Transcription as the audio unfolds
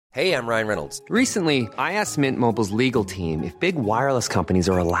Hey, I'm Ryan Reynolds. Recently, I asked Mint Mobile's legal team if big wireless companies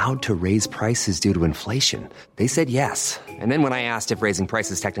are allowed to raise prices due to inflation. They said yes. And then when I asked if raising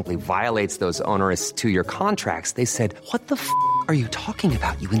prices technically violates those onerous two-year contracts, they said, "What the f*** are you talking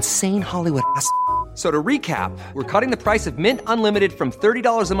about, you insane Hollywood ass?" So to recap, we're cutting the price of Mint Unlimited from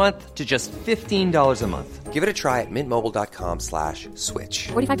 $30 a month to just $15 a month. Give it a try at mintmobile.com/switch.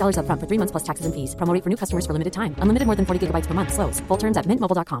 $45 up front for 3 months plus taxes and fees. Promo rate for new customers for limited time. Unlimited more than 40 gigabytes per month. Slows full terms at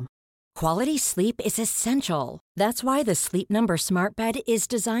mintmobile.com. Quality sleep is essential. That's why the Sleep Number Smart Bed is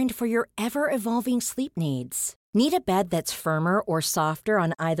designed for your ever-evolving sleep needs. Need a bed that's firmer or softer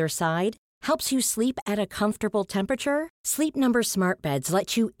on either side? Helps you sleep at a comfortable temperature? Sleep Number Smart Beds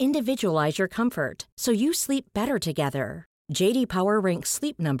let you individualize your comfort, so you sleep better together. J.D. Power ranks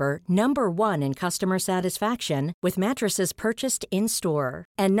Sleep Number number 1 in customer satisfaction with mattresses purchased in-store.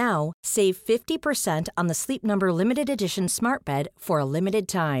 And now, save 50% on the Sleep Number Limited Edition Smart Bed for a limited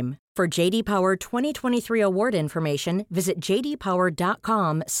time. For J.D. Power 2023 award information, visit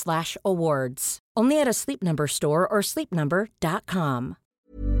jdpower.com/awards. Only at a Sleep Number store or sleepnumber.com.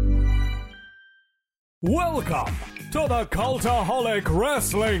 Welcome to the Cultaholic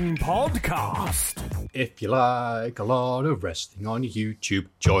Wrestling Podcast. If you like a lot of wrestling on YouTube,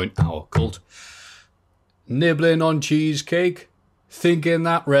 join our cult. Nibbling on cheesecake, thinking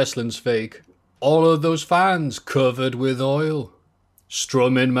that wrestling's fake. All of those fans covered with oil.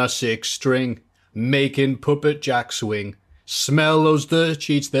 Strumming my 6-string, making puppet jack swing. Smell those dirt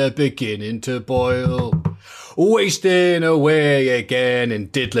sheets, they're beginning to boil. Wasting away again in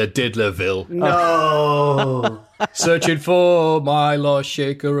Diddlerville. No. Searching for my lost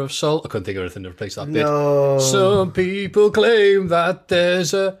shaker of salt. I couldn't think of anything to replace that bit. No. Some people claim that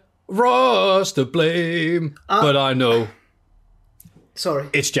there's a Ross to blame, but I know. Sorry.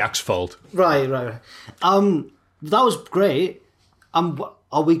 It's Jack's fault. Right. That was great.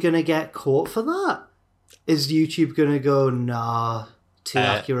 Are we going to get caught for that? Is YouTube going to go, nah, too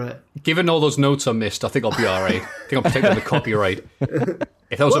accurate? Given all those notes I missed, I think I'll be all right. I think I'm protected the copyright.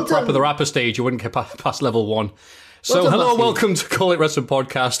 If that was a prep of the rapper stage, you wouldn't get past level 1. So, hello, welcome to Call It Wrestling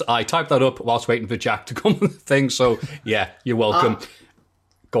Podcast. I typed that up whilst waiting for Jack to come with the thing, so yeah, you're welcome.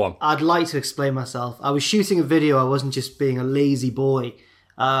 Go on. I'd like to explain myself. I was shooting a video, I wasn't just being a lazy boy.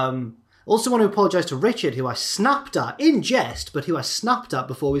 Also want to apologise to Richard, who I snapped at, in jest, but who I snapped at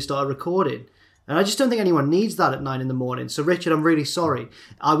before we started recording. And I just don't think anyone needs that at 9 a.m. So, Richard, I'm really sorry.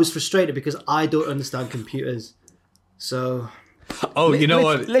 I was frustrated because I don't understand computers. So... Oh, you know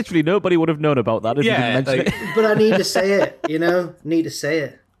what? Literally nobody would have known about that if you didn't mention it. But I need to say it, Need to say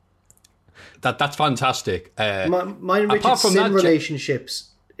it. That's fantastic. Mine and Richard's sim relationships,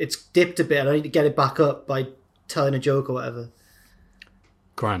 it's dipped a bit. I need to get it back up by telling a joke or whatever.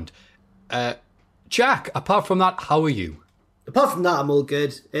 Grand. Jack, apart from that, how are you? Apart from that, I'm all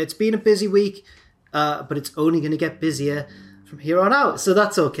good. It's been a busy week, but it's only going to get busier from here on out, so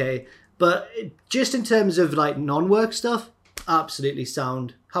that's okay. But just in terms of like non-work stuff, absolutely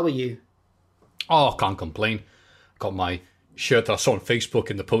sound. How are you? Oh, can't complain. Got my shirt that I saw on Facebook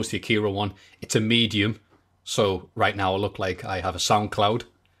in the Posty Akira one. It's a medium, so right now I look like I have a SoundCloud.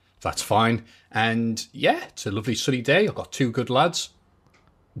 That's fine. And yeah, it's a lovely sunny day. I've got 2 good lads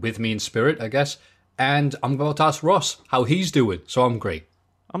with me in spirit, I guess. And I'm about to ask Ross how he's doing, so I'm great.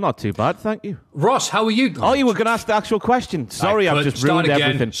 I'm not too bad, thank you. Ross, how are you? Oh, you were going to ask the actual question. Sorry, I've just ruined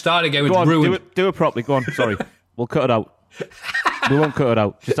everything. Start again. Go on, ruined. Do it properly. Go on, sorry. We'll cut it out. We won't cut it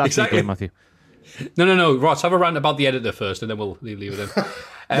out. Just ask me again, Matthew. No. Ross, have a rant about the editor first, and then we'll leave it then.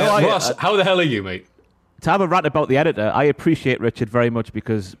 Ross, how the hell are you, mate? To have a rant about the editor, I appreciate Richard very much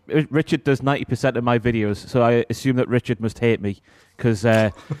because Richard does 90% of my videos, so I assume that Richard must hate me because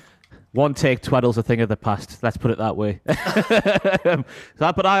one take twaddle's a thing of the past. Let's put it that way.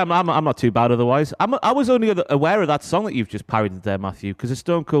 But I'm not too bad otherwise. I was only aware of that song that you've just parodied there, Matthew, because it's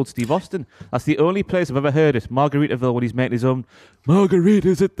Stone Cold Steve Austin. That's the only place I've ever heard it. Margaritaville, when he's making his own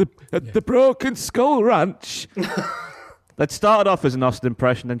margaritas at the Broken Skull Ranch. That started off as an Austin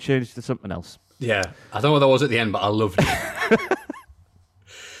impression and changed to something else. Yeah, I don't know what that was at the end, but I loved it.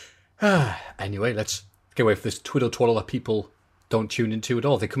 Anyway, let's get away from this twiddle-twaddle that people don't tune into at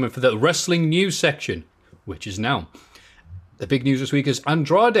all. They come in for the wrestling news section, which is now. The big news this week is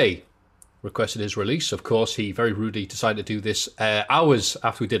Andrade requested his release. Of course, he very rudely decided to do this hours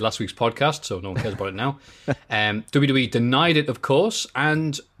after we did last week's podcast, so no one cares about it now. WWE denied it, of course,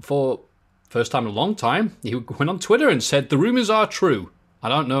 and for first time in a long time, he went on Twitter and said, "The rumors are true.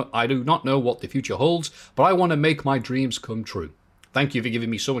 I do not know what the future holds, but I want to make my dreams come true. Thank you for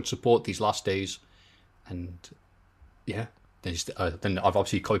giving me so much support these last days." And yeah, then I've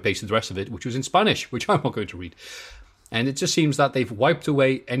obviously copy-pasted the rest of it, which was in Spanish, which I'm not going to read. And it just seems that they've wiped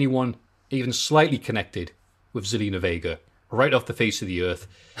away anyone even slightly connected with Zelina Vega right off the face of the earth.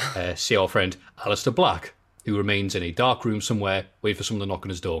 See our friend Aleister Black, who remains in a dark room somewhere waiting for someone to knock on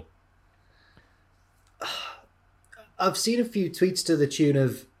his door. I've seen a few tweets to the tune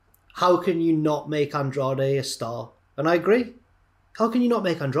of, how can you not make Andrade a star? And I agree. How can you not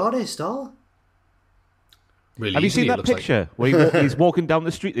make Andrade a star? Really Have you easily, seen that picture where he's walking down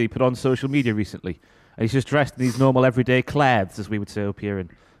the street that he put on social media recently? And he's just dressed in these normal everyday clothes, as we would say up here in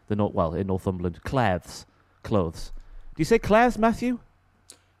in Northumberland. Clothes. Do you say clothes, Matthew?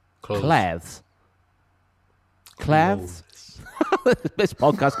 Clothes. This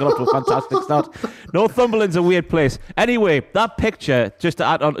podcast got off to a fantastic start. Northumberland's a weird place. Anyway, that picture, just to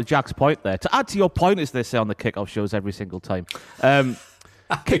add on to Jack's point there, to add to your point, as they say on the kickoff shows every single time, moving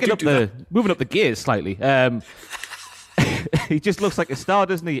up the gears slightly. He just looks like a star,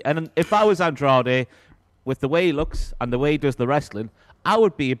 doesn't he? And if I was Andrade, with the way he looks and the way he does the wrestling, I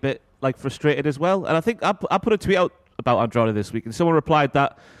would be a bit frustrated as well. And I think I put a tweet out about Andrade this week, and someone replied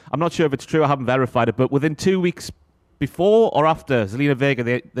that, I'm not sure if it's true, I haven't verified it, but within 2 weeks before or after Zelina Vega,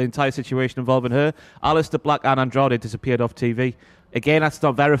 the entire situation involving her, Aleister Black and Andrade disappeared off TV. Again, that's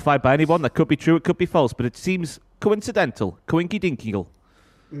not verified by anyone. That could be true, it could be false, but it seems coincidental, coinky-dinkial.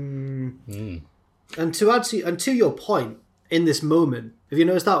 And to your point, in this moment, have you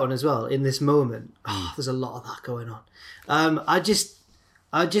noticed that one as well? In this moment, there's a lot of that going on. I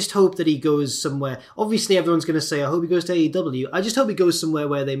just hope that he goes somewhere. Obviously, everyone's going to say, I hope he goes to AEW. I just hope he goes somewhere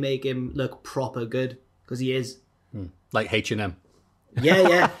where they make him look proper good, because he is. Like H&M.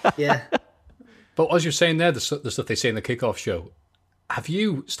 Yeah. But as you're saying there, the stuff they say in the kickoff show, have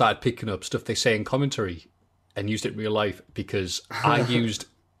you started picking up stuff they say in commentary and used it in real life? Because I used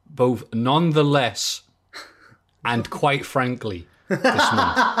both nonetheless and quite frankly this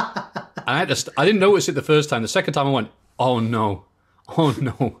month. And I didn't notice it the first time. The second time I went, oh no.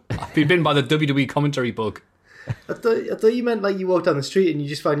 I've been bitten by the WWE commentary bug. I thought you meant like you walk down the street and you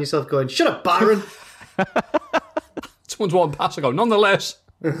just find yourself going, shut up, Byron. Someone's walking past, I go, nonetheless.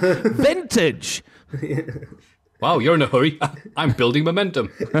 Vintage. Wow, you're in a hurry. I'm building momentum.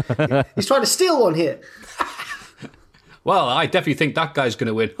 He's trying to steal one here. Well, I definitely think that guy's going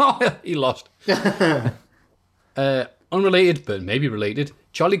to win. Oh, he lost. Unrelated, but maybe related,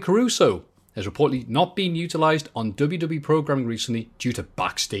 Charlie Caruso has reportedly not been utilised on WWE programming recently due to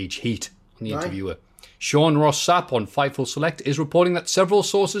backstage heat on the interviewer. Sean Ross Sapp on Fightful Select is reporting that several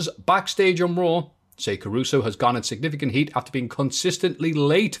sources backstage on Raw say Caruso has garnered significant heat after being consistently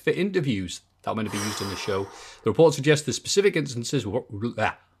late for interviews that were meant to be used on the show. The report suggests the specific instances were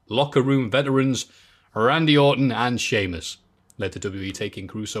locker room veterans Randy Orton and Sheamus led to WWE taking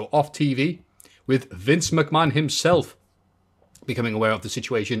Caruso off TV, with Vince McMahon himself becoming aware of the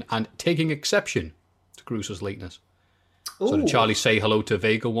situation and taking exception to Caruso's lateness. Ooh. So did Charlie say hello to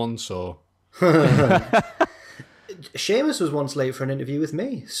Vega once, or... Sheamus was once late for an interview with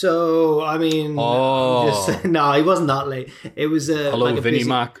me, so I mean, no, he wasn't that late. It was hello, like Vinnie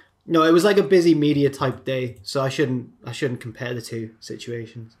Mac. No, it was like a busy media type day, so I shouldn't compare the two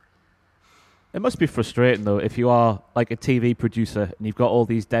situations. It must be frustrating though if you are like a TV producer and you've got all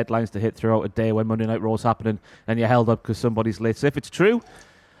these deadlines to hit throughout a day when Monday Night Raw's happening, and you're held up because somebody's late. So if it's true,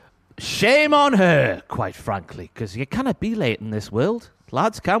 shame on her, quite frankly, because you cannot be late in this world,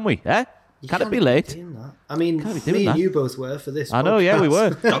 lads. Can we? Eh? Can it be late? I mean, me and you both were for this. I know, yeah, we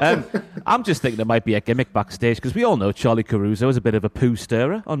were. I'm just thinking there might be a gimmick backstage, because we all know Charlie Caruso is a bit of a poo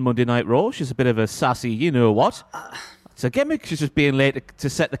stirrer on Monday Night Raw. She's a bit of a sassy, you know what. It's a gimmick. She's just being late to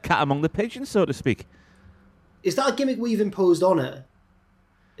set the cat among the pigeons, so to speak. Is that a gimmick we've imposed on her?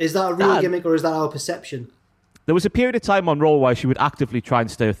 Is that a real gimmick, or is that our perception? There was a period of time on Raw where she would actively try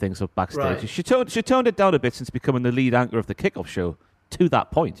and stir things up backstage. Right. She toned it down a bit since becoming the lead anchor of the kickoff show to that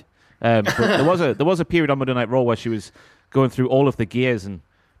point. But there was a period on Monday Night Raw where she was going through all of the gears and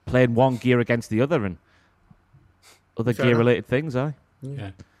playing one gear against the other and other gear-related things, Yeah.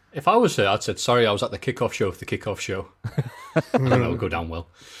 If I was her, I'd said, sorry, I was at the kickoff show of the kickoff show. I don't know, it'll go down well.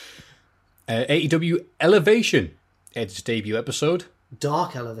 AEW Elevation, its debut episode.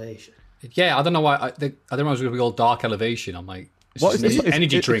 Dark Elevation. Yeah, I don't know why. I didn't know it was going to be called Dark Elevation. I'm like, it's an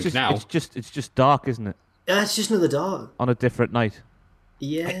energy drink now. It's just dark, isn't it? Yeah, it's just another dark. On a different night.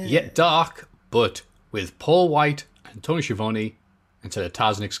 Yeah. Dark, but with Paul White and Tony Schiavone instead of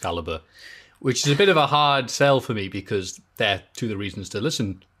Taz and Excalibur, which is a bit of a hard sell for me because they're two of the reasons to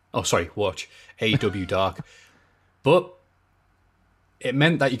watch AEW Dark. But it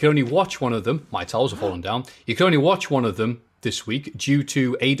meant that you could only watch one of them. My towels are falling down. You could only watch one of them this week due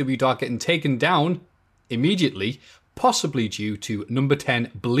to AEW Dark getting taken down immediately possibly due to number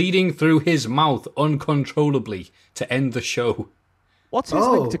 10 bleeding through his mouth uncontrollably to end the show. What's his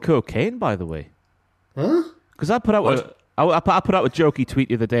link to cocaine, by the way? Huh? Because I put out I put out a jokey tweet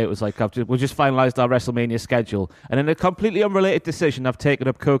the other day. It was like, we've just finalised our WrestleMania schedule. And in a completely unrelated decision, I've taken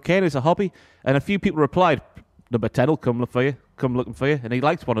up cocaine as a hobby. And a few people replied, number 10 will come looking for you. And he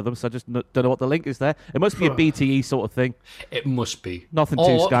liked one of them, so I just don't know what the link is there. It must be a BTE sort of thing. It must be. Nothing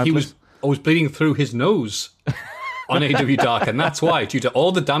too scandalous. He was bleeding through his nose on AW Dark, and that's why, due to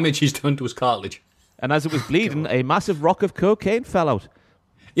all the damage he's done to his cartilage. And as it was bleeding, a massive rock of cocaine fell out.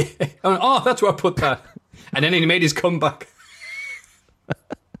 Yeah. Oh, that's where I put that. And then he made his comeback.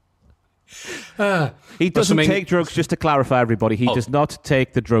 He doesn't take drugs, just to clarify, everybody. He does not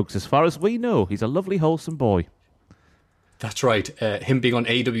take the drugs. As far as we know, he's a lovely, wholesome boy. That's right. Him being on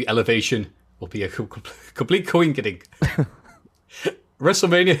AW Elevation will be a complete coincidence.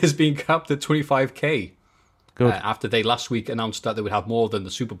 WrestleMania has been capped at 25k. Good. After they last week announced that they would have more than the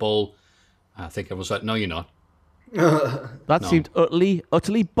Super Bowl. I think everyone was like, no, you're not. That seemed utterly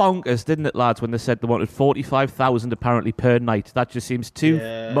bonkers, didn't it, lads, when they said they wanted 45,000 apparently per night. That just seems too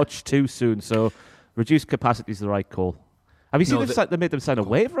much too soon. So reduced capacity is the right call. Have you seen they made them sign a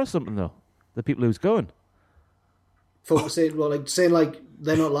waiver or something, though? The people who's going. Saying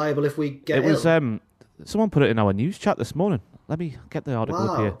they're not liable if we get ill. It was someone put it in our news chat this morning. Let me get the article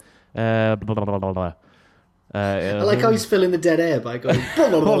up here. Blah, blah, blah, blah, blah. I like how he's filling the dead air by going.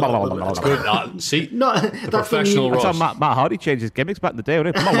 That's good. See, the professional Ross. That's how Matt Hardy changed his gimmicks back in the day,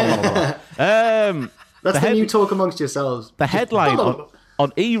 wasn't it? That's the new talk amongst yourselves. The headline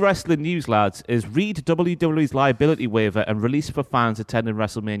on E-Wrestling News, lads, is read WWE's liability waiver and release for fans attending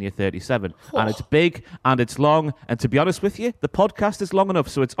WrestleMania 37. And it's big and it's long. And to be honest with you, the podcast is long enough,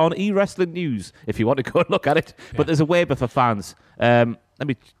 so it's on E-Wrestling News if you want to go and look at it. Yeah. But there's a waiver for fans. Let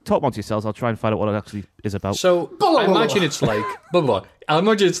me talk amongst yourselves. I'll try and find out what it actually is about. So I imagine it's like I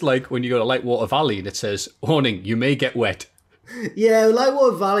imagine it's like when you go to Lightwater Valley and it says, "Warning, you may get wet." Yeah,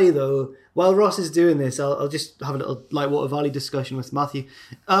 Lightwater Valley though. While Ross is doing this, I'll just have a little Lightwater Valley discussion with Matthew.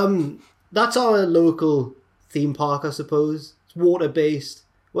 That's our local theme park, I suppose. It's water based.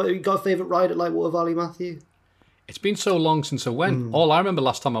 What, you got a favourite ride at Lightwater Valley, Matthew? It's been so long since I went. All I remember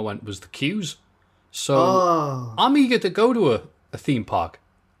last time I went was the queues. So I'm eager to go to a theme park.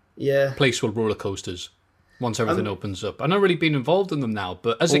 Yeah. Place with roller coasters once everything opens up. I've not really been involved in them now,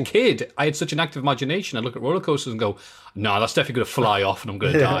 but as a kid, I had such an active imagination. I look at roller coasters and go, no, that's definitely going to fly off and I'm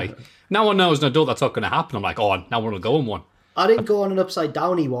going to die. Now I know as an adult that's not going to happen. I'm like, now I want to go on one. I didn't go on an upside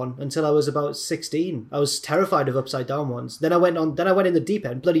downy one until I was about 16. I was terrified of upside down ones. Then I went in the deep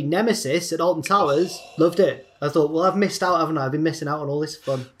end. Bloody Nemesis at Alton Towers. Loved it. I thought, well, I've missed out, haven't I? I've been missing out on all this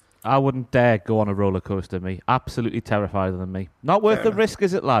fun. I wouldn't dare go on a roller coaster, me. Absolutely terrified of them, me. Not worth the risk,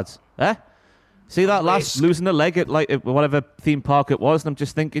 is it, lads? See that last losing a leg at whatever theme park it was, and I'm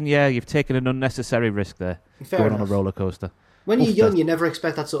just thinking, yeah, you've taken an unnecessary risk there. Going on a roller coaster. When you're young, you never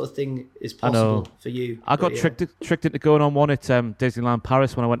expect that sort of thing is possible for you. I got tricked into going on one at Disneyland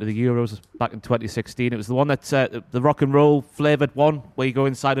Paris when I went to the Euros back in 2016. It was the one that's the rock and roll flavoured one where you go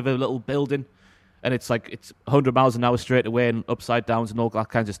inside of a little building and it's 100 miles an hour straight away and upside downs and all that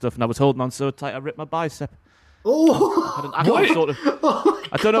kinds of stuff. And I was holding on so tight I ripped my bicep. Oh, I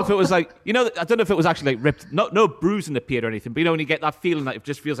don't know if it was I don't know if it was actually ripped. No bruising appeared or anything, but when you get that feeling that it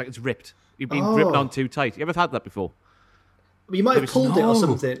just feels like it's ripped. You've been gripped on too tight. You ever had that before? You might have pulled it or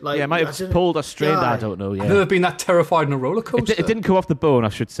something. I might have pulled or strained. I don't know. Yeah. I've never been that terrified in a roller coaster. It didn't come off the bone, I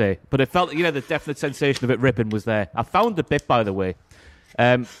should say, but it felt. The definite sensation of it ripping was there. I found the bit, by the way,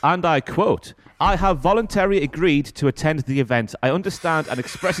 and I quote: "I have voluntarily agreed to attend the event. I understand and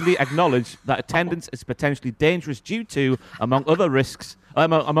expressly acknowledge that attendance is potentially dangerous due to, among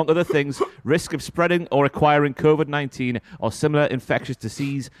other things, risk of spreading or acquiring COVID-19 or similar infectious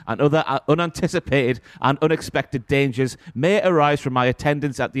disease and other unanticipated and unexpected dangers may arise from my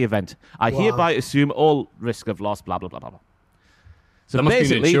attendance at the event. I hereby assume all risk of loss, blah, blah, blah, blah." So that must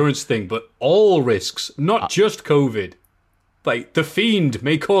be an insurance thing, but all risks, not just COVID. Like, the fiend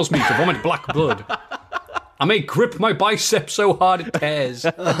may cause me to vomit black blood. I may grip my bicep so hard it tears.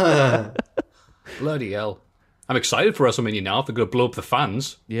 Bloody hell. I'm excited for WrestleMania now if they're going to blow up the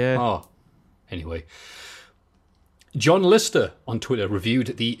fans. Yeah. Anyway. John Lister on Twitter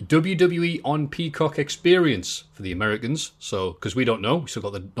reviewed the WWE on Peacock experience for the Americans. So, because we don't know, we still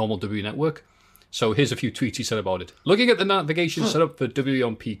got the normal WWE network. So here's a few tweets he said about it. Looking at the navigation set up for WWE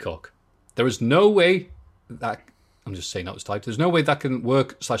on Peacock, there is no way that... I'm just saying that was typed. There's no way that can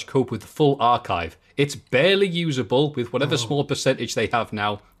work/cope with the full archive. It's barely usable with whatever small percentage they have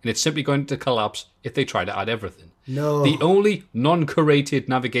now, and it's simply going to collapse if they try to add everything. No. The only non-curated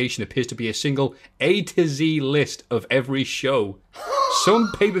navigation appears to be a single A to Z list of every show.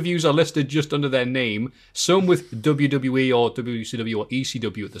 Some pay-per-views are listed just under their name, some with WWE or WCW or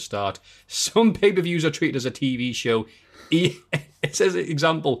ECW at the start. Some pay-per-views are treated as a TV show. It says,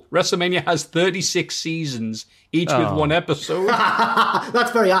 example, WrestleMania has 36 seasons, each with one episode.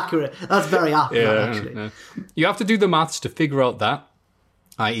 That's very accurate. Actually. Yeah. You have to do the maths to figure out that,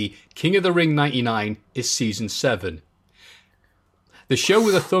 i.e. King of the Ring 99 is season 7. The show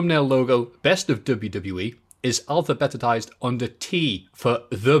with a thumbnail logo, Best of WWE, is alphabetized under T for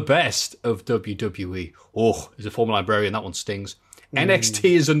the best of WWE. Oh, as a former librarian, that one stings.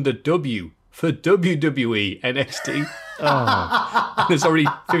 NXT is under W for WWE NXT. And there's already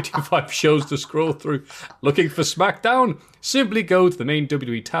 55 shows to scroll through. Looking for SmackDown? Simply go to the main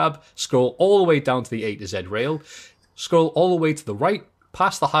WWE tab, scroll all the way down to the A to Z rail, scroll all the way to the right,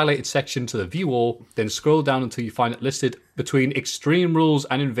 past the highlighted section to the View All, then scroll down until you find it listed between Extreme Rules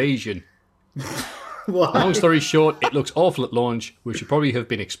and Invasion. Long story short, it looks awful at launch, which should probably have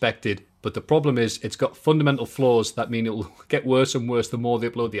been expected, but the problem is it's got fundamental flaws that mean it will get worse and worse the more they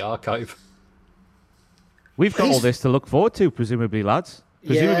upload the archive. We've got all this to look forward to, presumably, lads.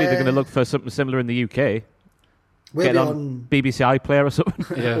 Presumably they're going to look for something similar in the UK. We'll Get be on BBC iPlayer or something.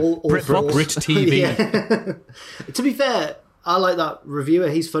 Yeah. Brit TV. Yeah. To be fair, I like that reviewer.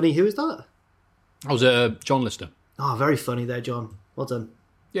 He's funny. Who is that? I was John Lister. Oh, very funny there, John. Well done.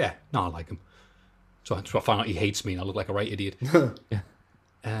 Yeah, no, I like him. So I found out he hates me and I look like a right idiot. Yeah.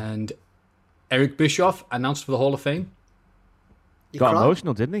 And Eric Bischoff announced for the Hall of Fame. You Got cried?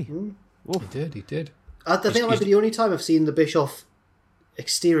 emotional, didn't he? He did. I think that might be the only time I've seen the Bischoff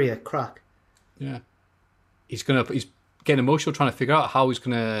exterior crack. Yeah. He's getting emotional trying to figure out how he's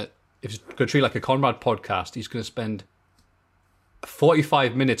going to, if he's going to treat it like a Conrad podcast, he's going to spend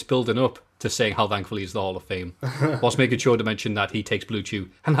 45 minutes building up to saying how thankful he is the Hall of Fame, whilst making sure to mention that he takes Blue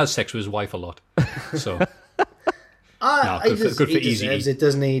Chew and has sex with his wife a lot. So, good for Easy. It,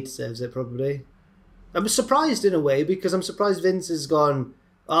 doesn't he? He deserves it, probably. I'm surprised in a way, because I'm surprised Vince has gone,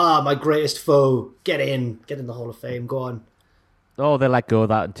 my greatest foe, get in the Hall of Fame, go on. Oh, they let go of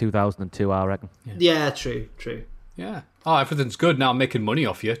that in 2002, I reckon. Yeah, true. Yeah. Oh, everything's good now. I'm making money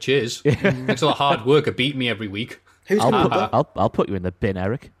off you. Cheers. Thanks for the hard work of beating me every week. I'll put you in the bin,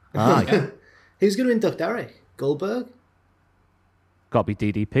 Eric. Yeah. Who's going to induct Eric? Goldberg? Got to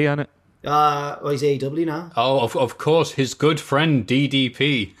be DDP on it. He's AEW now. Oh, of course, his good friend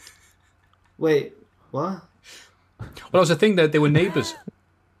DDP. Wait, what? Well, that was the thing that they were neighbours.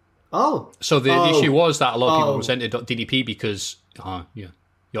 Oh. So the issue was that a lot of people resented DDP because, you're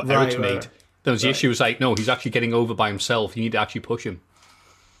Eric's mate. Right. There was the issue was like, no, he's actually getting over by himself. You need to actually push him.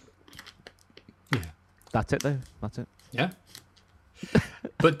 Yeah. That's it, though. That's it. Yeah.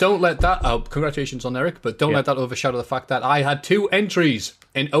 But don't let that, congratulations on Eric, but don't let that overshadow the fact that I had 2 entries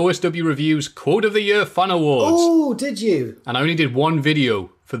in OSW Review's Quote of the Year Fan Awards. Oh, did you? And I only did 1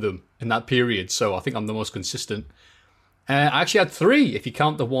 video for them in that period, so I think I'm the most consistent. I actually had 3, if you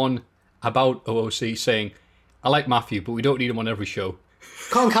count the one about OOC saying, I like Matthew, but we don't need him on every show.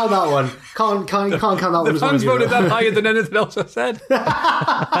 Can't count that one. Can't count that one. The fans voted that higher than anything else I said.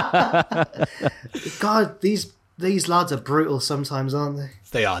 God, these lads are brutal sometimes, aren't they?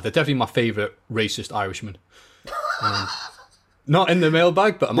 They are. They're definitely my favourite racist Irishmen. Not in the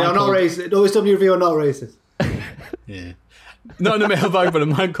mailbag, but a man They are not called... racist. OSW Review are not racist. Yeah. Not in the mailbag, but a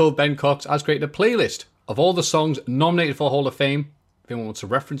man called Ben Cox has created a playlist of all the songs nominated for Hall of Fame. If anyone wants to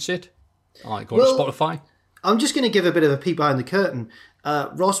reference it, go on to Spotify. I'm just going to give a bit of a peek behind the curtain.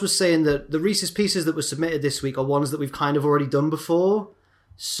 Ross was saying that the Reese's Pieces that were submitted this week are ones that we've kind of already done before.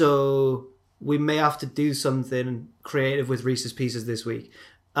 So we may have to do something creative with Reese's Pieces this week.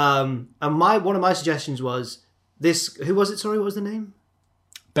 And one of my suggestions was this. Who was it? Sorry, what was the name?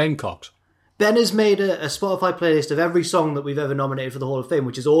 Ben Cox. Ben has made a Spotify playlist of every song that we've ever nominated for the Hall of Fame,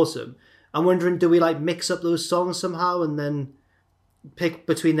 which is awesome. I'm wondering, do we mix up those songs somehow and then pick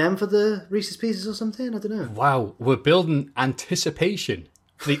between them for the Reese's Pieces or something? I don't know. Wow, we're building anticipation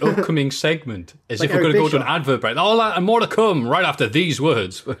for the upcoming segment as Like if we're going to go to an Bishop. advert break. All that and more to come right after these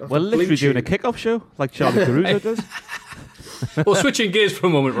words. We're literally doing a kick-off show, like Charlie Caruso does. Well, switching gears for a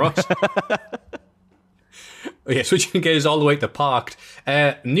moment, Ross. Switching gears all the way to Parked.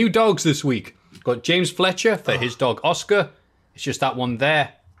 New dogs this week. Got James Fletcher for his dog Oscar. It's just that one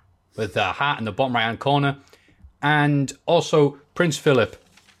there with the hat in the bottom right-hand corner. And also Prince Philip,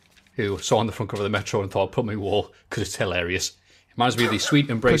 who saw on the front cover of the Metro and thought, I'll put my wall because it's hilarious. It reminds me of the sweet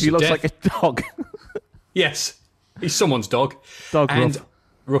embrace Because he of looks death. like a dog. Yes, he's someone's dog. Dog and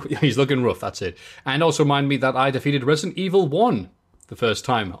rough. He's looking rough, that's it. And also remind me that I defeated Resident Evil 1 the first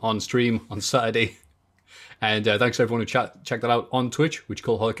time on stream on Saturday. And thanks to everyone who checked that out on Twitch, which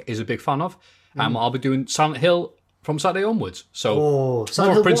Cultaholic is a big fan of. I'll be doing Silent Hill from Saturday onwards. So more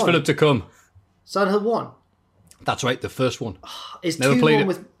Hill Prince 1. Philip to come. Silent Hill 1. That's right, the first one. Is Never 2 played the it. one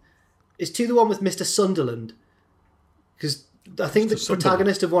with? Is 2 the one with Mr. Sunderland? Because I think the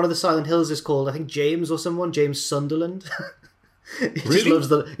protagonist of one of the Silent Hills is called, I think, James or someone. James Sunderland. He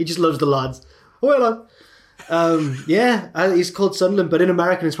just loves the lads. Well, he's called Sunderland, but in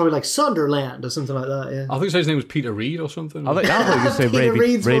American it's probably like Sunderland or something like that. Yeah. I think his name was Peter Reed or something. I thought you were going to say Peter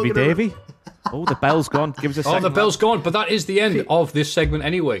Reed's Raby walking around. Davy. Oh, the bell's gone. Give us a second. The bell's gone, but that is the end of this segment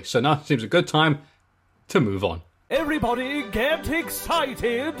anyway. So now it seems a good time to move on. Everybody get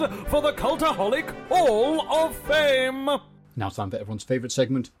excited for the Cultaholic Hall of Fame! Now it's time for everyone's favourite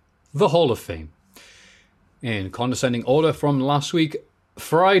segment, the Hall of Fame. In condescending order from last week,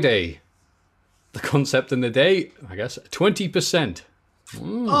 Friday. The concept in the day, I guess, 20%.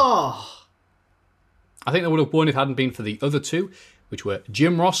 Oh, I think they would have won if it hadn't been for the other two, which were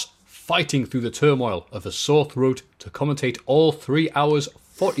Jim Ross fighting through the turmoil of a sore throat to commentate all 3 hours,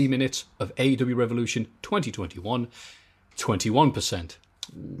 40 minutes of AEW Revolution 2021, 21%.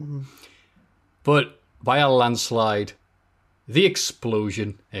 But by a landslide, the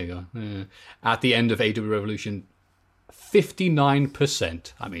explosion, there you go, at the end of AEW Revolution,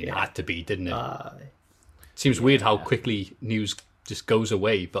 59%. I mean, it had to be, didn't it? Seems weird how quickly news just goes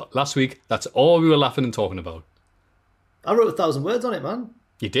away, but last week, that's all we were laughing and talking about. I wrote 1,000 words on it, man.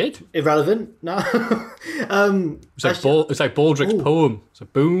 You did? Irrelevant. No. It's like Baldrick's poem. It's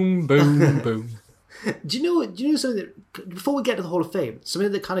like boom, boom, boom. Do you know something that, before we get to the Hall of Fame,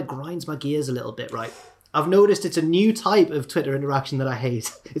 something that kind of grinds my gears a little bit, right? I've noticed it's a new type of Twitter interaction that I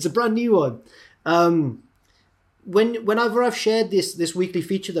hate. It's a brand new one. Whenever I've shared this weekly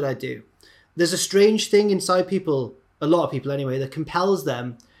feature that I do, there's a strange thing inside people, a lot of people anyway, that compels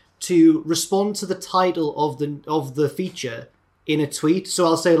them to respond to the title of the feature in a tweet. So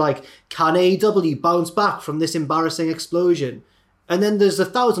I'll say like, can AEW bounce back from this embarrassing explosion? And then there's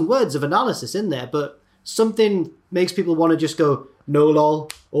 1,000 words of analysis in there, but something makes people want to just go, no lol,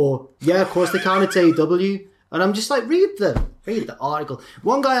 or yeah, of course they can, it's AEW. And I'm just like, read the article.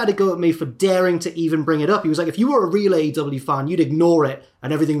 One guy had to go at me for daring to even bring it up. He was like, if you were a real AEW fan, you'd ignore it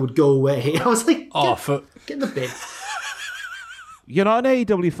and everything would go away. I was like, get in the bin. You're not an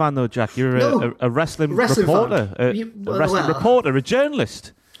AEW fan though, Jack. You're a wrestling reporter. A wrestling reporter, a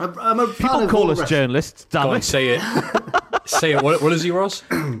journalist. I'm a People call us journalists, damn Go it. on, say it. Say it. What is he, Ross?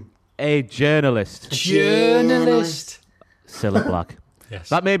 A journalist. Journalist. Cilla Black. Yes.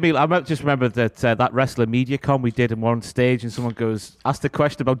 That made me. I just remember that Wrestler Media Con we did, and we're on stage, and someone asked a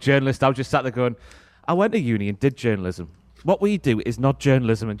question about journalists. I was just sat there going, I went to uni and did journalism. What we do is not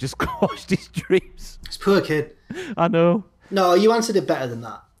journalism, and just quashed his dreams. This poor kid. I know. No, you answered it better than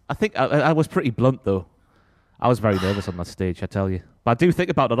that. I think I was pretty blunt, though. I was very nervous on that stage, I tell you. But I do think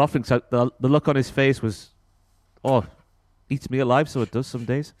about it often, because the look on his face was, eats me alive, so it does some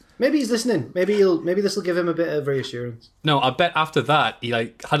days. Maybe he's listening. Maybe this will give him a bit of reassurance. No, I bet after that, he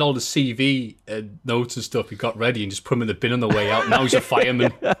had all the CV notes and stuff he got ready and just put them in the bin on the way out. Now he's a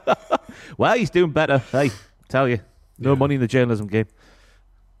fireman. Well, he's doing better. Hey, tell you. No money in the journalism game.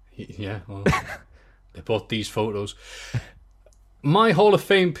 Yeah, well, they bought these photos. My Hall of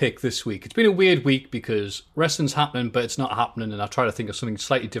Fame pick this week. It's been a weird week because wrestling's happening, but it's not happening, and I try to think of something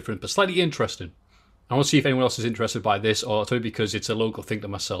slightly different, but slightly interesting. I want to see if anyone else is interested by this, or I'll tell you because it's a local thing to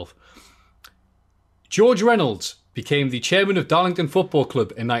myself. George Reynolds became the chairman of Darlington Football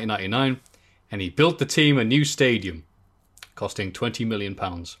Club in 1999, and he built the team a new stadium, costing £20 million,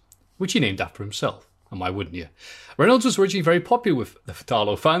 which he named after himself. And why wouldn't you? Reynolds was originally very popular with the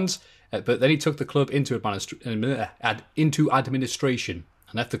Darlow fans, but then he took the club into administration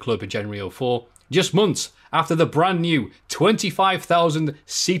and left the club in January 2004, just months after the brand new 25,000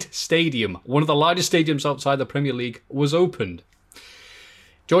 seat stadium, one of the largest stadiums outside the Premier League, was opened.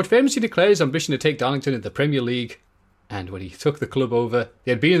 George famously declared his ambition to take Darlington into the Premier League, and when he took the club over,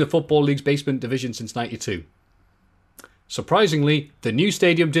 they had been in the Football League's basement division since '92. Surprisingly, the new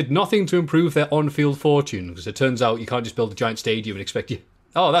stadium did nothing to improve their on-field fortune, because it turns out you can't just build a giant stadium and expect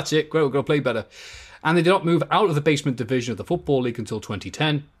that's it, we're going to play better. And they did not move out of the basement division of the Football League until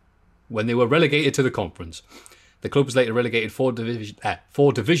 2010, when they were relegated to the conference. The club was later relegated four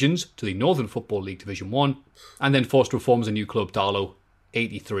divisions to the Northern Football League Division 1, and then forced to reform as a new club, Darlow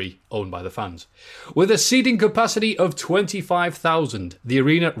 83, owned by the fans. With a seating capacity of 25,000, the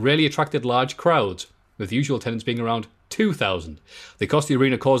arena rarely attracted large crowds, with the usual attendance being around 2,000. The cost of the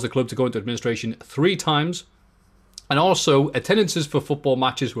arena caused the club to go into administration 3 times, And also, attendances for football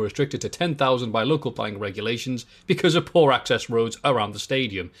matches were restricted to 10,000 by local planning regulations because of poor access roads around the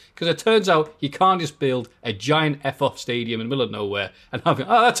stadium. Because it turns out you can't just build a giant F-off stadium in the middle of nowhere and have,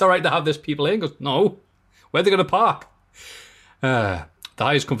 that's all right to have this people in. Goes, no, where are they going to park? The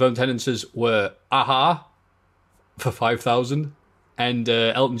highest confirmed attendances were AHA for 5,000 and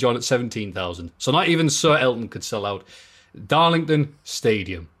Elton John at 17,000. So not even Sir Elton could sell out. Darlington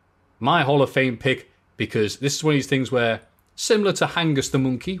Stadium. My Hall of Fame pick, because this is one of these things where, similar to Hangus the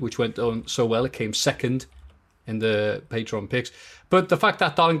Monkey, which went on so well, it came second in the Patreon picks. But the fact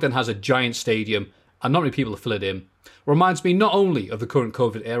that Darlington has a giant stadium and not many people to fill it in reminds me not only of the current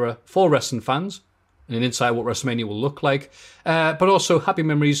COVID era for wrestling fans and an insight what WrestleMania will look like, but also happy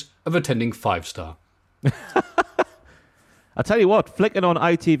memories of attending 5-Star. I tell you what, flicking on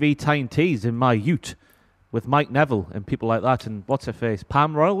ITV Tyne Tees in my ute with Mike Neville and people like that, and what's her face?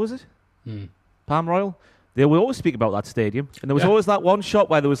 Pam Royal, was it? Palm Royal. They would always speak about that stadium, and there was always that one shot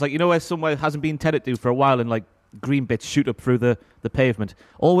where there was like, where somewhere hasn't been tended to for a while, and like green bits shoot up through the pavement.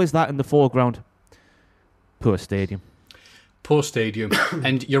 Always that in the foreground. Poor stadium.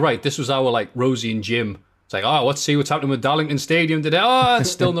 And you're right. This was our like Rosie and Jim. It's like, let's see what's happening with Darlington Stadium today.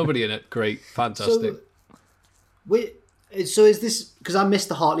 It's still nobody in it. Great, fantastic. So is this because I missed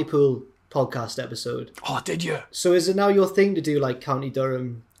the Hartlepool podcast episode? Oh, did you? So is it now your thing to do like County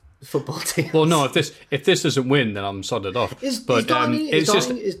Durham football teams? Well, no. If this doesn't win, then I'm sodded off. Is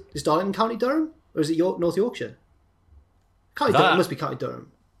Darlington County Durham, or is it North Yorkshire? Durham must be County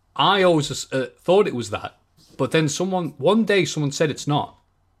Durham. I always thought it was that, but then one day someone said it's not.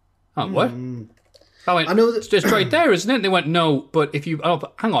 What? I went, I know that it's right there, isn't it? And they went, no, but if you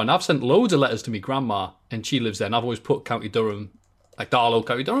hang on, I've sent loads of letters to me grandma, and she lives there, and I've always put County Durham, like Darlow,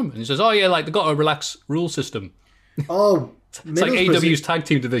 County Durham, and he says, like they've got a relaxed rule system. Oh. It's like AW's tag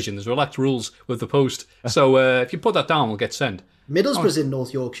team division. There's relaxed rules with the post. So if you put that down, we'll get sent. Middlesbrough's in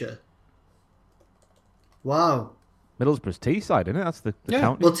North Yorkshire. Wow. Middlesbrough's Teesside, isn't it? That's the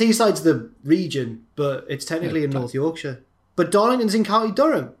county. Well, Teesside's the region, but it's technically in North Yorkshire. But Darlington's in County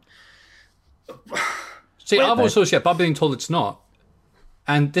Durham. See, I've also said, but I've been told it's not.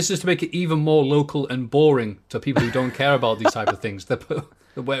 And this is to make it even more local and boring to people who don't care about these type of things.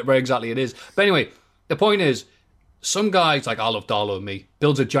 Where exactly it is. But anyway, the point is, some guy's like, I love Darlow and me,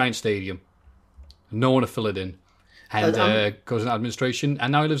 builds a giant stadium, no one to fill it in, and goes into administration,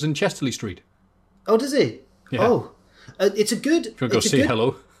 and now he lives in Chesterley Street. Oh, does he? Yeah. Oh. It's a good... If you want to go say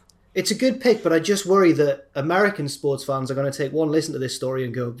hello. It's a good pick, but I just worry that American sports fans are going to take one listen to this story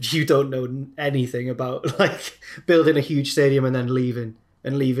and go, you don't know anything about like building a huge stadium and then leaving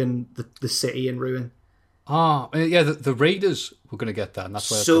the city in ruin. The Raiders were going to get that, and that's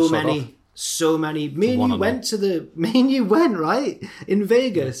where so many. Me and you went, right? In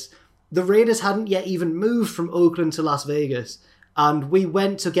Vegas. The Raiders hadn't yet even moved from Oakland to Las Vegas. And we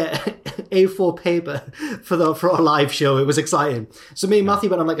went to get A4 paper for our live show. It was exciting. So me and Matthew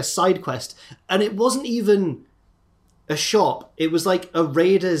went on like a side quest. And it wasn't even a shop. It was like a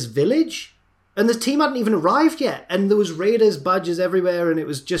Raiders village. And the team hadn't even arrived yet. And there was Raiders badges everywhere. And it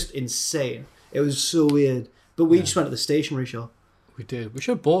was just insane. It was so weird. But we just went to the stationery shop. We did. We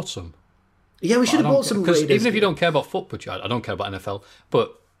should have bought some. Yeah, we should have bought some Raiders. Even if you don't care about football, I don't care about NFL.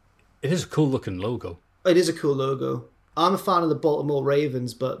 But it is a cool looking logo. It is a cool logo. I'm a fan of the Baltimore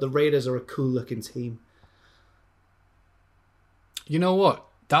Ravens, but the Raiders are a cool-looking team. You know what?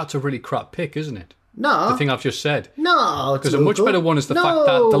 That's a really crap pick, isn't it? No. The thing I've just said. No, because a much better one is the fact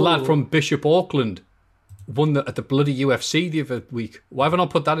that the lad from Bishop Auckland won at the bloody UFC the other week. Why haven't I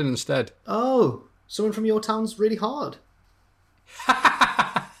put that in instead? Oh, someone from your town's really hard.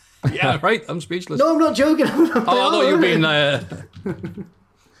 Yeah, right. I'm speechless. No, I'm not joking. I thought you were being... No,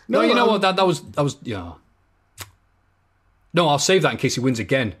 you know what? That was yeah. No, I'll save that in case he wins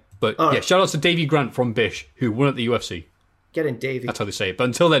again. But right. Shout out to Davey Grant from Bish, who won at the UFC. Get in, Davey. That's how they say it. But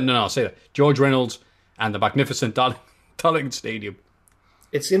until then, no, I'll say that. George Reynolds and the magnificent Darlington Stadium.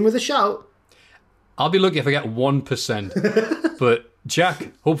 It's in with a shout. I'll be lucky if I get 1%. But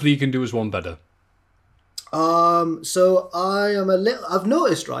Jack, hopefully you can do us one better. So I've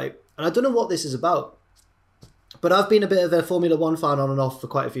noticed, right, and I don't know what this is about, but I've been a bit of a Formula One fan on and off for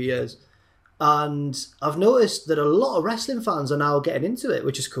quite a few years. And I've noticed that a lot of wrestling fans are now getting into it,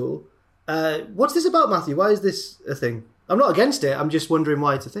 which is cool. What's this about, Matthew? Why is this a thing? I'm not against it. I'm just wondering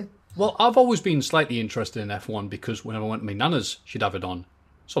why it's a thing. Well, I've always been slightly interested in F1 because whenever I went to my nana's, she'd have it on.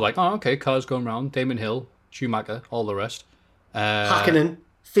 So like, okay, cars going around, Damon Hill, Schumacher, all the rest. Hakkinen,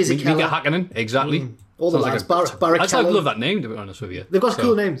 Fisichella. Mika Hakkinen, exactly. All the lads. Barrichello. I love that name, to be honest with you. They've got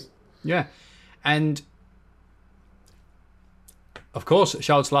cool names. Yeah. And... of course,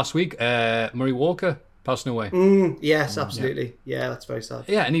 shouts last week, Murray Walker passing away. Yes, absolutely. Yeah, that's very sad.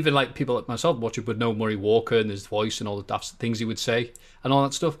 Yeah, and even like people like myself watching would know Murray Walker and his voice and all the daft things he would say and all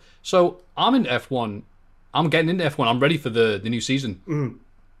that stuff. So I'm into F1. I'm getting into F1. I'm ready for the new season.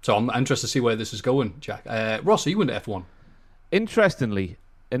 So I'm interested to see where this is going, Jack. Ross, are you into F1? Interestingly,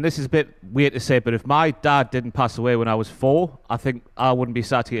 and this is a bit weird to say, but if my dad didn't pass away when I was 4, I think I wouldn't be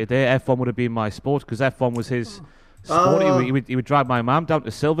sat here today. F1 would have been my sport because F1 was his sport. He would drive my mum down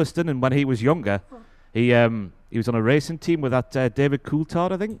to Silverstone, and when he was younger, he was on a racing team with that David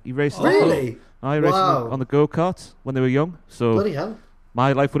Coulthard, I think. He raced. Really? I raced on the go-karts when they were young. So bloody hell.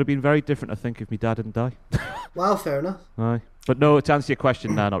 My life would have been very different, I think, if my dad didn't die. Wow, fair enough. Aye. But no, to answer your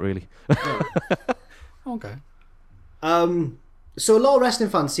question, no, not really. Okay. So a lot of wrestling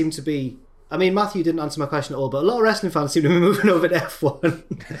fans seem to be... I mean, Matthew didn't answer my question at all, but a lot of wrestling fans seem to be moving over to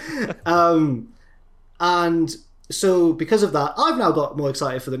F1. And so because of that, I've now got more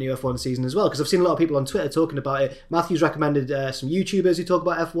excited for the new F1 season as well, because I've seen a lot of people on Twitter talking about it. Matthew's recommended some YouTubers who talk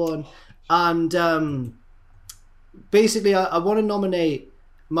about F1. And basically, I want to nominate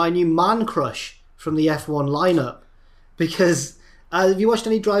my new man crush from the F1 lineup, because have you watched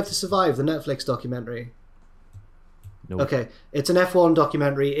any Drive to Survive, the Netflix documentary? No. Okay, it's an F1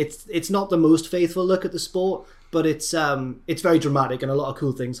 documentary. It's not the most faithful look at the sport, but it's very dramatic and a lot of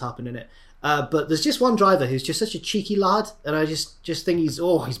cool things happen in it. But there's just one driver who's just such a cheeky lad, and I just think he's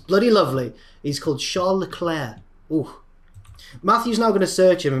bloody lovely. He's called Charles Leclerc. Ooh. Matthew's now going to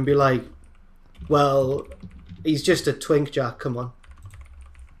search him and be like, well, he's just a twink, Jack, come on.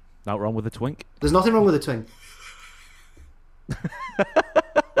 Not wrong with a twink. There's nothing wrong with a twink.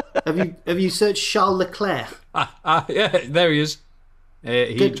 Have you searched Charles Leclerc? Yeah, there he is.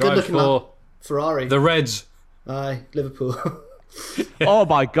 He Good drives looking for lad. Ferrari. the Reds. Aye, Liverpool. Oh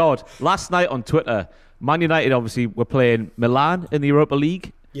my God. Last night on Twitter, Man United obviously were playing Milan in the Europa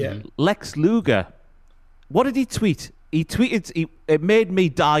League. Yeah. Lex Luger, what did he tweet? He tweeted, it made me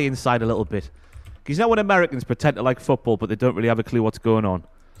die inside a little bit. Because you know when Americans pretend to like football, but they don't really have a clue what's going on?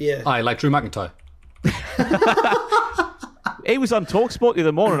 Yeah. I like Drew McIntyre. He was on TalkSport the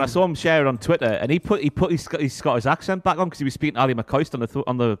other morning. I saw him share it on Twitter, and he put his Scottish accent back on because he was speaking to Ali McCoist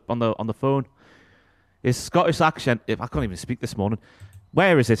on the phone. His Scottish accent. I can't even speak this morning.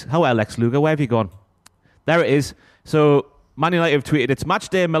 Where is it? Hello, Lex Luger. Where have you gone? There it is. So Man United have tweeted, "It's match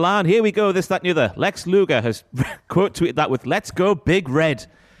day in Milan. Here we go. This, that, and the other." Lex Luger has quote tweeted that with, "Let's go, Big Red."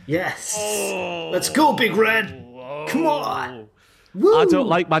 Yes. Let's go, Big Red. Come on. Woo. I don't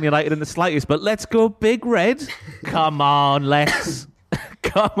like Man United in the slightest, but let's go, Big Red. Come on, Lex.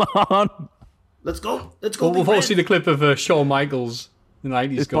 Come on. Let's go. Well, we've all seen a clip of Shawn Michaels in the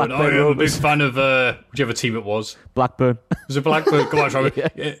 90s going, Blackburn I'm a big Rovers. fan of whichever team it was. Blackburn. Was it Blackburn? Come on, Charlie.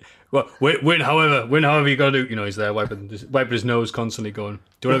 Yeah. Well, win however you got to do. You know, he's there wiping his nose constantly going,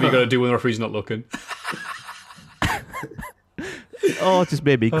 do whatever you got to do when the referee's not looking. Oh, it just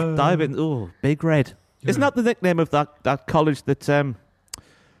made me dive in. Oh, Big Red. Yeah. Isn't that the nickname of that college that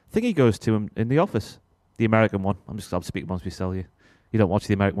Thingy goes to in the office? The American one. I'm speaking amongst myself here. You don't watch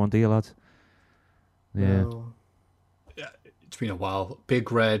the American one, do you, lads? Yeah. No. Yeah, it's been a while.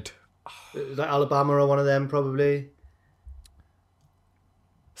 Big Red. Is that Alabama or one of them, probably?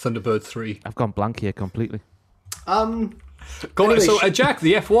 Thunderbird 3. I've gone blank here completely. Go on, so Jack,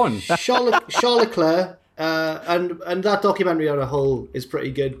 the F1. Charles Leclerc, and that documentary on a whole is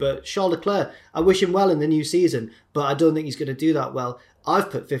pretty good, but Charles Leclerc, I wish him well in the new season, but I don't think he's going to do that well.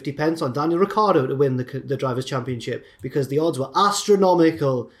 I've put 50 pence on Daniel Ricciardo to win the Drivers' Championship because the odds were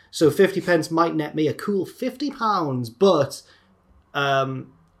astronomical. So 50 pence might net me a cool £50, but I mean,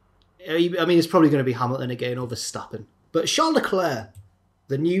 it's probably going to be Hamilton again or Verstappen. But Charles Leclerc,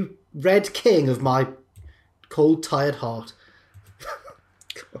 the new Red King of my cold, tired heart.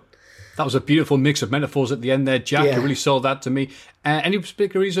 That was a beautiful mix of metaphors at the end there, Jack. Yeah. You really sold that to me. Any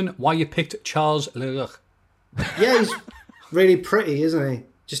particular reason why you picked Charles Leclerc? Yeah, he's really pretty, isn't he?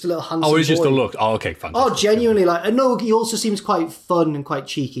 Just a little handsome Oh, it's just boy. the look. Oh, okay, fantastic. Oh, genuinely, no, he also seems quite fun and quite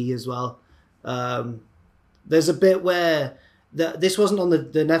cheeky as well. There's a bit where this wasn't on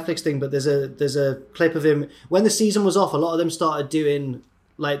the Netflix thing, but there's a clip of him when the season was off. A lot of them started doing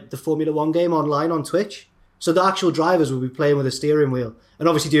like the Formula One game online on Twitch, so the actual drivers would be playing with a steering wheel and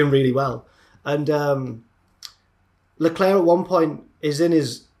obviously doing really well. And Leclerc at one point is in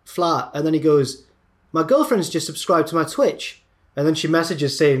his flat, and then he goes, "My girlfriend's just subscribed to my Twitch." And then she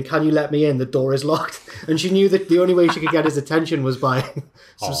messages saying, "Can you let me in? The door is locked." And she knew that the only way she could get his attention was by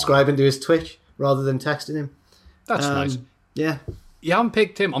subscribing to his Twitch rather than texting him. That's nice. Yeah. You haven't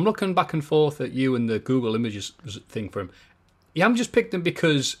picked him. I'm looking back and forth at you and the Google Images thing for him. You haven't just picked him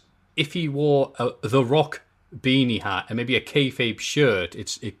because if he wore a The Rock beanie hat and maybe a kayfabe shirt,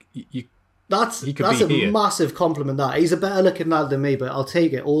 That's he could a be here. massive compliment. That he's a better looking lad than me, but I'll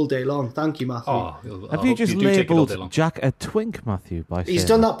take it all day long. Thank you, Matthew. Have you just labelled Jack a twink, Matthew? He's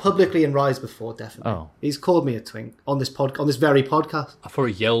done that publicly in Rise before, definitely. Oh. He's called me a twink on this very podcast. I thought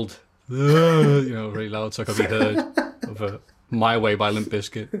he yelled, really loud so I could be heard of My Way by Limp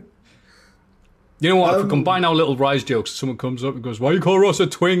Bizkit. You know what? If we combine our little Rise jokes, someone comes up and goes, "Why you call Ross a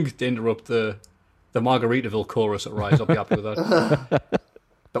twink?" to interrupt the Margaritaville chorus at Rise. I'll be happy with that.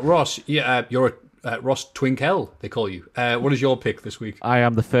 But Ross, you're Ross Twink L, they call you. What is your pick this week? I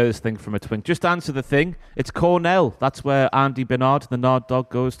am the furthest thing from a twink. Just answer the thing. It's Cornell. That's where Andy Bernard, the Nard dog,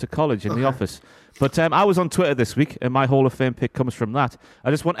 goes to college in the office. But I was on Twitter this week, and my Hall of Fame pick comes from that.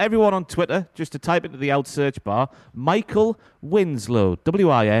 I just want everyone on Twitter just to type into the out search bar, Michael Winslow,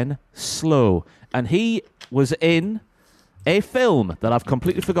 W-I-N, slow. And he was in a film that I've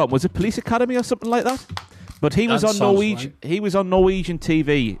completely forgotten. Was it Police Academy or something like that? But he was on Norwegian. Right. He was on Norwegian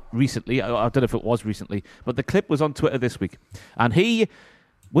TV recently. I don't know if it was recently, but the clip was on Twitter this week, and he,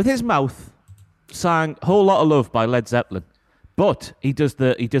 with his mouth, sang "Whole Lot of Love" by Led Zeppelin. But he does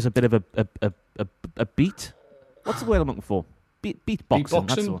a bit of a beat. What's the word I'm looking for? Beatboxing.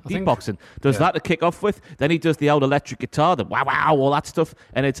 That's the one. Beatboxing. Does that to kick off with. Then he does the old electric guitar, the wow, all that stuff.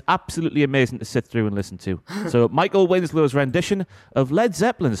 And it's absolutely amazing to sit through and listen to. So Michael Winslow's rendition of Led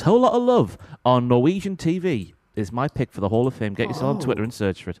Zeppelin's Whole Lot of Love on Norwegian TV is my pick for the Hall of Fame. Get yourself on Twitter and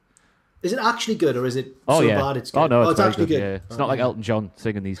search for it. Is it actually good, or is it bad it's good? Oh, no, it's actually good. Yeah. It's not like Elton John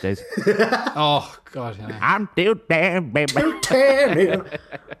singing these days. Oh, God, yeah. I'm too damn, baby.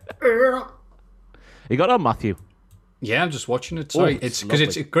 You got on, Matthew? Yeah, I'm just watching it. Sorry, it's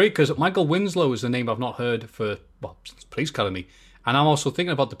great because Michael Winslow is the name I've not heard since Police Academy, and I'm also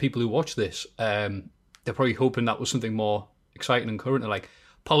thinking about the people who watch this. They're probably hoping that was something more exciting and current, like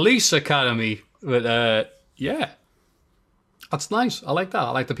Police Academy. But yeah, that's nice. I like that.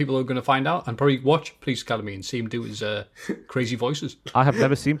 I like the people who are going to find out and probably watch Police Academy and see him do his crazy voices. I have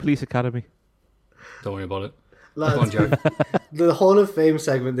never seen Police Academy. Don't worry about it. Lads, the Hall of Fame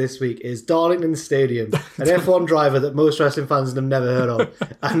segment this week is Darlington Stadium, an F1 driver that most wrestling fans have never heard of,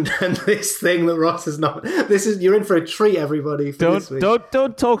 and this thing that Ross has not. You're in for a treat, everybody.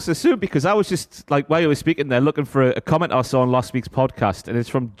 Don't talk so soon, because I was just like while you were speaking there, looking for a comment I saw on last week's podcast, and it's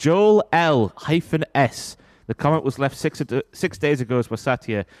from Joel L-S. The comment was left 6 days ago as we're sat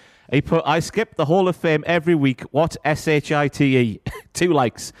here. He put, "I skip the Hall of Fame every week. What shite?" 2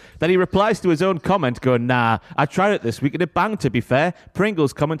 likes. Then he replies to his own comment going, "Nah, I tried it this week and it banged, to be fair.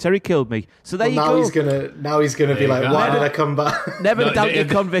 Pringle's commentary killed me." So there you go. Now he's gonna be like, "Why did I come back?" Never doubt your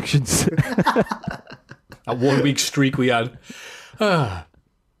convictions. A 1 week streak we had. Well,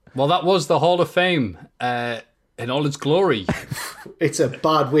 that was the Hall of Fame in all its glory. It's a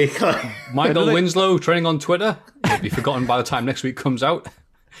bad week. Michael Winslow trending on Twitter. He'll be forgotten by the time next week comes out.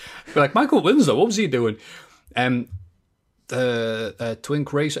 Be like, Michael Winslow, what was he doing?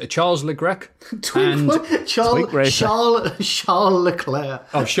 Twink racer, Charles Leclerc. Charles Leclerc.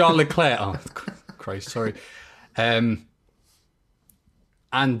 Oh, Charles Leclerc. Oh, Christ, sorry. And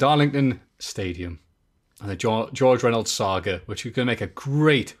Darlington Stadium. And the George Reynolds saga, which is going to make a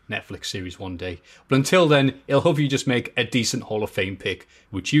great Netflix series one day. But until then, it'll hopefully just make a decent Hall of Fame pick,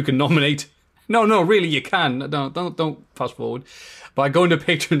 which you can nominate. No, really, you can. Don't fast forward. By going to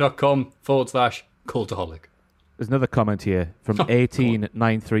patreon.com/Cultaholic. There's another comment here from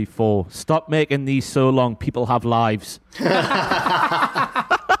 18934. "Stop making these so long. People have lives." Put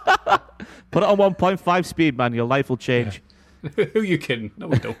it on 1.5 speed, man. Your life will change. Yeah. Who you kidding? No,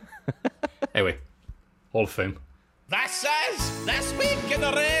 we don't. Anyway, Hall of Fame. This week in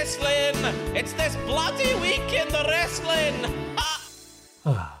the wrestling. It's this bloody week in the wrestling.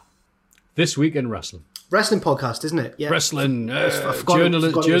 This week in wrestling. Wrestling podcast, isn't it? Yeah. Wrestling,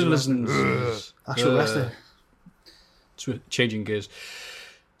 journalism. Actual wrestling. Changing gears.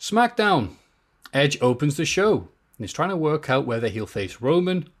 SmackDown. Edge opens the show and is trying to work out whether he'll face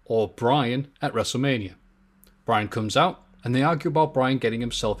Roman or Bryan at WrestleMania. Bryan comes out and they argue about Bryan getting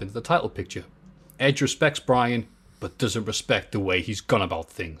himself into the title picture. Edge respects Bryan but doesn't respect the way he's gone about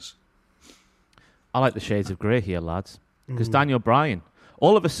things. I like the shades of grey here, lads. Because Daniel Bryan,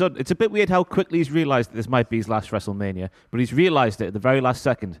 all of a sudden, it's a bit weird how quickly he's realised that this might be his last WrestleMania, but he's realised it at the very last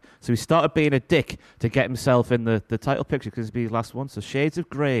second. So he started being a dick to get himself in the title picture because it'd be his last one. So shades of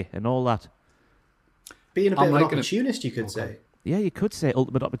grey and all that. Being a bit of an opportunist, you could say. Yeah, you could say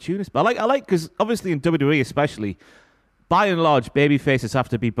ultimate opportunist. But I like because obviously in WWE especially, by and large, babyfaces have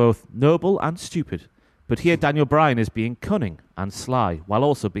to be both noble and stupid. But here, Daniel Bryan is being cunning and sly while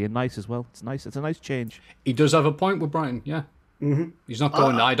also being nice as well. It's nice. It's a nice change. He does have a point with Bryan, yeah. Mm-hmm. He's not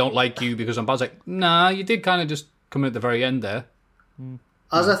going, I don't like you because I'm bad. It's like, nah, you did kind of just come in at the very end there.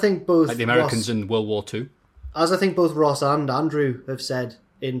 As I think both like the Americans in World War II. As I think both Ross and Andrew have said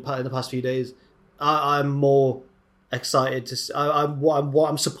in the past few days, I'm more excited to.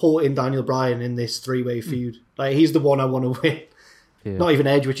 I'm supporting Daniel Bryan in this 3-way feud. Like, he's the one I want to win. Yeah. Not even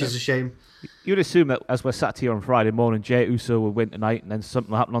Edge, which is a shame. You'd assume that as we're sat here on Friday morning, Jey Uso will win tonight, and then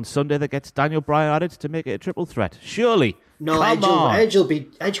something will happen on Sunday that gets Daniel Bryan added to make it a triple threat. Surely. No,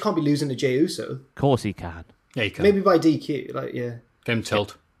 Edge can't be losing to Jey Uso. Of course he can. Yeah, he can. Maybe by DQ. Like, yeah. Get him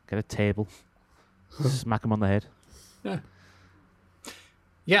tilt. Get a table. Smack him on the head. Yeah.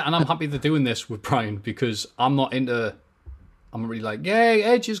 Yeah, and I'm happy they're doing this with Bryan because I'm not really like, yay,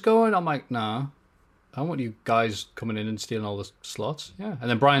 Edge is going. I'm like, nah. I want you guys coming in and stealing all the slots. Yeah. And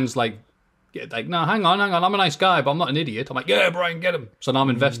then Bryan's like, no, hang on. I'm a nice guy, but I'm not an idiot. I'm like, yeah, Bryan, get him. So now I'm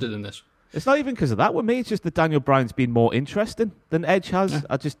invested in this. It's not even because of that with me. It's just that Daniel Bryan's been more interesting than Edge has.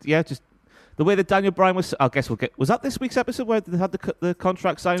 Yeah. Just the way that Daniel Bryan was. I guess was that this week's episode where they had the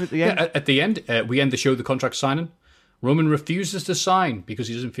contract signed at the end? Yeah, at the end, we end the show with the contract signing. Roman refuses to sign because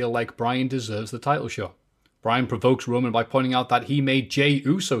he doesn't feel like Bryan deserves the title shot. Bryan provokes Roman by pointing out that he made Jey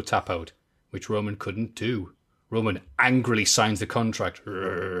Uso tap out, which Roman couldn't do. Roman angrily signs the contract.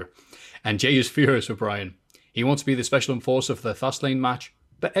 And Jey is furious with Bryan. He wants to be the special enforcer for the Fastlane match,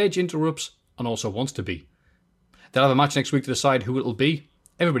 but Edge interrupts and also wants to be. They'll have a match next week to decide who it'll be.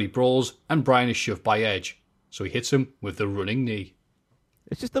 Everybody brawls, and Bryan is shoved by Edge, so he hits him with the running knee.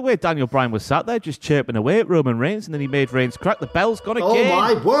 It's just the way Daniel Bryan was sat there, just chirping away at Roman Reigns, and then he made Reigns crack. The bell's gone again. Oh,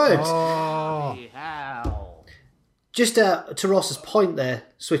 my word. Oh. Just to Ross's point there,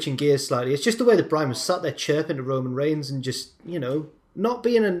 switching gears slightly, it's just the way that Bryan was sat there chirping to Roman Reigns and just, not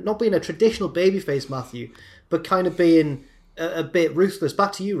being a traditional babyface, Matthew, but kind of being a bit ruthless.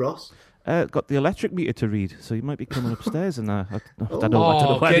 Back to you, Ross. Got the electric meter to read, so you might be coming upstairs, and I don't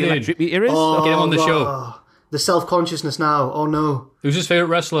know where the electric meter is. Get him on the show. The self-consciousness now. Oh no. Who's his favourite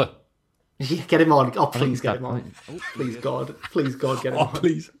wrestler? Yeah, get him on. Oh, please get him on. Oh, please, God. Please, God, get him on.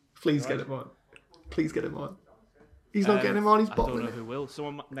 Please. Please get him on. Please get him on. He's not getting him on, he's bottling. I don't know who will.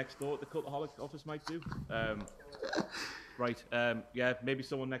 Someone next door at the Cultaholic office might do. Right. Yeah, maybe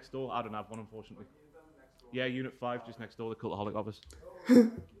someone next door. I don't have one, unfortunately. Yeah, Unit 5, just next door, the Cultaholic office.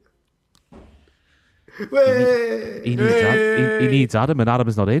 He needs Adam, and Adam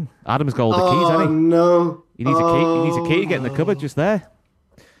is not in. Adam's got all the keys, hasn't he? No. He needs a key. He needs a key to get in the cupboard just there.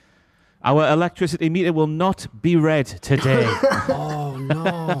 Our electricity meter will not be read today. Oh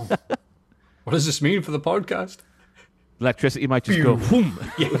no! What does this mean for the podcast? Electricity might just go boom,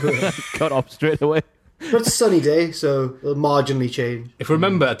 cut off straight away. But it's a sunny day, so it'll marginally change. If we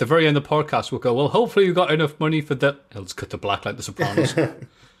remember, at the very end of the podcast, we'll go, well, hopefully you got enough money for that. Let's cut to black like The Sopranos.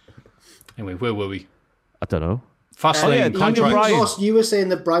 Anyway, where were we? I don't know. Fastlane contract. Ross, you were saying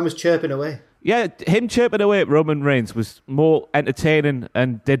that Bryan was chirping away. Yeah, him chirping away at Roman Reigns was more entertaining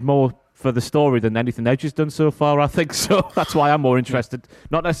and did more for the story than anything Edge has done so far, I think. So that's why I'm more interested.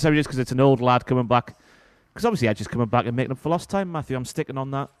 Not necessarily just because it's an old lad coming back. Because obviously Edge is coming back and making up for lost time, Matthew. I'm sticking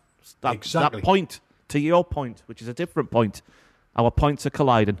on that point to your point, which is a different point. Our points are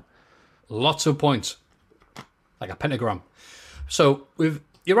colliding. Lots of points. Like a pentagram. So,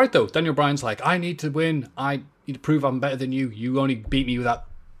 you're right, though. Daniel Bryan's like, I need to win. I need to prove I'm better than you. You only beat me with that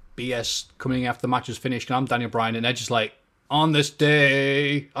BS coming after the match is finished, and I'm Daniel Bryan. And Edge is like, on this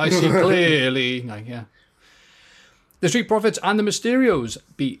day, I see clearly. Like, yeah. The Street Profits and the Mysterios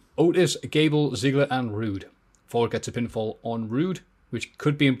beat Otis, Gable, Ziggler, and Rude. Ford gets a pinfall on Rude, which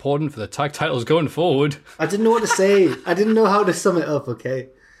could be important for the tag titles going forward. I didn't know what to say. I didn't know how to sum it up, okay?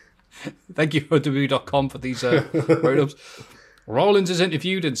 Thank you, WWE.com, for these write-ups. Rollins is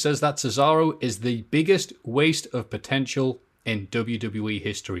interviewed and says that Cesaro is the biggest waste of potential in WWE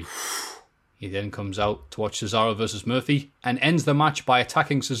history. He then comes out to watch Cesaro versus Murphy and ends the match by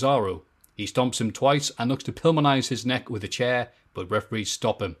attacking Cesaro. He stomps him twice and looks to Pillmanize his neck with a chair, but referees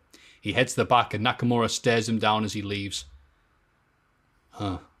stop him. He heads to the back and Nakamura stares him down as he leaves.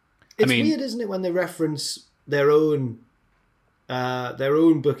 It's weird, isn't it, when they reference their own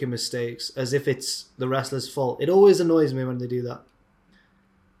booking mistakes as if it's the wrestler's fault. It always annoys me when they do that.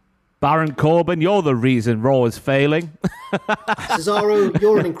 Baron Corbin, you're the reason Raw is failing. Cesaro,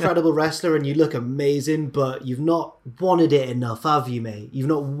 you're an incredible wrestler and you look amazing, but you've not wanted it enough, have you, mate? You've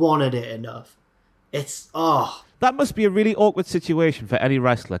not wanted it enough. That must be a really awkward situation for any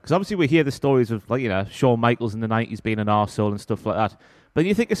wrestler, because obviously we hear the stories of, like, Shawn Michaels in the 90s being an arsehole and stuff like that. But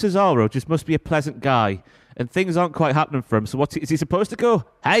you think of Cesaro just must be a pleasant guy, and things aren't quite happening for him. So is he supposed to go,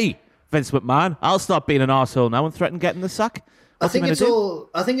 hey, Vince McMahon, I'll stop being an arsehole now and threaten getting the sack? I think it's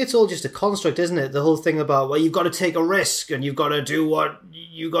all just a construct, isn't it? The whole thing about, well, you've got to take a risk and you've got to do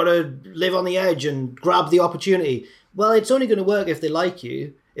you've got to live on the edge and grab the opportunity. Well, it's only going to work if they like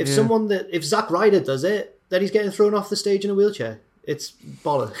you. If Zack Ryder does it, then he's getting thrown off the stage in a wheelchair. It's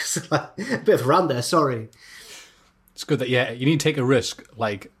bollocks. A bit of a rant there, sorry. It's good that, you need to take a risk,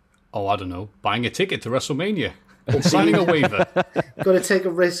 like, I don't know, buying a ticket to WrestleMania or signing a waiver. Got to take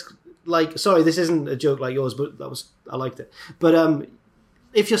a risk, like, sorry, this isn't a joke like yours, but I liked it. But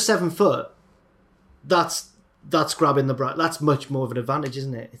if you're 7 foot, that's grabbing the bride. That's much more of an advantage,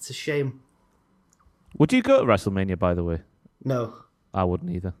 isn't it? It's a shame. Would you go to WrestleMania, by the way? No. I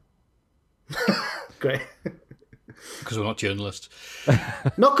wouldn't either. Great. Because we're not journalists.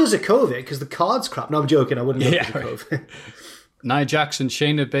 Not because of COVID, because the card's crap. No, I'm joking. I wouldn't go because of COVID. Nia Jax and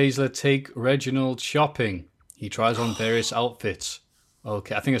Shayna Baszler take Reginald shopping. He tries on various outfits.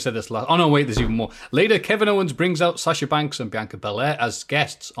 Okay, I think I said this last... Oh, no, wait, there's even more. Later, Kevin Owens brings out Sasha Banks and Bianca Belair as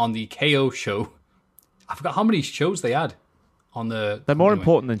guests on the KO show. I forgot how many shows they had on the... They're more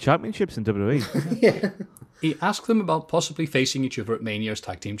important than championships in WWE. Yeah. He asked them about possibly facing each other at Mania as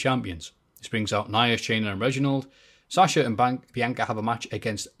tag team champions. This brings out Nia, Shayna, and Reginald. Sasha and Bianca have a match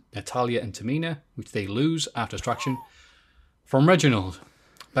against Natalya and Tamina, which they lose after distraction from Reginald.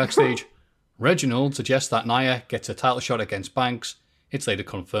 Backstage, Reginald suggests that Nia gets a title shot against Banks. It's later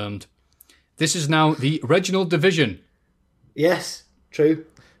confirmed. This is now the Reginald division. Yes, true.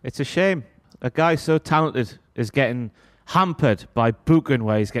 It's a shame. A guy so talented is getting hampered by booking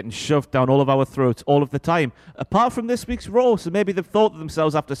where he's getting shoved down all of our throats all of the time. Apart from this week's Raw, so maybe they've thought to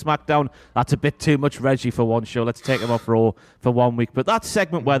themselves after SmackDown, that's a bit too much Reggie for one show. Let's take him off Raw for 1 week. But that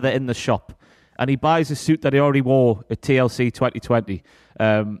segment where they're in the shop and he buys a suit that he already wore at TLC 2020.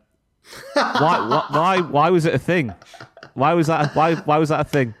 Why was it a thing? Why was that a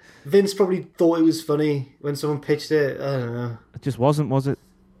thing? Vince probably thought it was funny when someone pitched it. I don't know. It just wasn't, was it?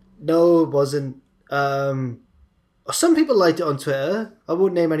 No, it wasn't. Some people liked it on Twitter. I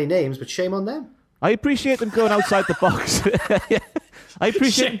won't name any names, but shame on them. I appreciate them going outside the box. I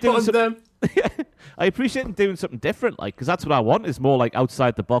appreciate them doing something different, like, because that's what I want, is more like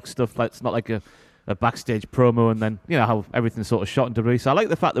outside the box stuff. Like, it's not like a backstage promo and then, you know, how everything's sort of shot in WWE. So I like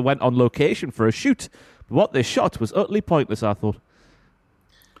the fact they went on location for a shoot. But what they shot was utterly pointless, I thought.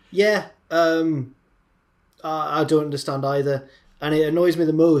 Yeah, I don't understand either. And it annoys me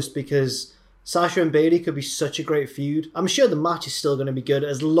the most because Sasha and Bayley could be such a great feud. I'm sure the match is still going to be good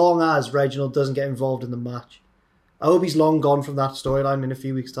as long as Reginald doesn't get involved in the match. I hope he's long gone from that storyline in a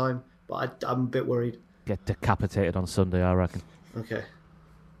few weeks' time, but I'm a bit worried. Get decapitated on Sunday, I reckon. Okay.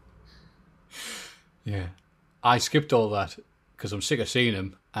 Yeah. I skipped all that because I'm sick of seeing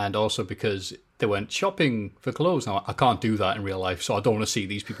him, and also because they went shopping for clothes. Now, I can't do that in real life, so I don't want to see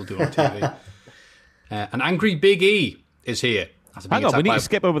these people do it on TV. An angry Big E is here. Hang on, we need to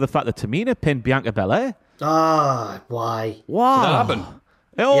skip over the fact that Tamina pinned Bianca Belair. Why? Wow. Did that happen?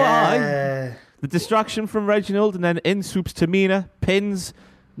 Oh, Yeah. the distraction from Reginald, and then in swoops Tamina, pins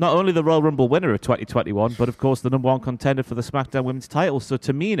not only the Royal Rumble winner of 2021, but of course the number one contender for the SmackDown Women's title. So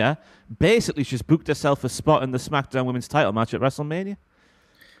Tamina basically just booked herself a spot in the SmackDown Women's title match at WrestleMania.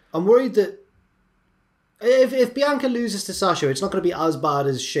 I'm worried that if Bianca loses to Sasha, it's not going to be as bad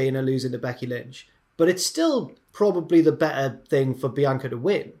as Shayna losing to Becky Lynch, but it's still probably the better thing for Bianca to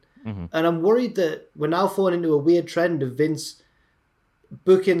win. Mm-hmm. And I'm worried that we're now falling into a weird trend of Vince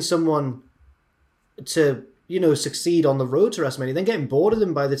booking someone to, you know, succeed on the road to WrestleMania, then getting bored of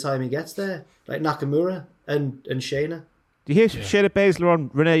them by the time he gets there, like Nakamura and Shayna. Do you hear Shayna Baszler on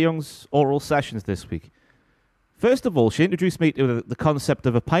Renee Young's oral sessions this week? First of all, she introduced me to the concept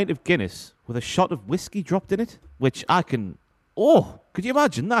of a pint of Guinness with a shot of whiskey dropped in it, which I can... Oh, could you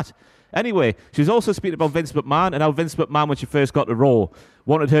imagine that? Anyway, she was also speaking about Vince McMahon and how Vince McMahon, when she first got to Raw,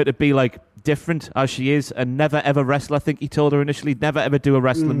 wanted her to be like different as she is and never ever wrestle. I think he told her initially, never ever do a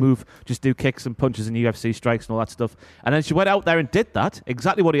wrestling move, just do kicks and punches and UFC strikes and all that stuff. And then she went out there and did that,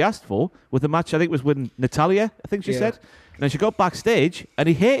 exactly what he asked for, with the match, I think it was with Natalya, I think she said. And then she got backstage and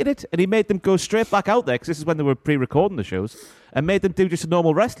he hated it and he made them go straight back out there, because this is when they were pre-recording the shows, and made them do just a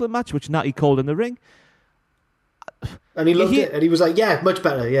normal wrestling match, which Natty called in the ring. And he loved it, and he was like, yeah, much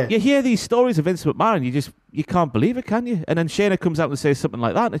better, yeah. You hear these stories of Vince McMahon, and you can't believe it, can you? And then Shayna comes out and says something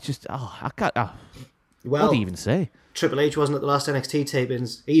like that, and it's just, I can't, well, what do you even say? Triple H wasn't at the last NXT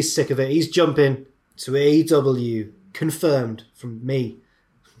tapings. He's sick of it. He's jumping to AEW. Confirmed from me.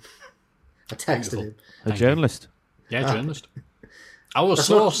 I texted him. A journalist. Yeah, journalist. Our that's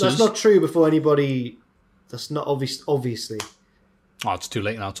sources... That's not true before anybody... That's not obviously. Oh, it's too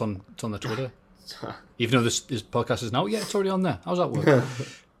late now. It's on the Twitter. Even though this podcast is now, it's already on there. How's that work?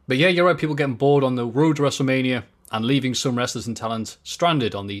 But yeah, you're right, people getting bored on the road to WrestleMania and leaving some wrestlers and talent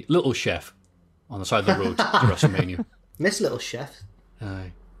stranded on the Little Chef on the side of the road to WrestleMania. Miss Little Chef.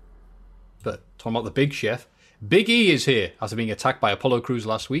 But talking about the Big Chef, Big E is here after being attacked by Apollo Crews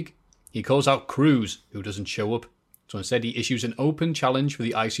last week. He calls out Crews, who doesn't show up. So instead he issues an open challenge for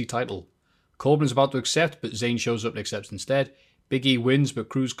the IC title. Corbin is about to accept, but Zayn shows up and accepts instead. Big E wins, but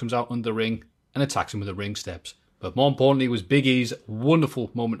Crews comes out under the ring and attacks him with the ring steps. But more importantly was Big E's wonderful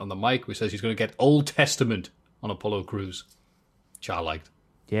moment on the mic, where he says he's going to get Old Testament on Apollo Crews, which I liked.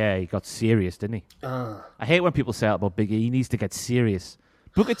 Yeah, he got serious, didn't he? I hate when people say that about Big E. He needs to get serious.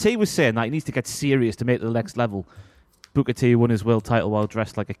 Booker T was saying that he needs to get serious to make it to the next level. Booker T won his world title while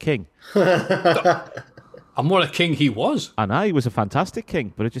dressed like a king. And what a king he was. I know, he was a fantastic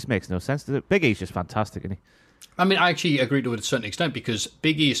king, but it just makes no sense, does it? Big E's just fantastic, isn't he? I mean, I actually agree to it to a certain extent, because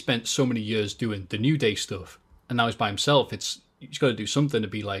Big E has spent so many years doing the New Day stuff, and now he's by himself. He's got to do something to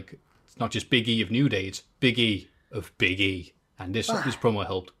be like, it's not just Big E of New Day, it's Big E of Big E. And this promo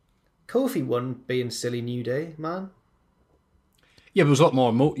helped. Kofi won being silly New Day, man. Yeah, but it was a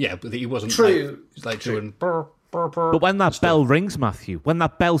lot more but he wasn't True. doing... But when that bell rings, Matthew, when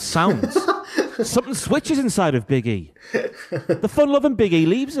that bell sounds, something switches inside of Big E. The fun-loving Big E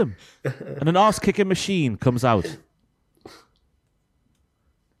leaves him, and an arse-kicking machine comes out.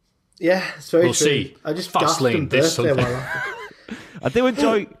 Yeah, it's very We'll true. see. I just Fastlane this Sunday. I do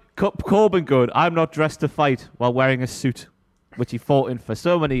enjoy Corbin going, I'm not dressed to fight, while wearing a suit, which he fought in for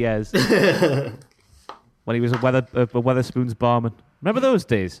so many years. When he was a Weatherspoons barman. Remember those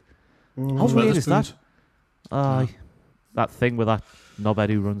days? How weird is that? That thing with that knobhead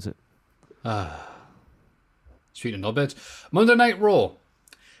who runs it. Speaking of knobheads, Monday Night Raw.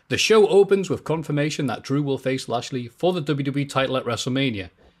 The show opens with confirmation that Drew will face Lashley for the WWE title at WrestleMania.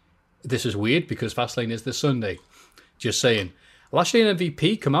 This is weird because Fastlane is this Sunday. Just saying. Lashley and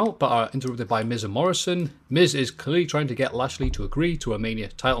MVP come out but are interrupted by Miz and Morrison. Miz is clearly trying to get Lashley to agree to a Mania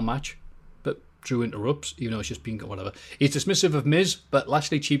title match, but Drew interrupts, even though it's just being whatever. He's dismissive of Miz, but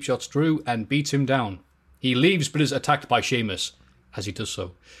Lashley cheap shots Drew and beats him down. He leaves but is attacked by Sheamus as he does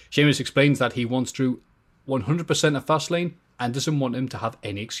so. Sheamus explains that he wants Drew 100% of Fastlane and doesn't want him to have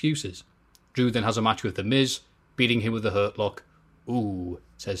any excuses. Drew then has a match with The Miz, beating him with the Hurt Lock. Ooh,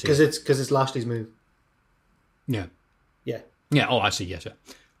 says he. Because it's Lashley's move. Yeah. Yeah. Yeah, oh, I see, yes, yeah.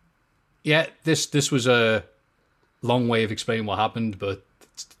 Yeah, this was a long way of explaining what happened, but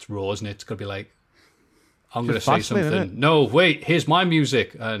it's Raw, isn't it? It's going to be like, I'm going to say something. No, wait, here's my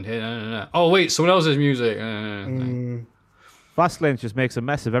music. And oh, wait, someone else's music. Fastlane just makes a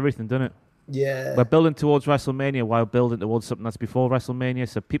mess of everything, doesn't it? Yeah. We're building towards WrestleMania while building towards something that's before WrestleMania,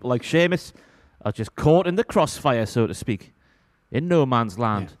 so people like Sheamus are just caught in the crossfire, so to speak, in no man's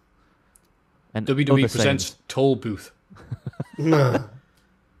land. Yeah. And WWE presents Toll Booth. No.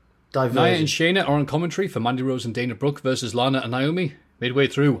 Nia and Shayna are on commentary for Mandy Rose and Dana Brooke versus Lana and Naomi. Midway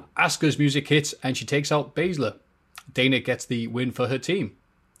through, Asuka's music hits and she takes out Baszler. Dana gets the win for her team.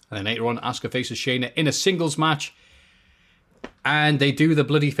 And then later on, Asuka faces Shayna in a singles match. And they do the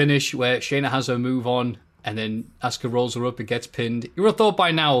bloody finish where Shayna has her move on and then Asuka rolls her up and gets pinned. You would have thought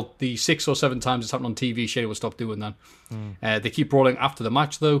by now, the 6 or 7 times it's happened on TV, Shayna would stop doing that. They keep rolling after the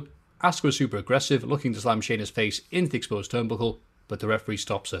match though. Asuka is super aggressive, looking to slam Shayna's face into the exposed turnbuckle, but the referee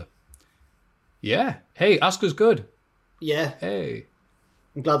stops her. Yeah. Hey, Asuka's good. Yeah. Hey.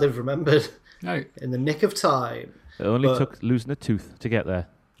 I'm glad they've remembered. Right. In the nick of time. It only took losing a tooth to get there.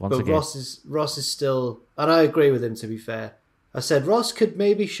 Once again. Ross is still, and I agree with him to be fair. I said, Ross, could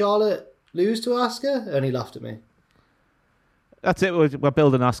maybe Charlotte lose to Asuka? And he laughed at me. That's it. We're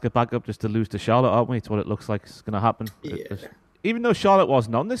building Asuka back up just to lose to Charlotte, aren't we? It's what it looks like is going to happen. Yeah. Even though Charlotte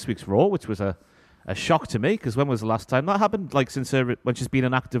wasn't on this week's Raw, which was a shock to me, because when was the last time that happened? Like since when she's been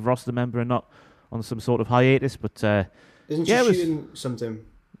an active roster member and not on some sort of hiatus. But isn't she shooting something?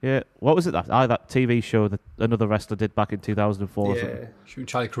 Yeah, what was it? That TV show that another wrestler did back in 2004 or something. Shooting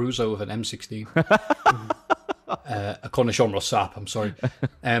Charlie Caruso with an M16. According to Sean Ross Sapp, I'm sorry.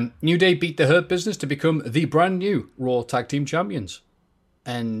 New Day beat the Hurt Business to become the brand new Raw Tag Team Champions.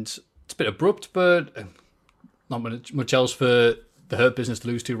 And it's a bit abrupt, but not much else for the Hurt Business to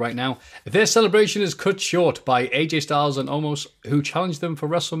lose to right now. Their celebration is cut short by AJ Styles and Omos, who challenged them for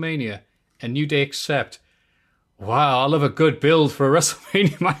WrestleMania, and New Day accept. Wow, I love a good build for a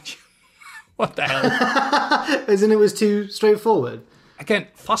WrestleMania match. What the hell? Isn't it was too straightforward? Again,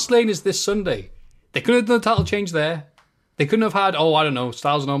 Fastlane is this Sunday. They couldn't have done the title change there. They couldn't have had,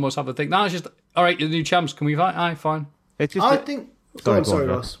 Styles and Omos have the thing. Now it's just, all right, you're the new champs. Can we fight? Aye, fine. It's just I think... Sorry,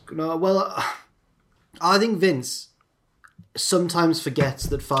 Ross. No, well, I think Vince sometimes forgets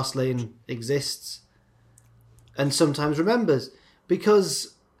that Fastlane exists and sometimes remembers,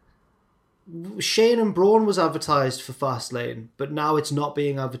 because Shane and Braun was advertised for Fastlane, but now it's not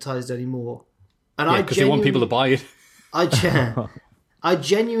being advertised anymore. And yeah, because they want people to buy it. I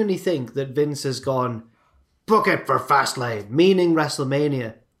genuinely think that Vince has gone, book it for Fastlane, meaning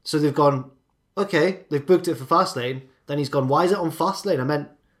WrestleMania. So they've gone, okay, they've booked it for Fastlane. Then he's gone, why is it on Fastlane?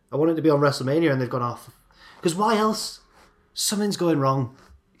 I want it to be on WrestleMania, and they've gone off. Because why else? Something's going wrong.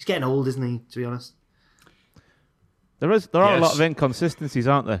 He's getting old, isn't he, to be honest? There are a lot of inconsistencies,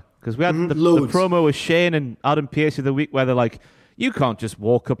 aren't there? Because we had the promo with Shane and Adam Pearce of the week where they're like, you can't just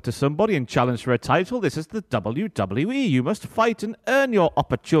walk up to somebody and challenge for a title. This is the WWE. You must fight and earn your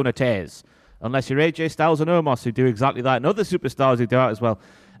opportunities. Unless you're AJ Styles and Omos, who do exactly that, and other superstars who do that as well.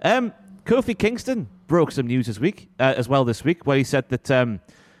 Kofi Kingston broke some news this week, where he said that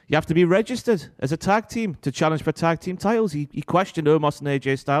you have to be registered as a tag team to challenge for tag team titles. He questioned Omos and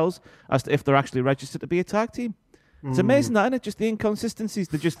AJ Styles as to if they're actually registered to be a tag team. It's amazing that, isn't it? Just the inconsistencies.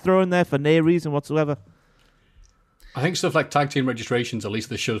 They're just thrown there for no reason whatsoever. I think stuff like tag team registrations, at least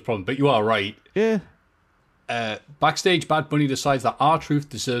this show's problem, but you are right. Yeah. Backstage, Bad Bunny decides that R-Truth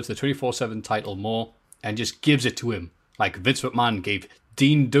deserves the 24/7 title more and just gives it to him, like Vince McMahon gave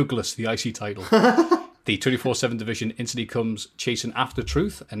Dean Douglas the IC title. The 24/7 division instantly comes chasing after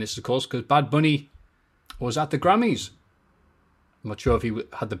Truth, and this is, of course, because Bad Bunny was at the Grammys. I'm not sure if he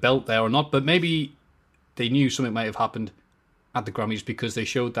had the belt there or not, but maybe they knew something might have happened at the Grammys because they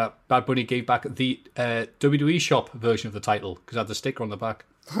showed that Bad Bunny gave back the WWE shop version of the title because it had the sticker on the back.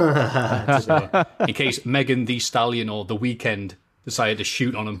 So, in case Megan Thee Stallion or The Weeknd decided to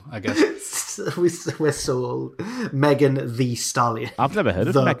shoot on him, I guess. We're so old. Megan Thee Stallion. I've never heard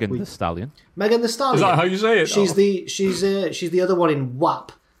of Megan Thee Stallion. Megan Thee Stallion. Is that how you say it? She's the other one in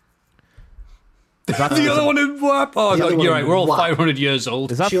WAP. The other one in WAP. Oh, no, you're right. We're all 500 years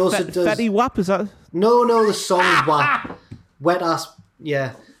old. Is that She also does... Fetty Wap? Is that? No, the song WAP. Wet ass.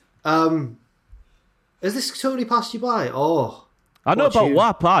 Yeah. Has this totally passed you by? Oh. I know about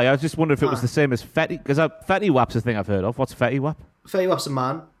WAP. I was just wondering if it was the same as Fetty. Because Fetty Wap's a thing I've heard of. What's Fetty Wap? Fetty Wap's a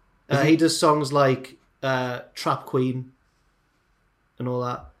man. He does songs like Trap Queen and all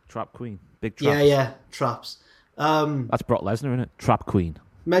that. Trap Queen. Big traps. Yeah. Traps. That's Brock Lesnar, isn't it? Trap Queen.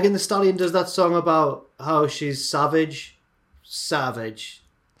 Megan Thee Stallion does that song about how she's savage. Savage.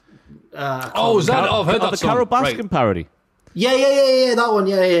 Is that? I've heard that the song. Carole Baskin parody. Yeah, that one.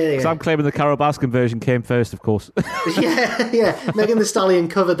 Yeah. Because I'm claiming the Carole Baskin version came first, of course. yeah. Megan Thee Stallion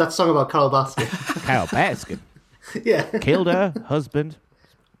covered that song about Carole Baskin. Carole Baskin. Yeah. Killed her husband.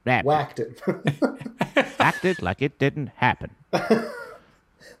 Whacked him. Acted like it didn't happen.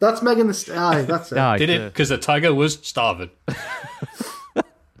 That's Megan Thee Stallion. That's it. Did it because the tiger was starving.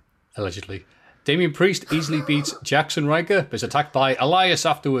 Allegedly. Damian Priest easily beats Jackson Riker, but is attacked by Elias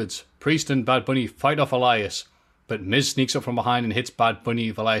afterwards. Priest and Bad Bunny fight off Elias, but Miz sneaks up from behind and hits Bad Bunny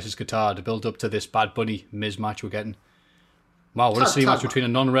with Elias' guitar to build up to this Bad Bunny-Miz match we're getting. Wow, what a silly match between a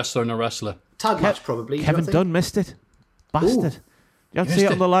non-wrestler and a wrestler. Tag match, probably. Kevin Dunn missed it. Bastard. You have to see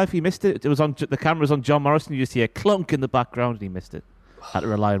it on the live. He missed it. It was on the camera was on John Morrison. You just hear a clunk in the background, and he missed it. Had to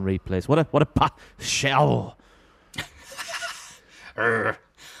rely on replays. What a shell. I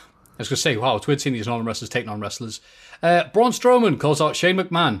was going to say, wow, it's weird seeing these non-wrestlers taking on wrestlers. Braun Strowman calls out Shane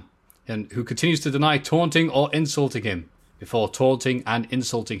McMahon, who continues to deny taunting or insulting him. Before taunting and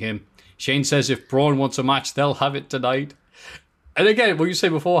insulting him, Shane says if Braun wants a match, they'll have it tonight. And again, what you say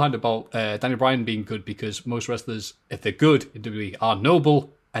beforehand about Daniel Bryan being good, because most wrestlers, if they're good in WWE, are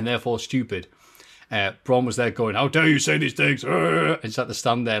noble and therefore stupid. Braun was there going, how dare you say these things? And he's at the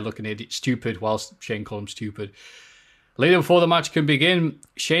stand there looking at it stupid whilst Shane called him stupid. Later, before the match can begin,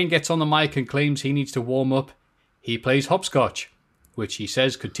 Shane gets on the mic and claims he needs to warm up. He plays hopscotch, which he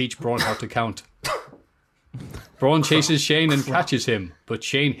says could teach Braun how to count. Braun chases Shane and catches him, but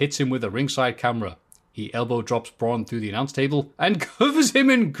Shane hits him with a ringside camera. He elbow drops Braun through the announce table and covers him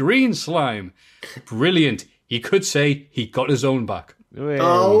in green slime. Brilliant. He could say he got his own back.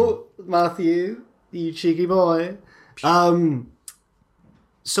 Oh, Matthew, you cheeky boy. So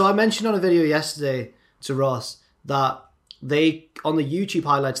I mentioned on a video yesterday to Ross that they, on the YouTube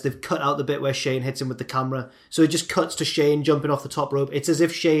highlights, they've cut out the bit where Shane hits him with the camera. So it just cuts to Shane jumping off the top rope. It's as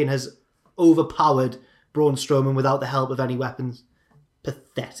if Shane has overpowered Braun Strowman without the help of any weapons.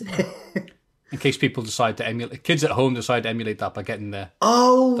 Pathetic. In case people decide to emulate, kids at home decide to emulate that by getting the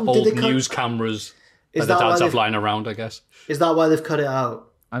old news cameras that the dads have lying around, I guess. Is that why they've cut it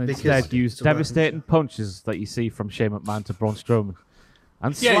out? And instead use devastating punches that you see from Shane McMahon to Braun Strowman.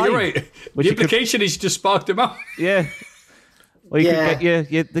 And slime, yeah, you're right. The implication is you just sparked him out. Yeah. Or you could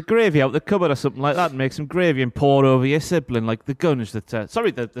get the gravy out the cupboard or something like that and make some gravy and pour it over your sibling, like the gunge that...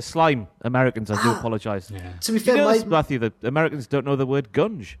 the slime Americans, I do apologise. Yeah. To be fair, Matthew, the Americans don't know the word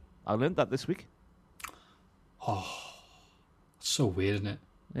gunge. I learned that this week. Oh, it's so weird, isn't it?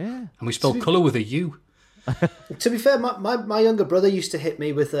 Yeah. And we spell colour with a U. To be fair, my younger brother used to hit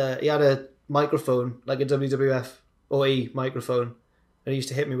me with he had a microphone, like a WWF OE microphone, and he used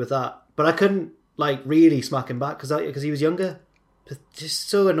to hit me with that. But I couldn't like really smack him back because he was younger. But just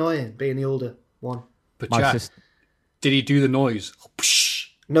so annoying being the older one. But Jack, did he do the noise?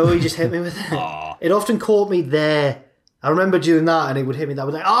 No, he just hit me with it. It often caught me there. I remember doing that, and he would hit me that. I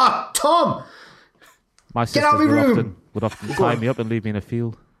was like, Tom! My Get out of my room! Would often tie me up and leave me in a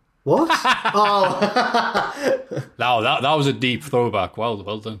field. What? Oh. No, that was a deep throwback. Well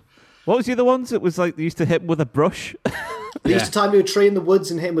done. What was the other ones? It was like they used to hit him with a brush. They used to tie me to a tree in the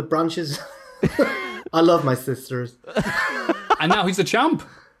woods and hit him with branches. I love my sisters. And now he's the champ.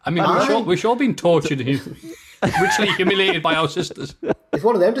 I mean, we've all been tortured and ritually humiliated by our sisters. If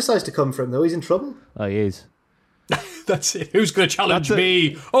one of them decides to come for him, though, he's in trouble. Oh, he is. That's it. Who's going to challenge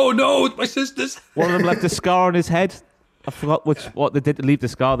me? Oh, no, it's my sisters. One of them left a scar on his head. I forgot what they did to leave the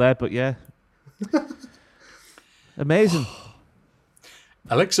scar there, but yeah. Amazing.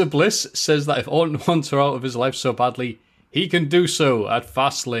 Alexa Bliss says that if Orton wants her out of his life so badly, he can do so at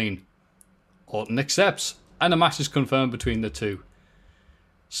Fastlane. Orton accepts, and a match is confirmed between the two.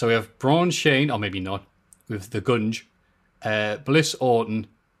 So we have Braun Shane, or maybe not, with the Gunge, Bliss Orton,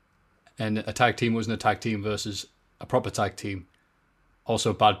 and a tag team wasn't a tag team versus a proper tag team.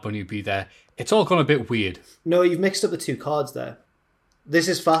 Also Bad Bunny would be there. It's all gone a bit weird. No, you've mixed up the two cards there. This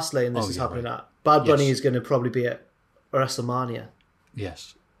is Fastlane, this is happening at. Bad Bunny is going to probably be at WrestleMania.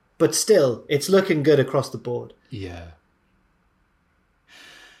 Yes. But still, it's looking good across the board. Yeah.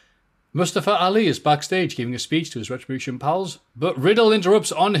 Mustafa Ali is backstage giving a speech to his Retribution pals, but Riddle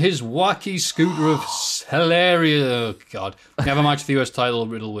interrupts on his wacky scooter of hilarious... Oh, God. Never match the US title,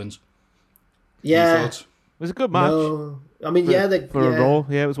 Riddle wins. Yeah. It was a good match. No. I mean, for a Raw.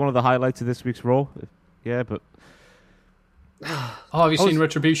 Yeah, it was one of the highlights of this week's Raw. Yeah, but... Oh, have you seen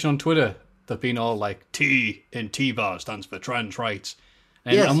Retribution on Twitter? They've been all like, T in T-Bar stands for trans rights.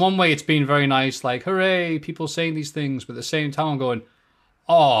 And in one way, it's been very nice, like, hooray, people saying these things, but at the same time, I'm going,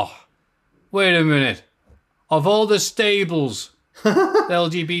 oh, wait a minute. Of all the stables the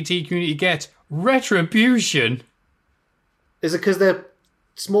LGBT community gets, Retribution? Is it because they're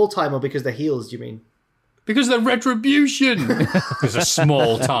small time or because they're heels, do you mean? Because they're Retribution. Because they're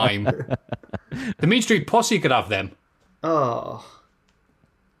small time. The Mean Street Posse could have them. Oh.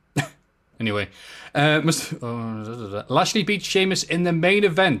 Anyway, Lashley beats Sheamus in the main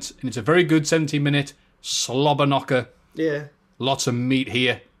event, and it's a very good 17-minute slobber knocker. Yeah. Lots of meat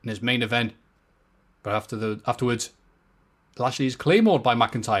here in his main event. But afterwards, Lashley is claymored by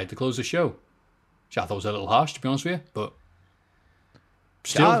McIntyre to close the show. Which I thought was a little harsh, to be honest with you, but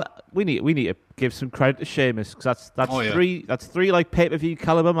still. We need to give some credit to Sheamus, because that's three like pay-per-view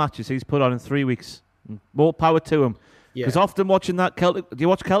caliber matches he's put on in 3 weeks. More power to him. Because often watching that do you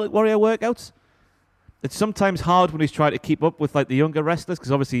watch Celtic Warrior workouts? It's sometimes hard when he's trying to keep up with like the younger wrestlers,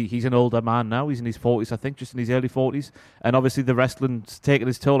 because obviously he's an older man now. He's in his 40s, I think, just in his early 40s. And obviously the wrestling's taking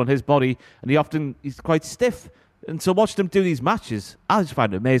his toll on his body, and he's quite stiff. And so watching him do these matches, I just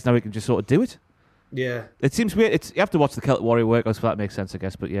find it amazing how he can just sort of do it. Yeah. It seems weird. You have to watch the Celtic Warrior workouts for that to make sense, I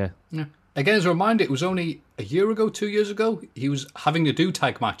guess, but yeah. Again, as a reminder, it was only a year ago, 2 years ago, he was having to do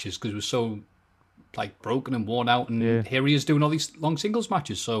tag matches because he was so like broken and worn out, and here he is doing all these long singles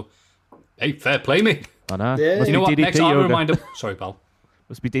matches. So, hey, fair play, me. I know. Yeah. You know what? Next, I'll remind him. Sorry, pal.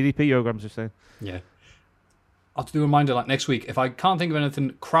 Must be DDP yoga, I'm just saying. Yeah. I'll have to do a reminder like next week. If I can't think of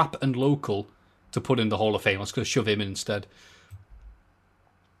anything crap and local to put in the Hall of Fame, I'm just going to shove him in instead.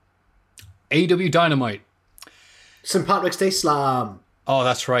 AEW Dynamite. St. Patrick's Day Slam. Oh,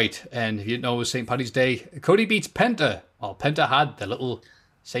 that's right. And if you didn't know it was St. Paddy's Day, Cody beats Penta. Well, Penta had the little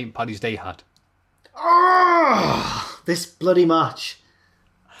St. Paddy's Day hat. Oh, this bloody match.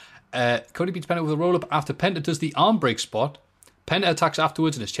 Cody beats Penta with a roll-up after Penta does the arm break spot. Penta attacks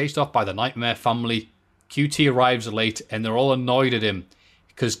afterwards and is chased off by the Nightmare family. QT arrives late and they're all annoyed at him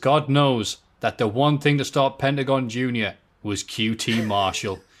because God knows that the one thing to stop Pentagon Jr. was QT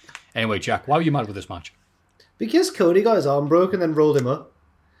Marshall. Anyway, Jack, why were you mad with this match? Because Cody got his arm broken and then rolled him up.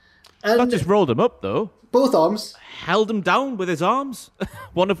 And Not just rolled him up, though. both arms. Held him down with his arms,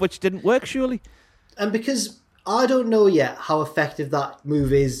 one of which didn't work, surely. And because I don't know yet how effective that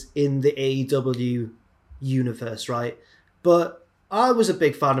move is in the AEW universe, right? But I was a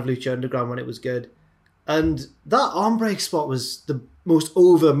big fan of Lucha Underground when it was good. And that arm break spot was the most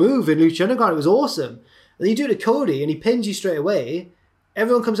over move in Lucha Underground. It was awesome. And you do it to Cody and he pins you straight away.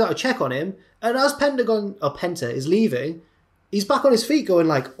 Everyone comes out to check on him. And as Penta is leaving, he's back on his feet going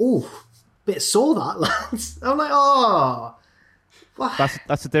like, "Ooh, bit sore that, lads." I'm like, oh.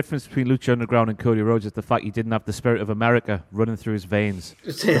 That's the difference between Lucha Underground and Cody Rhodes, is the fact he didn't have the spirit of America running through his veins.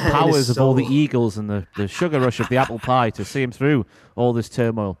 The powers of all the eagles and the sugar rush of the apple pie to see him through all this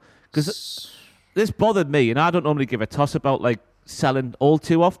turmoil. Because this bothered me, and I don't normally give a toss about like selling all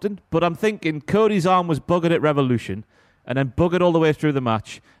too often, but I'm thinking Cody's arm was buggered at Revolution, and then buggered all the way through the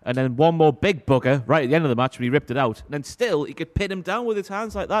match, and then one more big bugger right at the end of the match when he ripped it out, and then still he could pin him down with his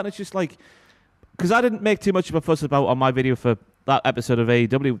hands like that, and it's just like, because I didn't make too much of a fuss about on my video for that episode of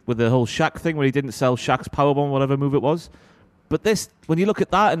AEW with the whole Shaq thing where he didn't sell Shaq's powerbomb, whatever move it was, but this, when you look at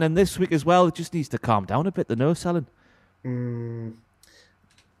that, and then this week as well, it just needs to calm down a bit, the no selling.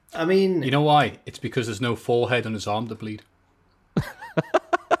 I mean... You know why? It's because there's no forehead on his arm to bleed.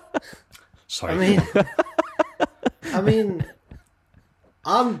 Sorry. I mean,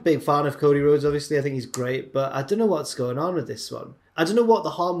 I'm a big fan of Cody Rhodes, obviously. I think he's great, but I don't know what's going on with this one. I don't know what the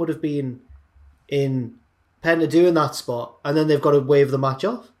harm would have been in Penta doing that spot, and then they've got to wave the match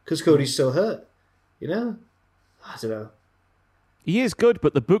off because Cody's so hurt. You know? I don't know. He is good,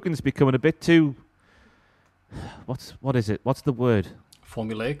 but the booking's becoming a bit too... What is it? What's the word?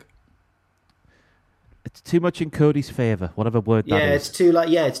 Formulaic? It's too much in Cody's favour, whatever word that is.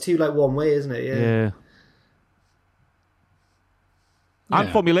 It's too one way, isn't it? Yeah. And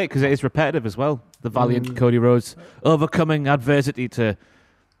formulaic because it is repetitive as well. The valiant Cody Rhodes overcoming adversity to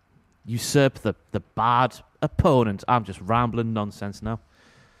usurp the bad opponent. I'm just rambling nonsense now.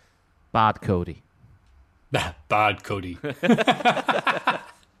 Bad Cody. Bad Cody.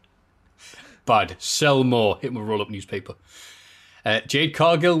 Bad. Sell more. Hit my roll-up newspaper. Jade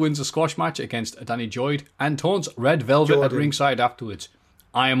Cargill wins a squash match against Danny Joyd and taunts Red Velvet at ringside afterwards.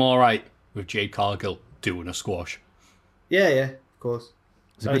 I am all right with Jade Cargill doing a squash. Yeah, of course.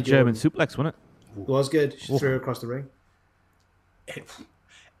 It was a good German suplex, wasn't it? It was good. She threw her across the ring.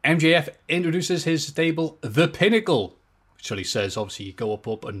 MJF introduces his stable, The Pinnacle. So he says, obviously, you go up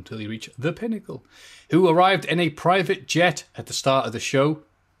until you reach The Pinnacle, who arrived in a private jet at the start of the show.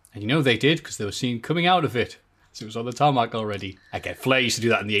 And you know they did, because they were seen coming out of it. So it was on the tarmac already. I get Flair used to do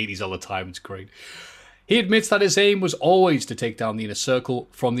that in the 80s all the time. It's great. He admits that his aim was always to take down the Inner Circle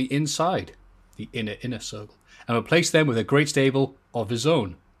from the inside, the inner circle, and replace them with a great stable of his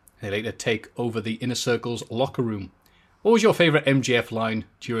own. They later take over the Inner Circle's locker room. What was your favourite MJF line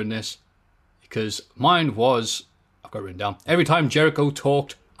during this? Because mine was, I've got it written down, every time Jericho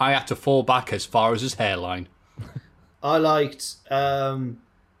talked, I had to fall back as far as his hairline. I liked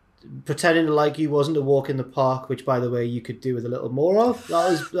pretending like you wasn't a walk in the park, which, by the way, you could do with a little more of.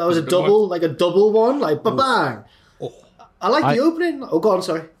 That was a double, like a double one, like ba-bang. Oh. I like the opening. Oh, go on,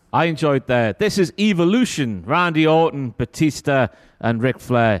 sorry. I enjoyed that. This is Evolution. Randy Orton, Batista, and Ric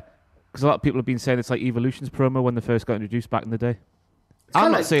Flair. Because a lot of people have been saying it's like Evolution's promo when they first got introduced back in the day.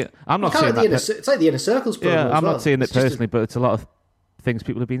 I'm not saying that. It's like the Inner Circle's promo. Yeah, I'm well. not saying it personally, but it's a lot of things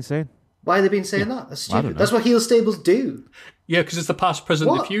people have been saying. Why have they been saying that? That's stupid. That's what heel stables do. Yeah, because it's the past, present,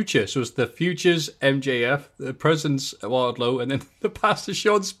 and the future. So it's the future's MJF, the present's Wardlow, and then the past is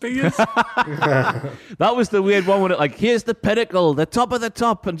Sean Spears. That was the weird one when it like, here's the pinnacle, the top of the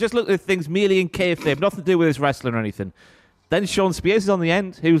top, and just look at things merely in kayfabe, nothing to do with his wrestling or anything. Then Sean Spears is on the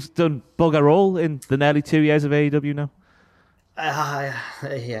end, who's done bugger all in the nearly 2 years of AEW now.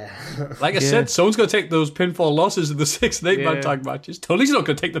 Yeah. Like I said, someone's going to take those pinfall losses in the 6 and 8 man tag matches. Tony's not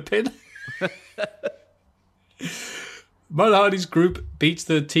going to take the pin. Matt Hardy's group beats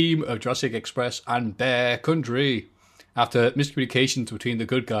the team of Jurassic Express and Bear Country. After miscommunications between the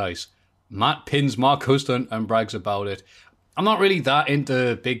good guys, Matt pins Mark Hunt and brags about it. I'm not really that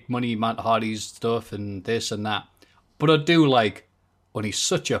into big money Matt Hardy's stuff and this and that, but I do like when he's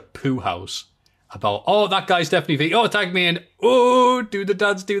such a poo house about, oh, that guy's definitely, tag me in, oh, do the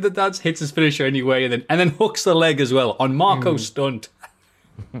dance, hits his finisher anyway, and then hooks the leg as well on Marco's stunt.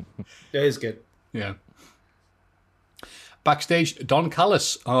 That is good. Yeah. Backstage, Don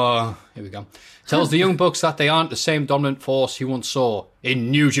Callis, here we go, tells the Young Bucks that they aren't the same dominant force he once saw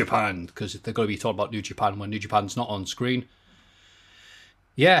in New Japan, because they're going to be talking about New Japan when New Japan's not on screen.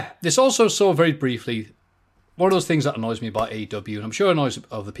 Yeah, this also saw very briefly one of those things that annoys me about AEW, and I'm sure annoys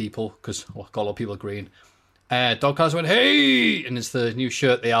other people, because I've got a lot of people agreeing. Don Callis went, hey! And it's the new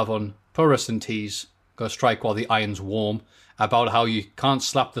shirt they have on Pro Wrestling Tees, got to strike while the iron's warm, about how you can't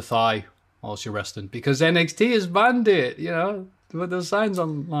slap the thigh whilst you're wrestling, because NXT has banned it, you know, with the signs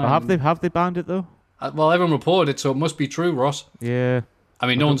online. Have they banned it, though? Well, everyone reported it, so it must be true, Ross. Yeah. I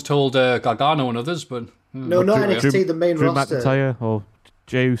mean, no one's told Gargano and others, but... No, not NXT, the main Drew roster. McIntyre or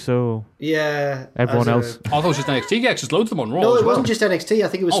Jey Uso. Yeah. Everyone else. I thought it was just NXT. Yeah, because there's loads of them on Raw. No, it well. wasn't just NXT. I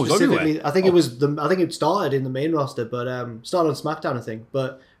think it was specifically. Everywhere. I think it started in the main roster, but started on SmackDown, I think.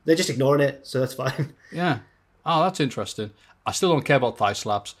 But they're just ignoring it, so that's fine. Yeah. Oh, that's interesting. I still don't care about thigh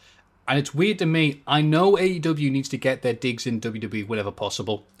slaps. And it's weird to me. I know AEW needs to get their digs in WWE whenever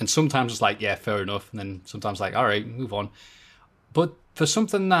possible. And sometimes it's like, yeah, fair enough. And then sometimes like, all right, move on. But for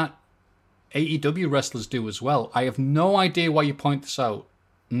something that AEW wrestlers do as well. I have no idea why you point this out.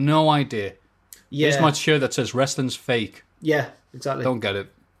 No idea. Yeah. Here's my shirt that says wrestling's fake. Yeah, exactly. Don't get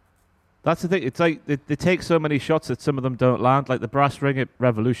it. That's the thing. It's like they take so many shots that some of them don't land. Like the brass ring at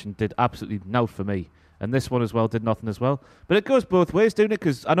Revolution did absolutely no for me. And this one as well did nothing as well. But it goes both ways, doesn't it?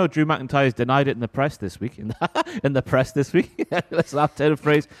 Because I know Drew McIntyre's denied it in the press this week. In the press this week. That's not a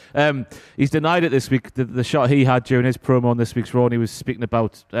phrase. He's denied it this week. The shot he had during his promo on this week's Raw, and he was speaking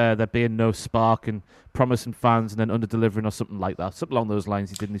about there being no spark and promising fans and then under-delivering or something like that. Something along those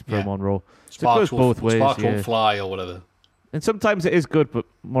lines he did in his promo on Raw. So it goes both ways. Sparks won't fly or whatever. And sometimes it is good, but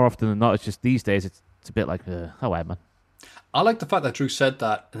more often than not, it's just these days it's a bit like, oh, well, man. I like the fact that Drew said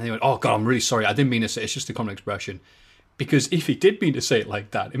that, and then he went, "Oh God, I'm really sorry. I didn't mean to say it. It's just a common expression." Because if he did mean to say it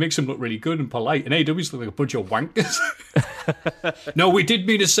like that, it makes him look really good and polite. And AEW's look like a bunch of wankers. No, we did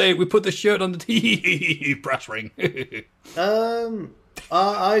mean to say it. We put the shirt on the brass ring.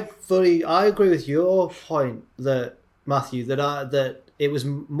 I agree with your point that Matthew that it was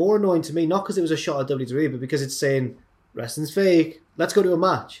more annoying to me not because it was a shot at WWE, but because it's saying wrestling's fake. Let's go to a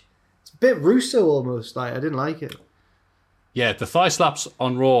match. It's a bit Russo almost. Like I didn't like it. Yeah, the thigh slaps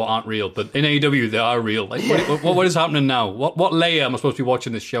on Raw aren't real, but in AEW they are real. Like, what is happening now? What layer am I supposed to be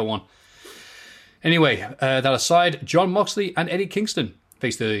watching this show on? Anyway, that aside, Jon Moxley and Eddie Kingston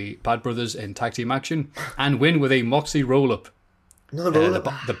face the Bad Brothers in tag team action and win with a Moxley roll-up. Another roll-up.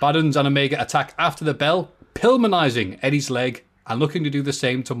 The Baduns and Omega attack after the bell, Pillmanizing Eddie's leg and looking to do the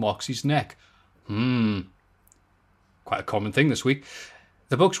same to Moxie's neck. Quite a common thing this week.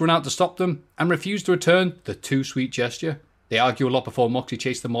 The Bucks run out to stop them and refuse to return the too sweet gesture. They argue a lot before Moxie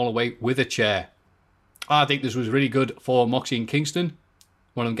chased them all away with a chair. I think this was really good for Moxie and Kingston.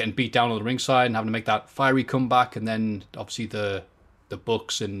 One of them getting beat down on the ringside and having to make that fiery comeback, and then obviously the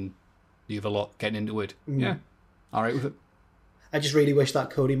Bucks and the other lot getting into it. Yeah, all right with it. I just really wish that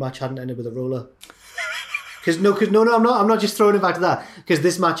Cody match hadn't ended with a roller. Because no, I'm not just throwing it back to that. Because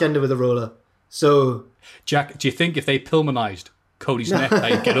this match ended with a roller. So, Jack, do you think if they Pillmanized Cody's neck,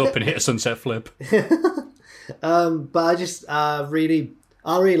 they'd get up and hit a sunset flip? But I just really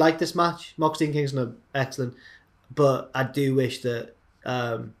like this match. Moxley and Kingston are excellent, but I do wish that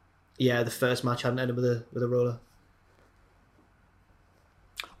the first match hadn't ended with a roller.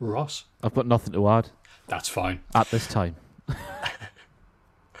 Ross, I've got nothing to add. That's fine at this time.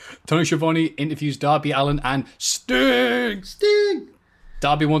 Tony Schiavone interviews Darby Allin and Sting.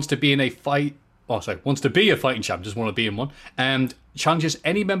 Darby wants to be a fighting champ, doesn't want to be in one, and challenges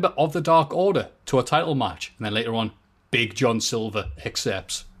any member of the Dark Order to a title match. And then later on, Big John Silver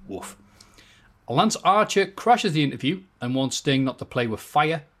accepts. Woof. Lance Archer crashes the interview and wants Sting not to play with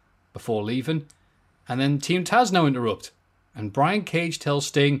fire before leaving. And then Team Taz now interrupt. And Brian Cage tells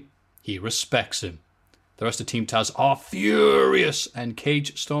Sting he respects him. The rest of Team Taz are furious and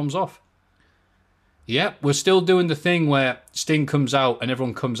Cage storms off. Yeah, we're still doing the thing where Sting comes out and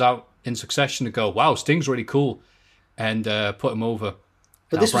everyone comes out in succession to go, wow, Sting's really cool, and put him over.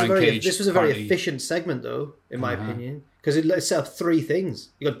 But this was a very efficient segment, though, in my opinion, because it set up three things.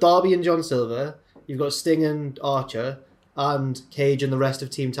 You've got Darby and John Silver, you've got Sting and Archer, and Cage and the rest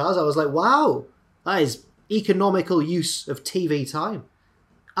of Team Taz. I was like, wow, that is economical use of TV time.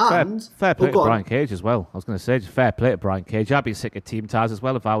 And fair play to Brian Cage as well. I was going to say, just fair play to Brian Cage. I'd be sick of Team Taz as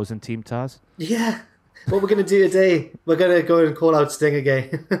well if I was in Team Taz. Yeah. What we're going to do today, we're going to go and call out Sting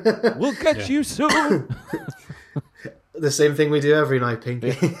again. We'll get you soon. The same thing we do every night, Pinky.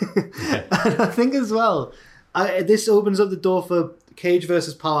 Yeah. And I think as well, this opens up the door for Cage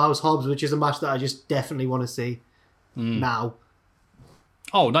versus Powerhouse Hobbs, which is a match that I just definitely want to see now.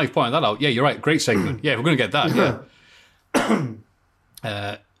 Oh, nice pointing that out. Yeah, you're right. Great segment. Yeah, we're going to get that.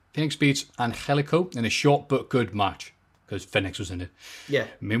 Yeah. Phoenix beats Angelico in a short but good match because Phoenix was in it. Yeah.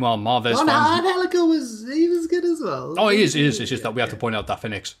 Meanwhile, Marvez Angelico was good as well. Oh, he is. It's just that we have to point out that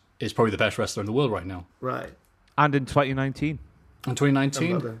Phoenix is probably the best wrestler in the world right now. Right. And in 2019. In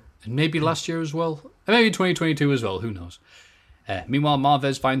 2019, and maybe last year as well, and maybe 2022 as well. Who knows? Meanwhile,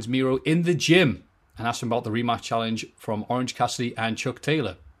 Marvez finds Miro in the gym and asks him about the rematch challenge from Orange Cassidy and Chuck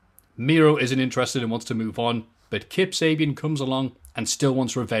Taylor. Miro isn't interested and wants to move on, but Kip Sabian comes along and still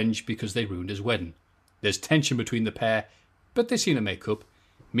wants revenge because they ruined his wedding. There's tension between the pair, but they seem to make up.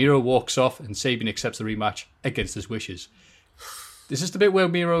 Miro walks off and Sabian accepts the rematch against his wishes. This is the bit where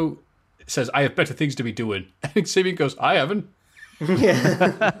Miro says, I have better things to be doing. And Sabian goes, I haven't.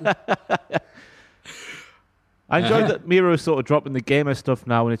 Yeah. I enjoyed that Miro's sort of dropping the gamer stuff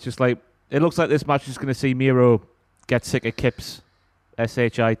now, and it's just like, it looks like this match is going to see Miro get sick of Kip's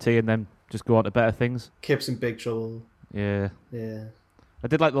SHIT and then just go on to better things. Kip's in big trouble. Yeah. Yeah. I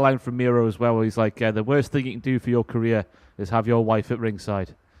did like the line from Miro as well, where he's like, the worst thing you can do for your career is have your wife at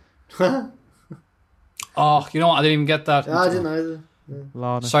ringside. Oh, you know what? I didn't even get that. I didn't either.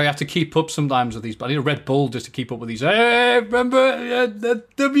 Lana. So I have to keep up sometimes with these. But I need a Red Bull just to keep up with these. Hey, remember the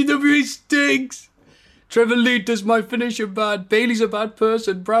WWE stinks. Trevor Lee does my finisher bad. Bailey's a bad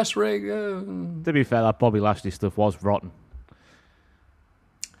person. Brass ring. To be fair, that Bobby Lashley stuff was rotten.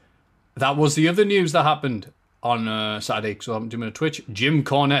 That was the other news that happened on Saturday. So I'm doing a Twitch. Jim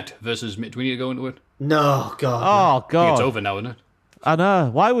Cornette versus Mitt. Do we need to go into it? No, God. Oh, I think God. it's over now, isn't it? I know.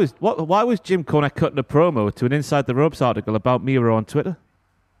 Why was Jim Cornette cutting a promo to an Inside the Ropes article about Miro on Twitter?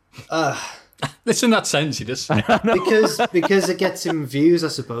 Listen, that sense he does. because it gets him views, I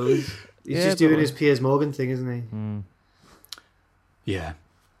suppose. He's just doing his Piers Morgan thing, isn't he? Yeah.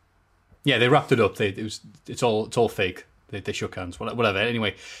 Yeah, they wrapped it up. It's all fake. They shook hands. Whatever.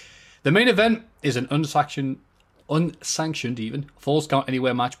 Anyway, the main event is an unsanctioned even Falls Count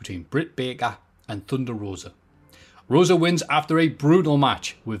Anywhere match between Britt Baker and Thunder Rosa. Rosa wins after a brutal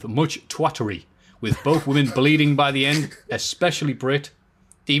match with much twattery, with both women bleeding by the end, especially Britt.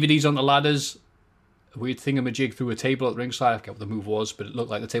 DVDs on the ladders, a weird thingamajig through a table at ringside. I forget what the move was, but it looked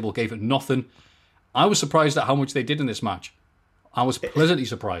like the table gave it nothing. I was surprised at how much they did in this match. I was pleasantly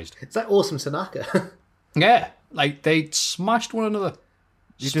surprised. It's like Awesome Tanaka. Yeah, like they smashed one another.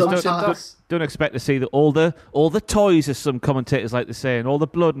 You just don't expect to see all the toys, as some commentators like to say, and all the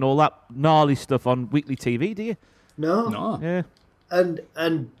blood and all that gnarly stuff on weekly TV, do you? No. Yeah. And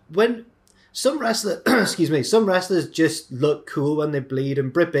when some wrestlers just look cool when they bleed,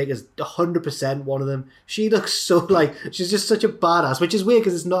 and Britt Baker's 100% one of them. She looks so like she's just such a badass, which is weird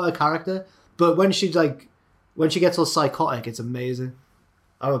because it's not her character. But when she gets all psychotic, it's amazing.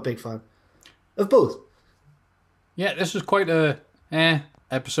 I'm a big fan of both. Yeah, this was quite a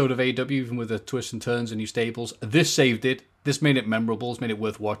episode of AEW, even with the twists and turns and new stables. This saved it. This made it memorable. It's made it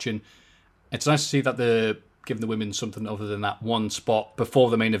worth watching. It's nice to see that they're giving the women something other than that one spot before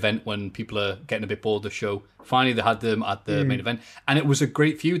the main event when people are getting a bit bored of the show. Finally, they had them at the main event. And it was a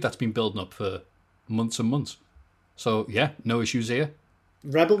great feud that's been building up for months and months. So, yeah, no issues here.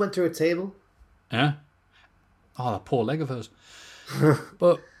 Rebel went through a table. Yeah. Oh, that poor leg of hers.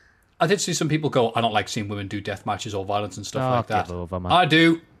 But I did see some people go, I don't like seeing women do death matches or violence and stuff like that. Over, man. I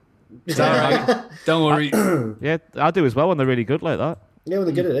do. It's all right. Don't worry. Yeah, I do as well when they're really good like that. Yeah, when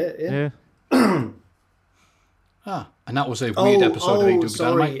they're good at it, yeah. And that was a weird episode of AEW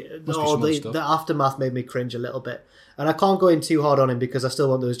Dynamite. The aftermath made me cringe a little bit. And I can't go in too hard on him because I still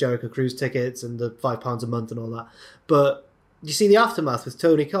want those Jericho Cruise tickets and the £5 a month and all that. But you see the aftermath with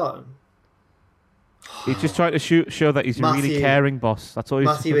Tony Khan? He's just trying to show that he's a really caring boss. That's all he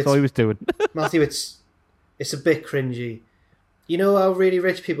was doing. Matthew, it's a bit cringy. You know how really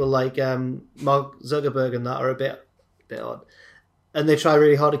rich people like Mark Zuckerberg and that are a bit odd, and they try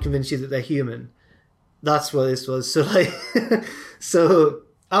really hard to convince you that they're human. That's what this was. So so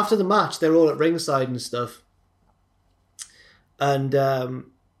after the match, they're all at ringside and stuff, and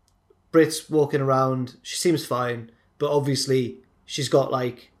Britt's walking around. She seems fine, but obviously she's got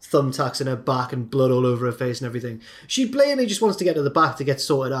like thumbtacks in her back and blood all over her face and everything. She blatantly just wants to get to the back to get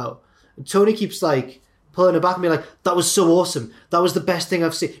sorted out. And Tony keeps like pulling her back and being like, that was so awesome. That was the best thing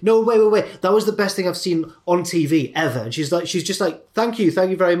I've seen. No, wait. That was the best thing I've seen on TV ever. And she's just like, thank you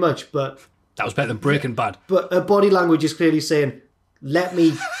very much. But that was better than Breaking Bad. But her body language is clearly saying, let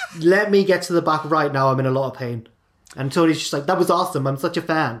me get to the back right now. I'm in a lot of pain. And Tony's just like, that was awesome. I'm such a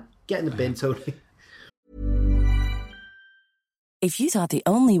fan. Get in the bin, Tony. If you thought the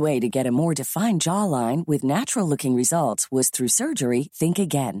only way to get a more defined jawline with natural-looking results was through surgery, think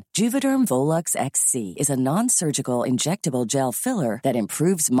again. Juvederm Volux XC is a non-surgical injectable gel filler that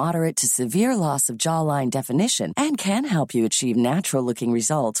improves moderate to severe loss of jawline definition and can help you achieve natural-looking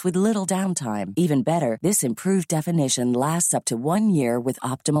results with little downtime. Even better, this improved definition lasts up to 1 year with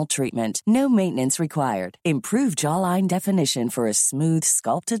optimal treatment. No maintenance required. Improve jawline definition for a smooth,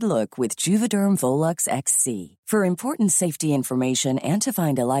 sculpted look with Juvederm Volux XC. For important safety information and to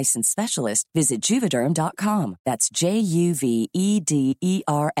find a licensed specialist, visit Juvederm.com. That's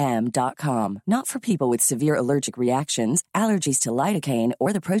JUVEDERM.com. Not for people with severe allergic reactions, allergies to lidocaine,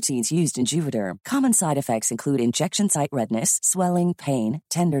 or the proteins used in Juvederm. Common side effects include injection site redness, swelling, pain,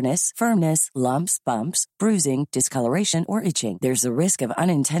 tenderness, firmness, lumps, bumps, bruising, discoloration, or itching. There's a risk of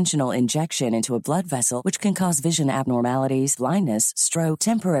unintentional injection into a blood vessel, which can cause vision abnormalities, blindness, stroke,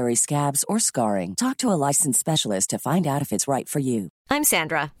 temporary scabs, or scarring. Talk to a licensed specialist to find out if it's right for you. I'm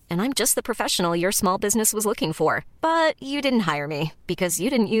Sandra, and I'm just the professional your small business was looking for. But you didn't hire me because you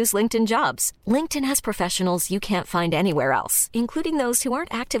didn't use LinkedIn Jobs. LinkedIn has professionals you can't find anywhere else, including those who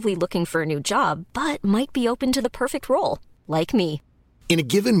aren't actively looking for a new job, but might be open to the perfect role, like me. In a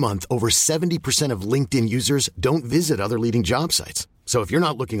given month, over 70% of LinkedIn users don't visit other leading job sites. So if you're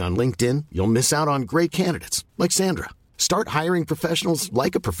not looking on LinkedIn, you'll miss out on great candidates like Sandra. Start hiring professionals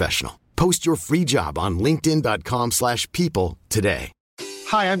like a professional. Post your free job on linkedin.com/people today.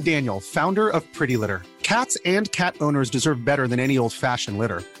 Hi, I'm Daniel, founder of Pretty Litter. Cats and cat owners deserve better than any old-fashioned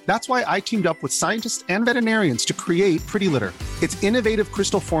litter. That's why I teamed up with scientists and veterinarians to create Pretty Litter. Its innovative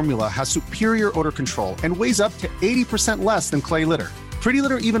crystal formula has superior odor control and weighs up to 80% less than clay litter. Pretty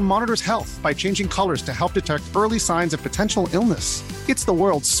Litter even monitors health by changing colors to help detect early signs of potential illness. It's the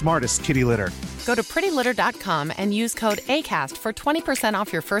world's smartest kitty litter. Go to prettylitter.com and use code ACAST for 20%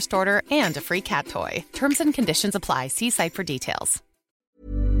 off your first order and a free cat toy. Terms and conditions apply. See site for details.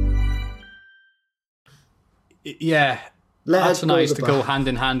 Yeah, that's nice to go hand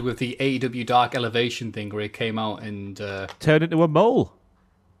in hand with the AEW Dark Elevation thing where it came out and turned into a mole.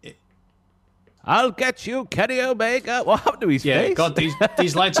 I'll get you, Kenny Omega. What happened to his face? Yeah, God,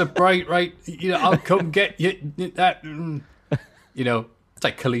 these lights are bright, right? You know, I'll come get you. That, you know, it's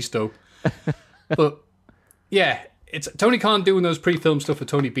like Kalisto. But yeah, it's Tony Khan doing those pre-film stuff for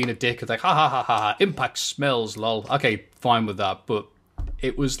Tony being a dick. It's like, ha ha ha ha, Impact smells, lol. Okay, fine with that. But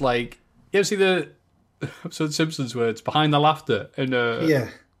it was like, you ever see the Simpsons where it's behind the laughter? And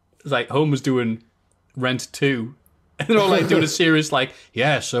it's like Homer's doing Rent 2. And they're all like doing a serious, like,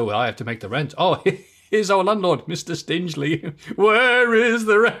 yeah, so I have to make the rent. Oh, here's our landlord, Mr. Stingley. Where is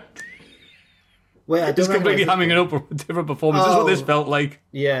the rent? Wait, I don't Just completely hamming it up with different performances. This is what this felt like.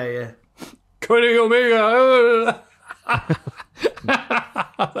 Yeah. Kenny Omega.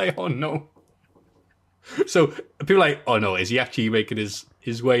 Like, oh no. So people are like, oh no, is he actually making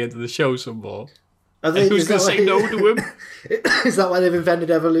his way into the show some more? And who's going to say no to him? Is that why they've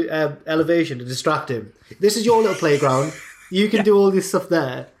invented Elevation, to distract him? This is your little playground. You can do all this stuff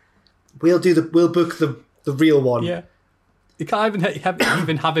there. We'll book the real one. Yeah. You can't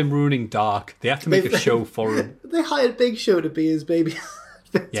even have him ruining Dark. They have to make a show for him. They hired Big Show to be his baby.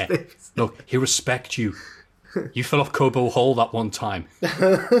 Yeah. Look, he respects you. You fell off Cobo Hole that one time.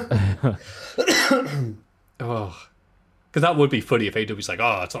 Oh. Because that would be funny if AW's like,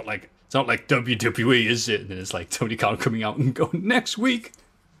 oh, it's not like WWE, is it? And then it's like Tony Khan coming out and going, next week,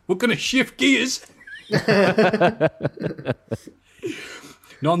 we're going to shift gears.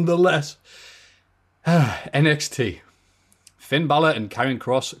 Nonetheless, NXT. Finn Balor and Karrion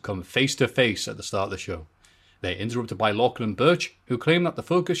Kross come face to face at the start of the show. They're interrupted by Lachlan and Birch, who claim that the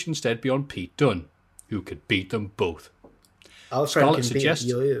focus should instead be on Pete Dunne, who could beat them both. Scarlett suggests,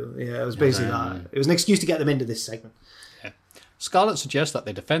 yeah, it was basically that. It was an excuse to get them into this segment. Yeah. Scarlett suggests that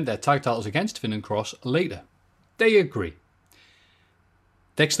they defend their tag titles against Finn and Kross later. They agree.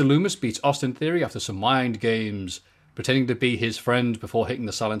 Dexter Lumis beats Austin Theory after some mind games, pretending to be his friend before hitting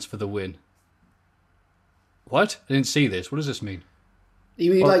the silence for the win. What? I didn't see this. What does this mean?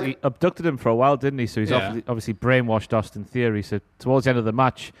 He abducted him for a while, didn't he? So he's obviously brainwashed Austin Theory. So towards the end of the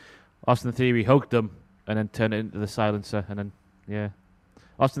match, Austin Theory hugged him and then turned it into the silencer. And then, yeah.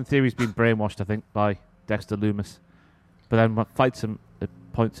 Austin Theory's been brainwashed, I think, by Dexter Lumis. But then fights him at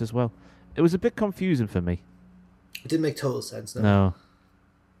points as well. It was a bit confusing for me. It didn't make total sense, no.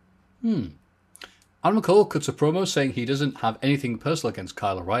 Adam Cole cuts a promo saying he doesn't have anything personal against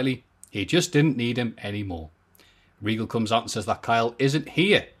Kyle O'Reilly. He just didn't need him anymore. Regal comes out and says that Kyle isn't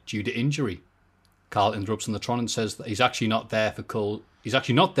here due to injury. Kyle interrupts on the Tron and says that he's actually not there for Cole. He's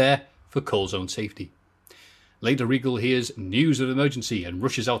actually not there for Cole's own safety. Later, Regal hears news of emergency and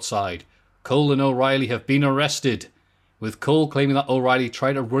rushes outside. Cole and O'Reilly have been arrested, with Cole claiming that O'Reilly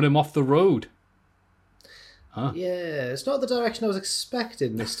tried to run him off the road. Huh? Yeah, it's not the direction I was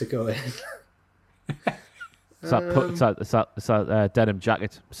expecting this to go in. It's that denim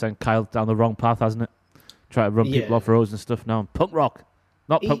jacket sent Kyle down the wrong path, hasn't it? Try to run people off roads and stuff now. Punk rock.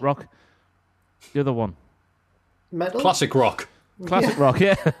 Not punk rock. The other one. Metal? Classic rock. Classic rock,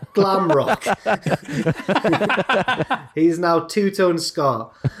 yeah. Glam rock. He's now two-tone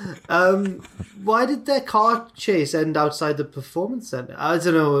Scar. Why did their car chase end outside the performance centre? I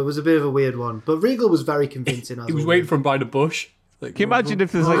don't know. It was a bit of a weird one. But Regal was very convincing. He was waiting for him by the bush. Like, can you imagine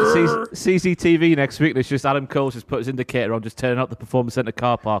if there's like CCTV next week and it's just Adam Cole just put his indicator on, just turning up the performance centre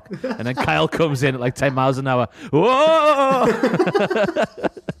car park, and then Kyle comes in at like 10 miles an hour. Whoa!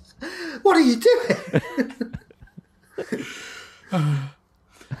 What are you doing?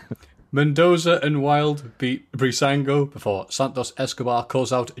 Mendoza and Wilde beat Breezango before Santos Escobar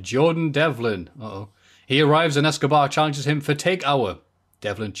calls out Jordan Devlin. Uh-oh. He arrives and Escobar challenges him for take hour.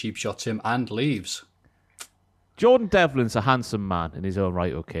 Devlin cheap shots him and leaves. Jordan Devlin's a handsome man in his own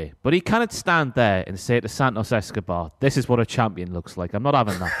right, okay. But he cannot stand there and say to Santos Escobar, this is what a champion looks like. I'm not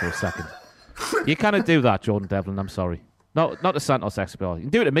having that for a second. You cannot do that, Jordan Devlin, I'm sorry. Not to Santos Escobar. You can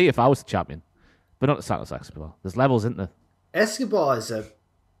do it to me if I was the champion. But not to Santos Escobar. There's levels, isn't there? Escobar is a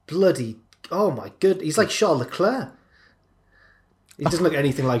bloody... Oh my good. He's like Charles Leclerc. He doesn't look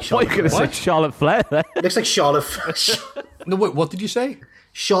anything like Charles What are you going to say, Charlotte Flair there? Looks like Charlotte... No, wait, what did you say?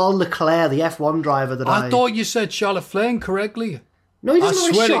 Charles Leclerc, the F1 driver that I thought you said Charlotte Flair incorrectly. No, he doesn't I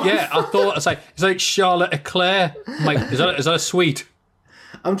look swear like to yeah, I thought it's like Charlotte Eclair. Mike, is that a sweet?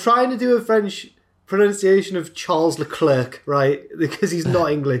 I'm trying to do a French pronunciation of Charles Leclerc, right? Because he's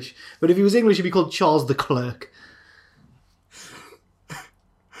not English. But if he was English, he'd be called Charles the Clerk.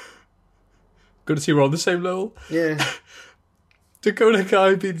 Good to see we're on the same level. Yeah. Dakota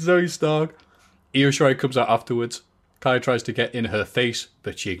Kai beats Zoe Stark. Io Shirai comes out afterwards. Kai tries to get in her face,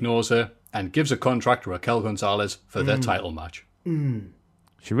 but she ignores her and gives a contract to Raquel Gonzalez for their title match.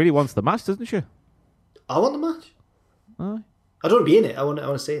 She really wants the match, doesn't she? I want the match. Aye. I don't want to be in it. I want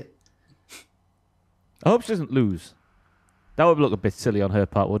to see it. I hope she doesn't lose. That would look a bit silly on her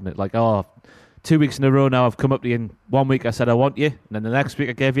part, wouldn't it? Like, 2 weeks in a row now I've come up to you in 1 week I said I want you, and then the next week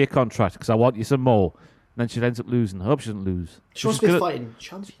I gave you a contract because I want you some more. And then she ends up losing. I hope she doesn't lose. She wants to be fighting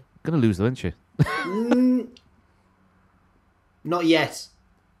champion. Going to lose though, isn't she? Not yet.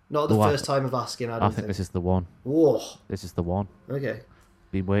 Not the first time of asking, I don't think. This is the one. Whoa. This is the one. Okay.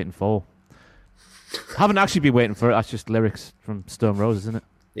 Been waiting for. Haven't actually been waiting for it. That's just lyrics from Stone Roses, isn't it?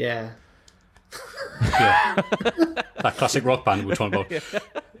 Yeah. Yeah. That classic rock band we're talking about.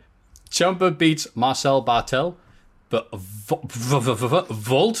 Ciampa beats Marcel Bartel, but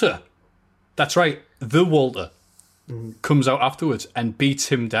Walter, that's right, the Walter, comes out afterwards and beats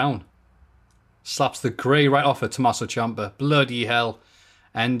him down. Slaps the grey right off of Tommaso Ciampa. Bloody hell.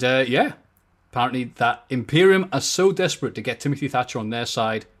 And apparently that Imperium are so desperate to get Timothy Thatcher on their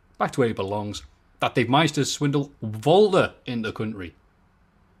side, back to where he belongs, that they've managed to swindle Walter in the country.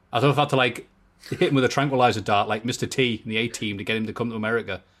 I thought I've had to hit him with a tranquilizer dart like Mr. T in the A-Team to get him to come to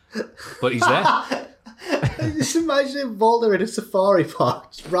America. But he's there. Just imagine Volder in a safari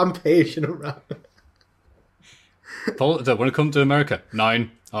park, just rampaging around. Volder, want to come to America?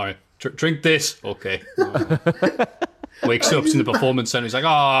 9. All right. Drink this. Okay. Wakes up in the performance center. He's like,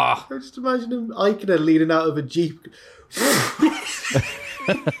 I just imagine him Eichner leaning out of a Jeep.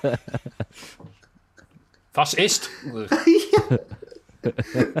 Fascist.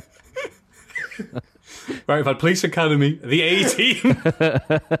 Right, we've had Police Academy, the A-Team.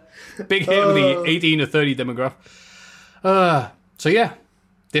 Big hit with the 18 to 30 demographic. So yeah,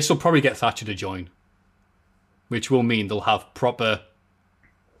 this will probably get Thatcher to join, which will mean they'll have proper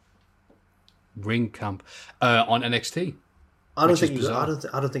ring camp on NXT. I don't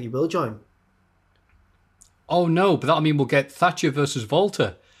think he will join. Oh no, but that'll mean we'll get Thatcher versus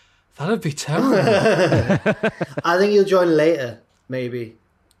Volta. That'd be terrible. I think he'll join later. Maybe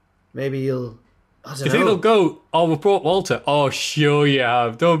he'll. I don't know. Do you think they'll go, we brought Walter? Oh, sure you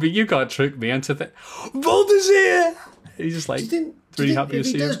have. You can't trick me into that. Walter's here! He's just like, really happy to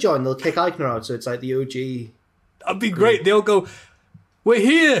see him. If he does join, they'll kick Eichner out, so it's like the OG. That'd be great. They'll go, we're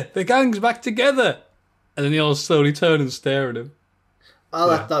here! The gang's back together! And then they all slowly turn and stare at him.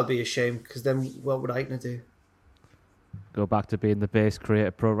 That would be a shame, because then what would Eichner do? Go back to being the base creator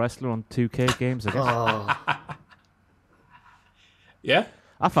pro wrestler on 2K games, I guess. Yeah?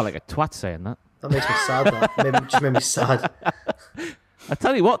 I felt like a twat saying that. That makes me sad. That just made me sad. I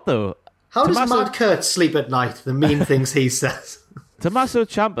tell you what, though. How does Mad Kurt sleep at night? The mean things he says. Tommaso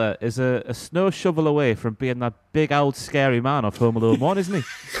Ciampa is a snow shovel away from being that big old scary man off Home Alone 1, isn't he?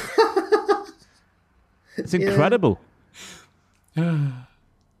 It's incredible. LA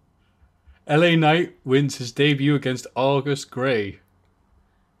Knight wins his debut against August Gray.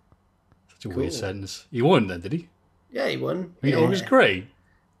 Such a weird sentence. He won then, did he? Yeah, he won. August Gray?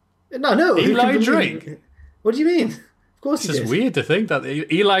 No. Eli Drake? What do you mean? Of course he did. It's just weird to think that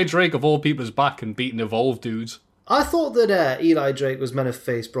Eli Drake, of all people, is back and beating Evolve dudes. I thought that Eli Drake was meant to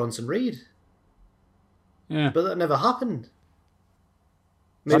face Bronson Reed. Yeah. But that never happened.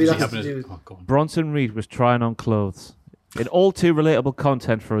 Maybe that's to do with... Bronson Reed was trying on clothes. In all too relatable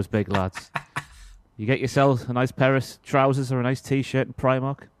content for us big lads. You get yourself a nice pair of trousers or a nice T-shirt in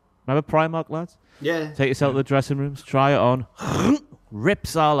Primark. Remember Primark, lads? Yeah. Take yourself to the dressing rooms, try it on.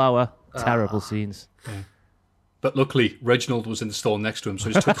 Rips all our terrible scenes. Yeah. But luckily, Reginald was in the store next to him, so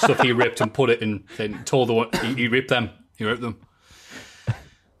he just took the stuff he ripped and put it in, then told the one, he ripped them. He ripped them.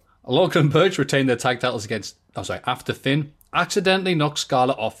 Lorcan and Birch retained their tag titles after Finn accidentally knocked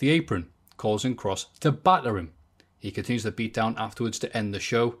Scarlett off the apron, causing Cross to batter him. He continues the beatdown afterwards to end the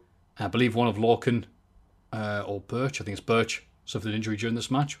show. I believe one of Lorcan or Birch, I think it's Birch, suffered an injury during this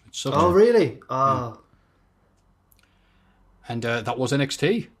match. Oh, really? Oh. Yeah. And that was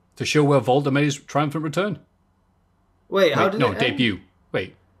NXT, to show where Volta made his triumphant return. How did it end? debut.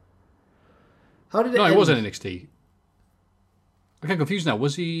 Wait. How did it end? No, it wasn't NXT. I'm kind of confused now.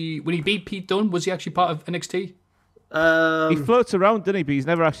 Was he, when he beat Pete Dunne, was he actually part of NXT? He floats around, didn't he? But he's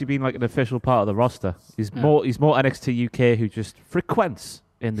never actually been like an official part of the roster. He's more NXT UK who just frequents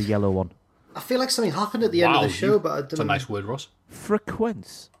in the yellow one. I feel like something happened at the end of the show, but I don't know. That's a nice word, Ross.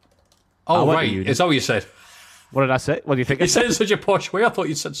 Frequents. Oh, right. Is that what you said? What did I say? What do you think? You said it in such a posh way. I thought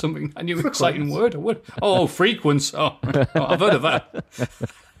you said something, a new exciting word. Oh, frequents. Oh, I've heard of that.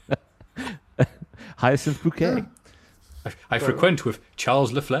 Hyacinth Bouquet. I frequent with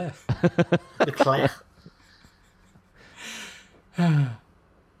Charles Leclerc. Leclerc.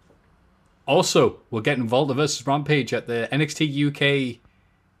 Also, we're getting Volta versus Rampage at the NXT UK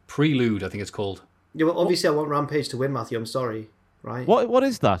Prelude, I think it's called. Yeah, well, obviously I want Rampage to win, Matthew. I'm sorry. Right? What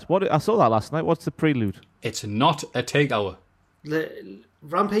is that? I saw that last night. What's the Prelude? It's not a takeover.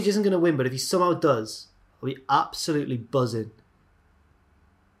 Rampage isn't going to win, but if he somehow does, I'll be absolutely buzzing.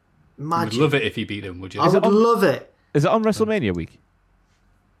 Imagine. You would love it if he beat him, would you? I would love it. Is it on WrestleMania week?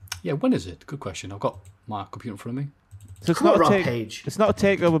 Yeah, when is it? Good question. I've got my computer in front of me. So it's Come on, not a Rampage. It's not a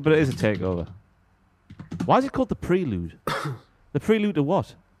takeover, but it is a takeover. Why is it called the Prelude? The Prelude to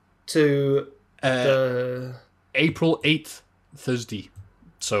what? To April 8th, Thursday.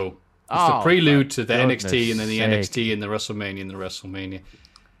 So it's the prelude to the NXT and then the NXT and the WrestleMania.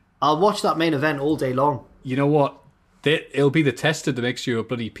 I'll watch that main event all day long. You know what? It'll be the tester that makes sure a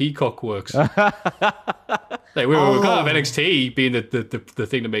bloody Peacock works. Like, we can't have NXT being the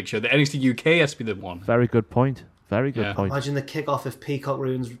thing to make sure. The NXT UK has to be the one. Very good point. Very good point. Imagine the kickoff if Peacock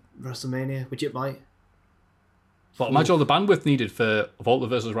ruins WrestleMania, which it might. But imagine all the bandwidth needed for Volta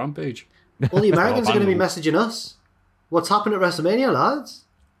versus Rampage. All the Americans are going to be messaging us. What's happened at WrestleMania, lads?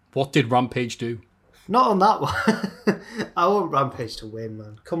 What did Rampage do? Not on that one. I want Rampage to win,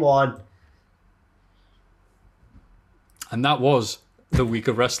 man. Come on. And that was the week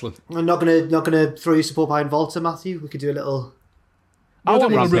of wrestling. I'm not gonna throw your support behind Volta, Matthew. We could do a little. I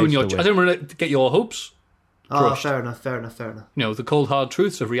don't want to ruin your. I don't want to get your hopes. Oh, fair enough. You know, the cold hard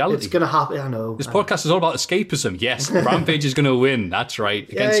truths of reality. It's gonna happen. I know. This podcast is all about escapism. Yes, Rampage is going to win. That's right.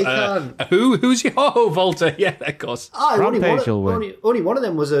 Yeah, he can. Who's your Volta? Yeah, of course. Rampage will win. Only one of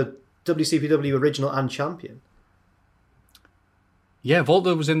them was a WCPW original and champion. Yeah,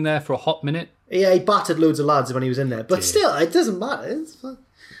 Volta was in there for a hot minute. Yeah, he battered loads of lads when he was in there. But still, it doesn't matter. It's fine.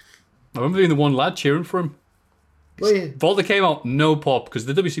 I remember being the one lad cheering for him. Well, yeah. Volta came out, no pop, because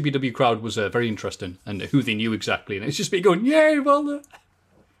the WCPW crowd was very interesting and who they knew exactly. And it's just me going, yay, Volta.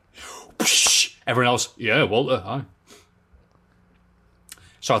 Everyone else, yeah, Volta, hi.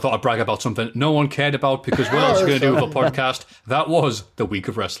 So I thought I'd brag about something no one cared about because what else are you going to do with a podcast? That was the week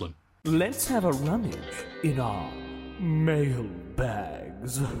of wrestling. Let's have a rummage in our mail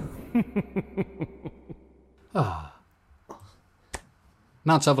bags. Now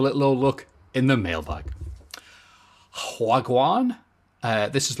let's have a little old look in the mailbag. Wagwan.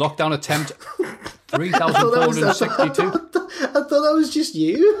 This is lockdown attempt 3,462. I thought that was just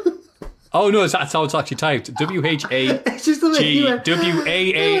you. Oh no, that's how it's actually typed. WHAGWAAARRNNN.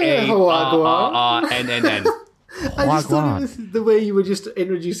 I just thought it was the way you were just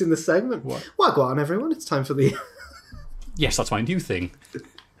introducing the segment. Wagwan, everyone. It's time for the. Yes, that's my new thing.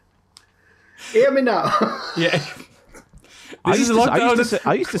 Hear me now. Yeah. I used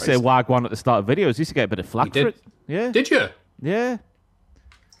to say Wagwan at the start of videos. I used to get a bit of flack for it. Yeah. Did you? Yeah.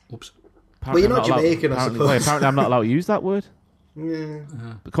 Oops. Well, you're not Jamaican, I suppose. Apparently I'm not allowed to use that word. Yeah.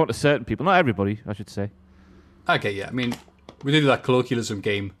 According to certain people. Not everybody, I should say. Okay, yeah. I mean, we did that colloquialism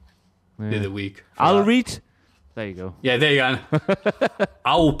game the other week. I'll read. There you go. Yeah, there you go.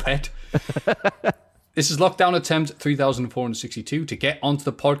 Owl pet. This is lockdown attempt 3,462 to get onto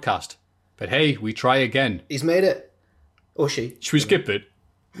the podcast. But hey, we try again. He's made it. Or she. Should we skip it?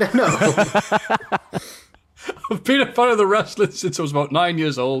 No. I've been a fan of the wrestling since I was about 9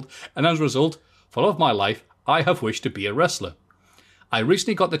 years old, and as a result, for all of my life, I have wished to be a wrestler. I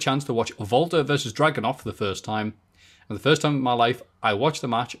recently got the chance to watch Volta vs. Dragunov for the first time, and the first time in my life, I watched the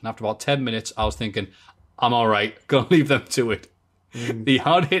match, and after about 10 minutes, I was thinking, I'm alright, gonna leave them to it. The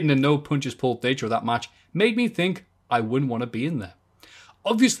hard-hitting and no-punches-pulled nature of that match made me think I wouldn't want to be in there.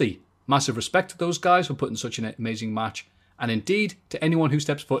 Obviously, massive respect to those guys for putting such an amazing match, and indeed to anyone who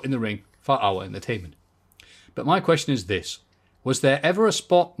steps foot in the ring for our entertainment. But my question is this. Was there ever a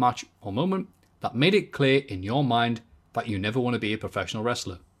spot, match, or moment that made it clear in your mind that you never want to be a professional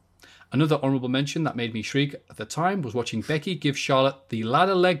wrestler? Another honourable mention that made me shriek at the time was watching Becky give Charlotte the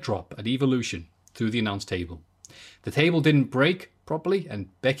ladder leg drop at Evolution through the announce table. The table didn't break properly, and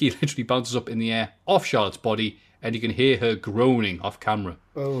Becky literally bounces up in the air off Charlotte's body, and you can hear her groaning off camera.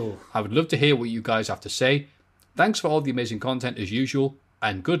 Oh. I would love to hear what you guys have to say. Thanks for all the amazing content as usual,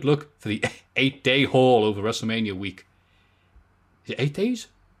 and good luck for the 8-day haul over WrestleMania week. it 8 days?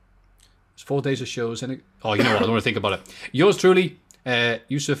 It's 4 days of shows. And oh, you know what? I don't want to think about it. Yours truly,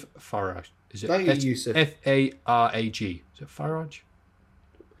 Yusuf Faraj. Is it Thank you, Yusuf. Farag? Is it Faraj?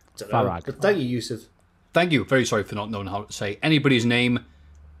 Farag. But thank you, Yusuf. Thank you. Very sorry for not knowing how to say anybody's name.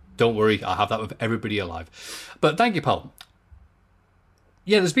 Don't worry, I'll have that with everybody alive. But thank you, pal.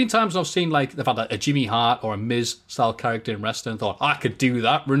 Yeah, there's been times I've seen like they've had like a Jimmy Hart or a Miz style character in wrestling and thought, I could do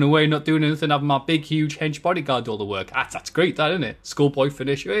that, run away, not doing anything, having my big, huge hench bodyguard do all the work. That's great, that, isn't it? Schoolboy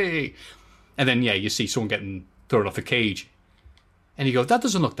finish, hey. And then, yeah, you see someone getting thrown off a cage. And you go, that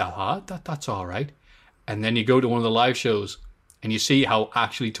doesn't look that hard, that's all right. And then you go to one of the live shows and you see how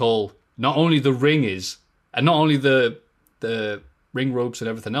actually tall not only the ring is, and not only the ring ropes and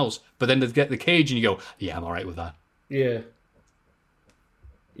everything else, but then they get the cage and you go, yeah, I'm all right with that. Yeah.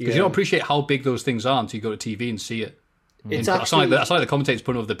 Because you don't appreciate how big those things are until you go to TV and see it. It's like the commentators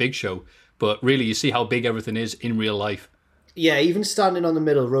putting over the big show, but really you see how big everything is in real life. Yeah, even standing on the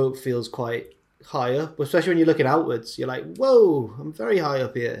middle rope feels quite high up, especially when you're looking outwards. You're like, whoa, I'm very high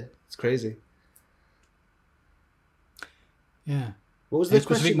up here. It's crazy. Yeah. What was the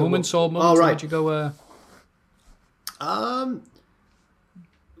specific question? Moments or moments? Oh, right. How'd you go?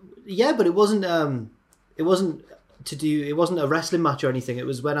 Yeah, but it wasn't it wasn't a wrestling match or anything. It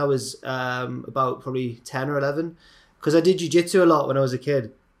was when I was about probably 10 or 11, because I did jiu-jitsu a lot when I was a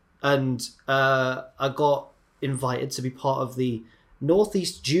kid, and I got invited to be part of the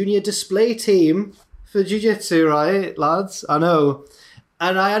Northeast Junior display team for jiu-jitsu, right, lads? I know.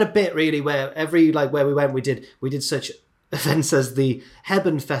 And I had a bit really where where we went, we did such events as the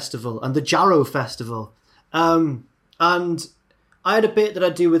Heben Festival and the Jarrow Festival. And I had a bit that I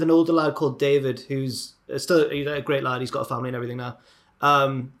do with an older lad called David, who's still a great lad. He's got a family and everything now.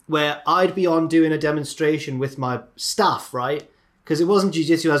 Where I'd be on doing a demonstration with my staff, right? Because it wasn't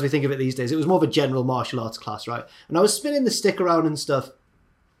jiu-jitsu as we think of it these days. It was more of a general martial arts class, right? And I was spinning the stick around and stuff.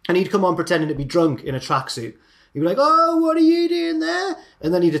 And he'd come on pretending to be drunk in a tracksuit. He'd be like, oh, what are you doing there?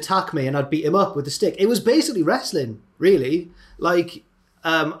 And then he'd attack me and I'd beat him up with the stick. It was basically wrestling, really. Like,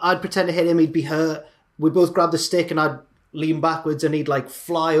 I'd pretend to hit him, he'd be hurt. We'd both grab the stick and I'd lean backwards and he'd like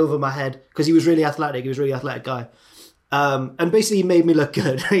fly over my head because he was really athletic. He was a really athletic guy. And basically he made me look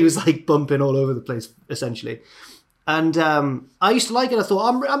good. He was like bumping all over the place, essentially. And I used to like it. I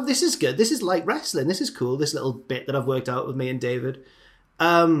thought, this is good. This is like wrestling. This is cool. This little bit that I've worked out with me and David.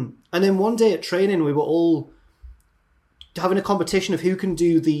 And then one day at training, we were all having a competition of who can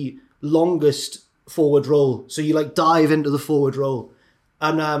do the longest forward roll. So you like dive into the forward roll.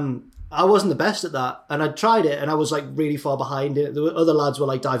 And I wasn't the best at that. And I tried it and I was like really far behind it. The other lads were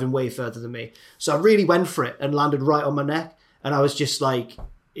like diving way further than me. So I really went for it and landed right on my neck. And I was just like,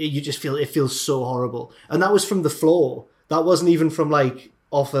 you just feel, it feels so horrible. And that was from the floor. That wasn't even from like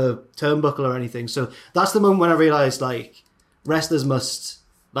off a turnbuckle or anything. So that's the moment when I realized like wrestlers must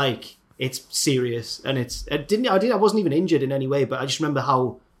like, it's serious. And I wasn't even injured in any way, but I just remember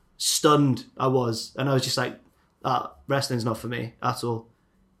how stunned I was. And I was just like, wrestling's not for me at all.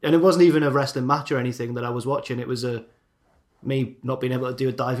 And it wasn't even a wrestling match or anything that I was watching. It was me not being able to do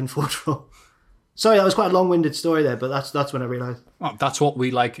a diving forward roll. Sorry, that was quite a long-winded story there, but that's when I realised. Well, that's what we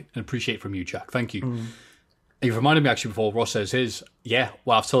like and appreciate from you, Jack. Thank you. You've reminded me actually before Ross says his. Yeah,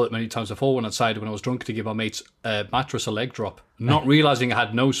 well, I've told it many times before when I decided when I was drunk to give my mates a mattress a leg drop, not realising I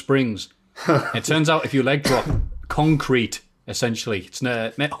had no springs. It turns out if you leg drop concrete, essentially,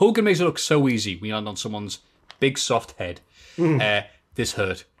 Hogan makes it look so easy when you land on someone's big soft head. This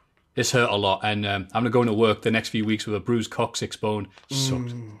hurt. This hurt a lot, and I'm going to go into work the next few weeks with a bruised coccyx bone.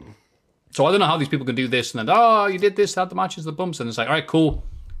 Sucks. So I don't know how these people can do this, and then, you did this, had the matches, the bumps, and it's like, all right, cool.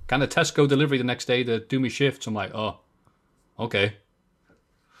 Kind of Tesco delivery the next day to do me shifts. I'm like, oh, okay.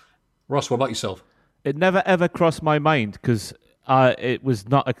 Ross, what about yourself? It never ever crossed my mind because it was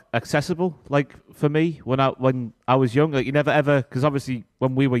not accessible. Like for me, when I was young, like you never ever, because obviously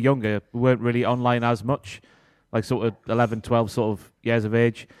when we were younger, we weren't really online as much, like sort of 11, 12 sort of years of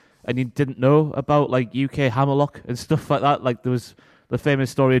age, and you didn't know about like UK Hammerlock and stuff like that. Like there was the famous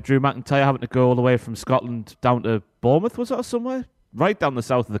story of Drew McIntyre having to go all the way from Scotland down to Bournemouth, was it, or somewhere? Right down the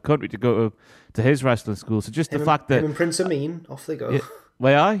south of the country to go to his wrestling school. So just the fact that... Him and Prince Amin, off they go.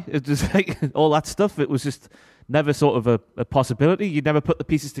 Yeah, it just like all that stuff, it was just never sort of a possibility. You never put the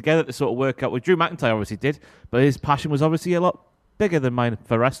pieces together to sort of work out. Well, Drew McIntyre obviously did, but his passion was obviously a lot bigger than mine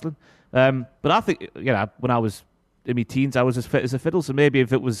for wrestling. But I think, when I was in my teens, I was as fit as a fiddle. So maybe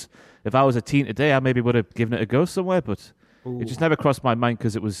if I was a teen today, I maybe would have given it a go somewhere, but... It just never crossed my mind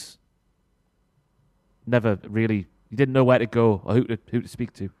because it was never really... You didn't know where to go or who to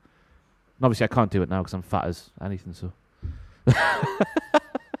speak to. And obviously, I can't do it now because I'm fat as anything, so...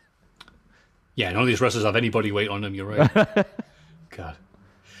 Yeah, none of these wrestlers have any body weight on them, you're right. God.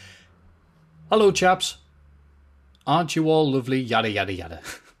 Hello, chaps. Aren't you all lovely? Yada, yada, yada.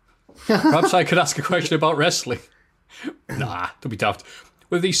 Perhaps I could ask a question about wrestling. Nah, don't be daft.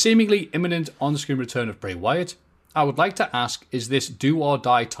 With the seemingly imminent on-screen return of Bray Wyatt, I would like to ask, is this do or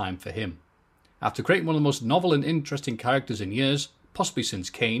die time for him? After creating one of the most novel and interesting characters in years, possibly since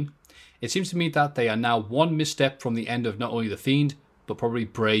Kane, it seems to me that they are now one misstep from the end of not only The Fiend, but probably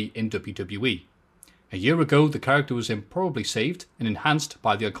Bray in WWE. A year ago, the character was improbably saved and enhanced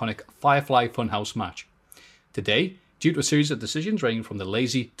by the iconic Firefly Funhouse match. Today, due to a series of decisions ranging from the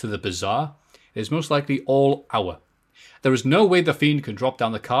lazy to the bizarre, it is most likely all our. There is no way The Fiend can drop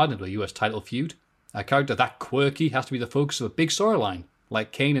down the card into a US title feud. A character that quirky has to be the focus of a big storyline,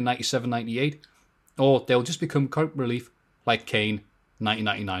 like Kane in 97-98, or they'll just become comic relief like Kane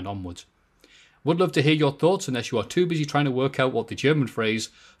 1999 onwards. Would love to hear your thoughts unless you are too busy trying to work out what the German phrase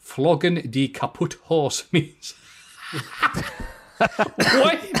 "Floggen die kaputt Horse" means.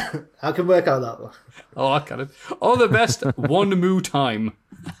 What? I can work out that one. Oh, I can. All the best. One moo time.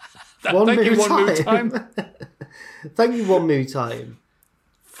 Thank you, one moo time. Thank you, one moo time.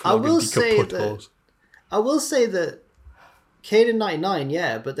 I will say that Kane in 99,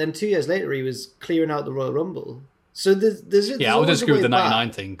 yeah, but then 2 years later he was clearing out the Royal Rumble. So there's I would disagree with the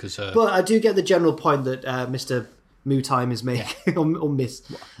 99 thing because. But I do get the general point that Mr. Moo Time is making or Miss.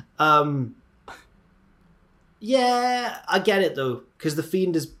 Yeah, I get it though because the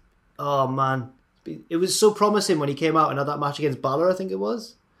Fiend is. Oh man, it was so promising when he came out and had that match against Balor, I think it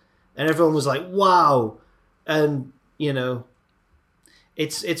was, and everyone was like, "Wow!" And you know,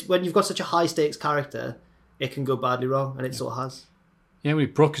 it's when you've got such a high stakes character, it can go badly wrong, and it sort of has. Yeah, when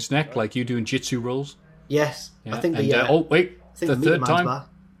he broke his neck like you doing jitsu rolls. Yes, yeah. I think the third time. Back.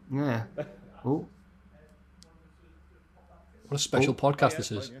 Yeah. Oh. What a special podcast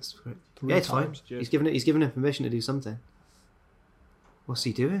this is. Yeah, it's fine. He's given him permission to do something. What's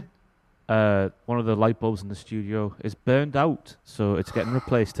he doing? One of the light bulbs in the studio is burned out, so it's getting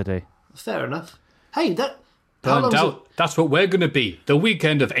replaced today. Fair enough. Hey, burned out. That's what we're going to be. The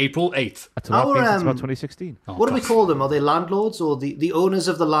weekend of April 8th. That's what I think. It's about 2016. What do we call them? Are they landlords or the owners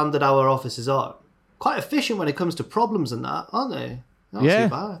of the land that our offices are? Quite efficient when it comes to problems and that, aren't they? Not too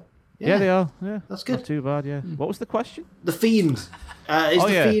bad. Yeah, they are. Yeah, that's good. Not too bad. Yeah. What was the question? The Fiend.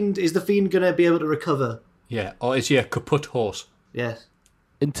 Is the Fiend going to be able to recover? Yeah. Or is he a kaput horse? Yes.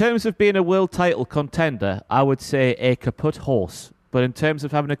 In terms of being a world title contender, I would say a kaput horse. But in terms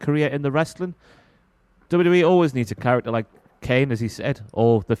of having a career in the wrestling, WWE always needs a character like Kane, as he said,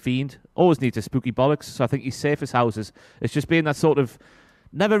 or the Fiend. Always needs a spooky bollocks. So I think he's safe as houses. It's just being that sort of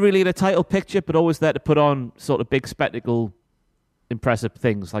never really in a title picture, but always there to put on sort of big spectacle, impressive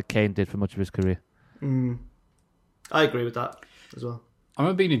things like Kane did for much of his career. I agree with that as well. I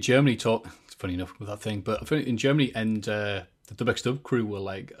remember being in Germany. It's funny enough with that thing, but in Germany and the WXW crew were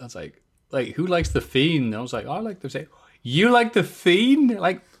like, I was like, who likes the Fiend? And I was like, I like them. Say, you like the Fiend?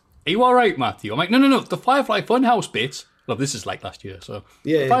 Like, are you all right, Matthew? I'm like, no. The Firefly Funhouse bits. Well, this is like last year, so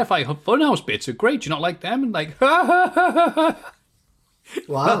the Firefly Funhouse bits are great. Do you not like them? And like, ha ha ha ha ha.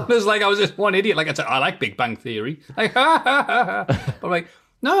 Wow. It was like I was just one idiot. Like I said, I like Big Bang Theory. Like, ha ha ha ha. But I'm like,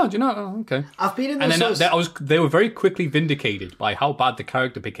 no, do you know? Oh, okay. I've been in and then they were very quickly vindicated by how bad the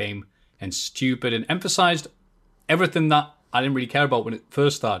character became and stupid and emphasized everything that I didn't really care about when it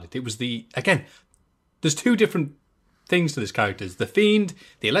first started. It was there's two different things to this character. The Fiend,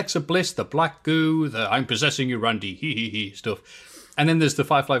 the Alexa Bliss, the Black Goo, the I'm possessing you, Randy, hee hee hee stuff. And then there's the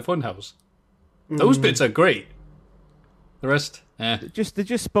Firefly Funhouse. Those bits are great. The rest, They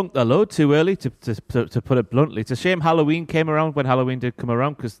just spunked their load too early, to put it bluntly. It's a shame Halloween came around when Halloween did come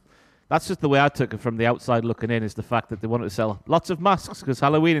around, because that's just the way I took it from the outside looking in, is the fact that they wanted to sell lots of masks because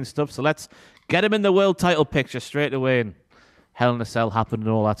Halloween and stuff, so let's get them in the world title picture straight away, and Hell in a Cell happened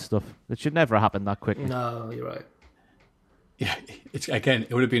and all that stuff. It should never happen that quickly. No, you're right. Yeah,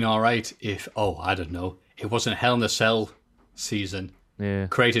 it would have been all right if, I don't know, it wasn't Hell in a Cell season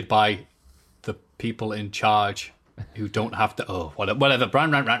created by the people in charge who don't have to. Whatever.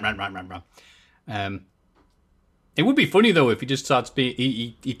 It would be funny though if he just starts being.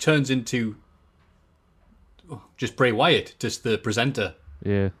 He turns into just Bray Wyatt, just the presenter.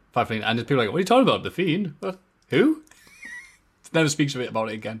 Yeah. And people are like, "What are you talking about? The Fiend? Who?" Never speaks about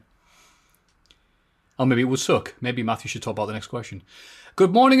it again. Or maybe it would suck. Maybe Matthew should talk about the next question.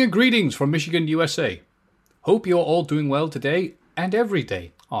 Good morning and greetings from Michigan, USA. Hope you're all doing well today and every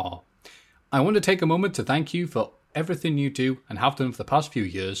day. I want to take a moment to thank you for everything you do and have done for the past few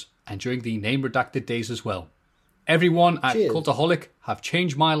years and during the name redacted days as well. Everyone at Cultaholic have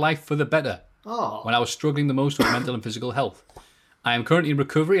changed my life for the better when I was struggling the most with mental and physical health. I am currently in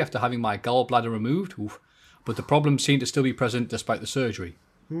recovery after having my gallbladder removed. but the problems seem to still be present despite the surgery.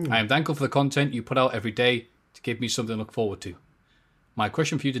 I am thankful for the content you put out every day to give me something to look forward to. My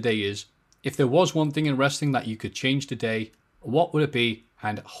question for you today is, if there was one thing in wrestling that you could change today, what would it be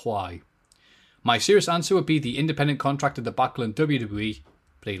and why? My serious answer would be the independent contract of the Battle in WWE,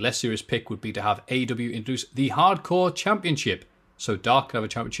 but a less serious pick would be to have AEW introduce the Hardcore Championship, so Dark can have a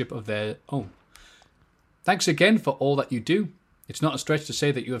championship of their own. Thanks again for all that you do. It's not a stretch to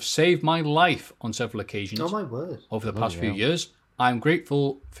say that you have saved my life on several occasions. Oh my word. Over the past few years. I am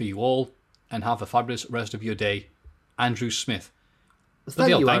grateful for you all and have a fabulous rest of your day. Andrew Smith.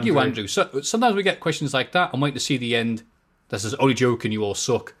 Thank you, Andrew. So, sometimes we get questions like that. I'm waiting to see the end. This is only joking, you all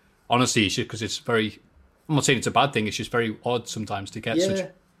suck. Honestly, it's just because it's very... I'm not saying it's a bad thing. It's just very odd sometimes to get such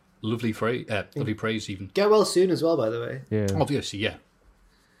lovely praise even. Get well soon as well, by the way. Yeah. Obviously, yeah.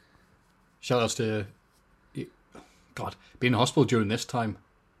 Shout outs to... God, being in hospital during this time.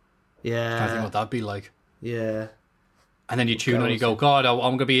 Yeah. I can't think what that'd be like. Yeah. And then you tune on and you go, God, I'm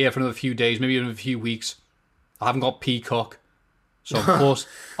going to be here for another few days, maybe another few weeks. I haven't got Peacock. So, of course,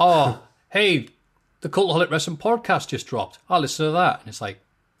 hey, the Cultaholic Wrestling podcast just dropped. I'll listen to that. And it's like,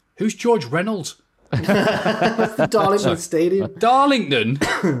 who's George Reynolds? That's the Darlington Stadium. Darlington?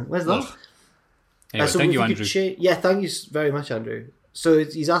 Where's that? Anyway, so thank you, Andrew. Thank you very much, Andrew. So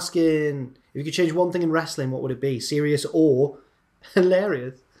he's asking, if you could change one thing in wrestling, what would it be? Serious or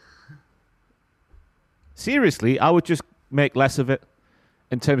hilarious? Seriously, I would just make less of it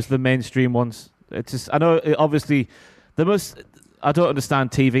in terms of the mainstream ones. It's just, I know, obviously, I don't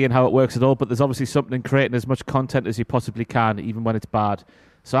understand TV and how it works at all, but there's obviously something in creating as much content as you possibly can, even when it's bad.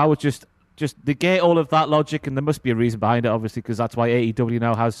 So I would just negate all of that logic, and there must be a reason behind it, obviously, because that's why AEW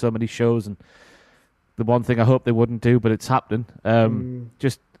now has so many shows, and the one thing I hope they wouldn't do, but it's happening.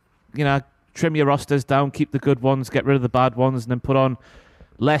 Just, trim your rosters down, keep the good ones, get rid of the bad ones, and then put on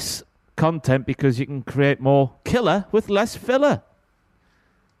less content because you can create more killer with less filler.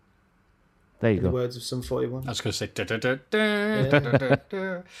 There you go. In the words of Sum 41. I was going to say...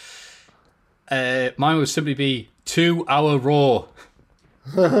 Mine would simply be 2 Hour Raw.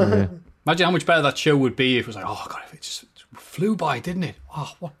 Yeah. Imagine how much better that show would be if it was like, oh, God, it just flew by, didn't it?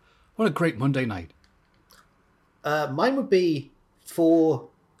 Oh, what a great Monday night. Mine would be for,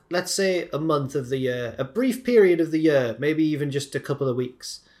 let's say, a month of the year, a brief period of the year, maybe even just a couple of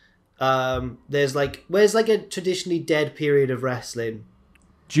weeks. Where's a traditionally dead period of wrestling?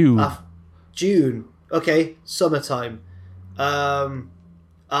 June. Okay, summertime. And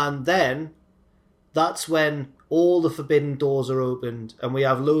then that's when all the forbidden doors are opened and we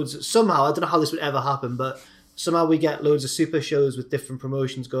have loads... Somehow, I don't know how this would ever happen, but somehow we get loads of super shows with different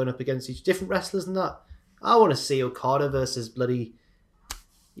promotions going up against each different wrestlers and that. I want to see Okada versus bloody,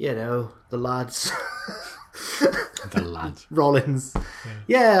 the lads. The lads. Rollins.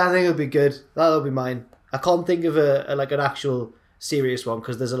 Yeah, I think it would be good. That'll be mine. I can't think of an actual serious one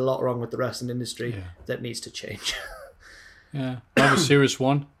because there's a lot wrong with the wrestling industry that needs to change. Yeah. I have a serious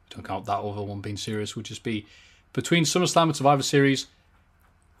one. Don't count that other one being serious. Would just be between SummerSlam and Survivor Series,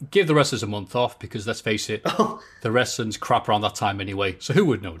 give the wrestlers a month off because, let's face it, the wrestling's crap around that time anyway. So who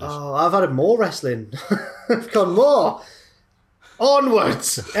would notice? Oh, I've had more wrestling. I've got more.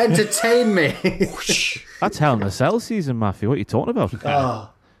 Onwards. Entertain me. That's Hell in a Cell season, Matthew. What are you talking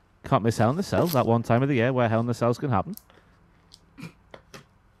about? Can't miss Hell in a Cell. That one time of the year where Hell in a Cells can happen.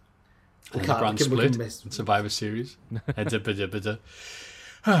 And the brand split in Survivor Series.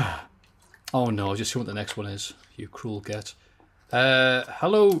 Oh no, just see what the next one is. You cruel get.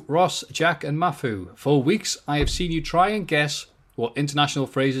 Hello, Ross, Jack, and Mafu. For weeks, I have seen you try and guess what international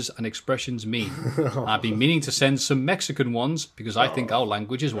phrases and expressions mean. I've been meaning to send some Mexican ones because I think our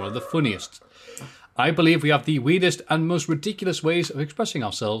language is one of the funniest. I believe we have the weirdest and most ridiculous ways of expressing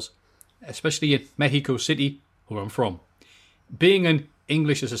ourselves, especially in Mexico City, where I'm from. Being an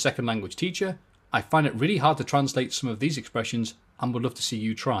English as a second language teacher, I find it really hard to translate some of these expressions and would love to see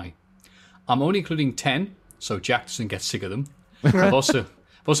you try. I'm only including 10, so Jack doesn't get sick of them. I've also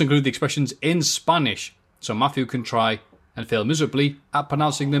included the expressions in Spanish, so Matthew can try and fail miserably at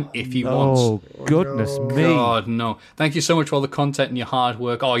pronouncing them if he wants. Oh, goodness me. God, no. Thank you so much for all the content and your hard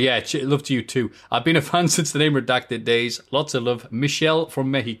work. Oh, yeah, love to you too. I've been a fan since the Name Redacted days. Lots of love. Michelle from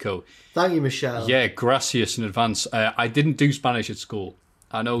Mexico. Thank you, Michelle. Yeah, gracias in advance. I didn't do Spanish at school.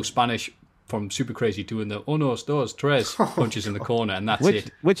 I know Spanish from Super Crazy doing the unos, dos, tres punches in the corner, and that's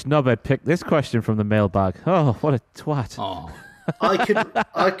it. Which knobhead picked this question from the mailbag? Oh, what a twat. Oh.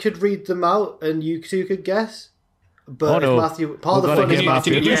 I could read them out and you two could guess. But if Matthew, part of the fun is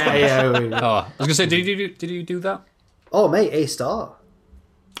Matthew. I was gonna say, did you do that? Oh, mate, A star.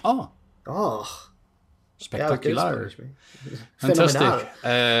 Oh. Spectacular. Fantastic. Fantastic.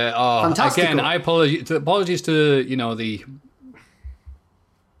 Fantastical. Again, apologies to the.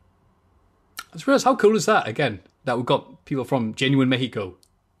 I just realised how cool is that? Again, that we've got people from Genuine Mexico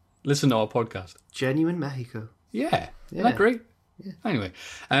listen to our podcast. Genuine Mexico. Yeah. Isn't that great? Yeah. Anyway,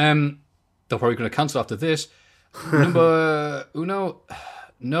 they're probably going to cancel after this. Number uno.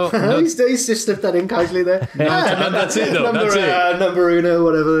 No. He's just slipped that in casually there. No, that's it, though. Number, that's it. Number uno,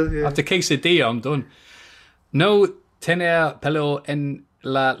 whatever. Yeah. After quesadilla, I'm done. No tener pelo en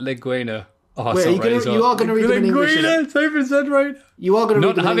la leguina. Oh, wait, you are going to read them in English. Type said right. You are going to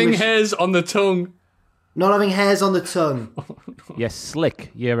read them in English. Not having hairs on the tongue. Not having hairs on the tongue. You're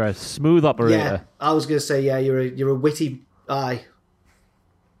slick. You're a smooth operator. Yeah, I was going to say, you're a witty eye.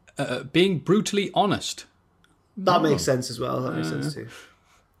 Being brutally honest. That makes sense as well. That makes sense too.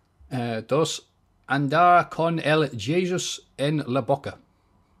 Dos, andar con el Jesus en la boca.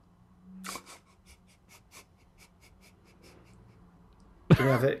 Can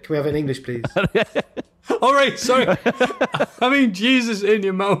we have it in English, please? All right, sorry. Having Jesus in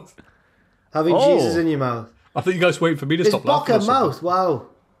your mouth. Having Jesus in your mouth. I think you guys waiting for me to stop laughing. It's boca mouth, wow.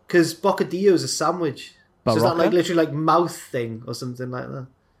 Because bocadillo is a sandwich. So is that literally like mouth thing or something like that?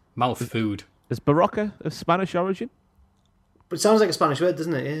 Mouth food. Is barroca of Spanish origin? But it sounds like a Spanish word,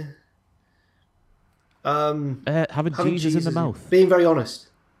 doesn't it? Yeah. Having Jesus in the mouth. Being very honest.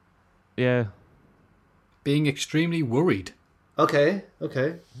 Yeah. Being extremely worried. Okay.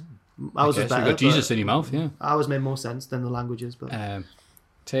 Ours was better. You got Jesus in your mouth, yeah. Ours made more sense than the languages, but.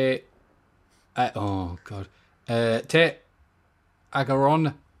 Oh God. Te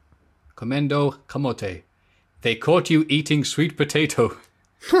agarron comendo camote. They caught you eating sweet potato.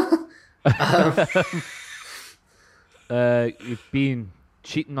 You've been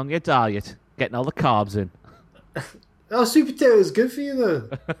cheating on your diet, getting all the carbs in. Oh, sweet potato is good for you though.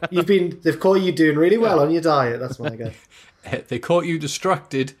 They've caught you doing really well on your diet. That's what I get. They caught you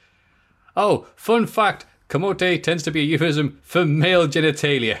distracted. Oh, fun fact: camote tends to be a euphemism for male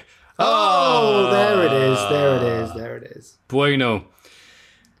genitalia. Oh, there it is. Bueno.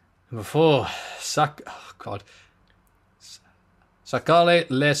 Number 4, sacale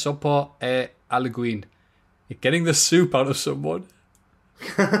le sopa e alguin. You're getting the soup out of someone.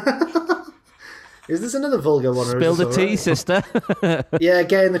 Is this another vulgar one? Spill the tea, sister. Yeah,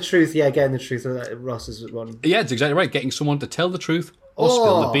 getting the truth. Yeah, getting the truth. Ross is one. Yeah, it's exactly right. Getting someone to tell the truth or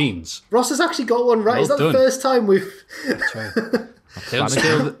spill the beans. Ross has actually got one right. Well is that done. the first time we've... That's right. They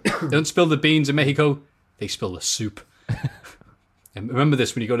don't spill the beans in Mexico. They spill the soup. And remember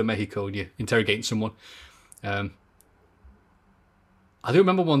this when you go to Mexico and you're interrogating someone. I do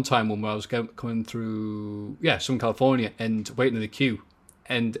remember one time when I was coming through, Southern California and waiting in the queue,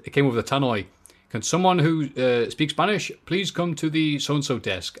 and it came over the tannoy. Can someone who speaks Spanish please come to the so-and-so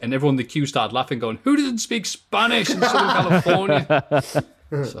desk? And everyone in the queue started laughing, going, "Who doesn't speak Spanish in Southern California?"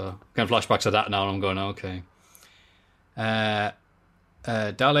 So, kind of flashbacks of that now, and I'm going, okay.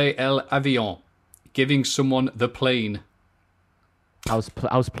 Dale el avion, giving someone the plane. How's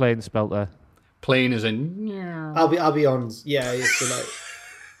plane spelt there? Plane is in. Avions, yeah, it's like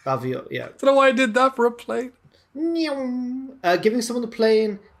avion, yeah. I don't know why I did that for a plane. Giving someone the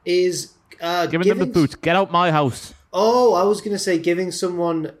plane is giving them the boot. Get out my house. Oh, I was going to say giving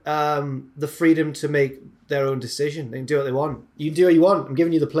someone the freedom to make their own decision. They can do what they want. You can do what you want. I'm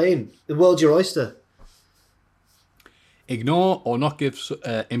giving you the plane. The world's your oyster. Ignore or not give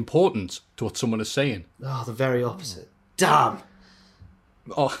importance to what someone is saying. Oh, the very opposite. Damn.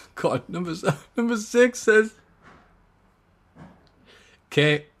 Oh, God. Number 6 says...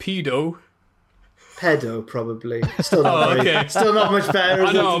 Que pedo. Pedo, probably. Still not Still not much better.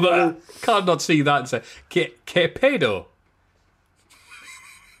 I know, but I can't not see that and say, Que pedo.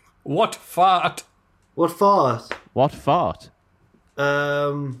 What fart? What fart? What fart?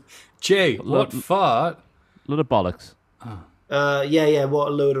 Jay, what fart? Load of bollocks. Yeah, what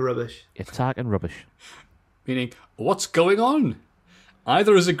a load of rubbish. You're talking rubbish. Meaning, what's going on?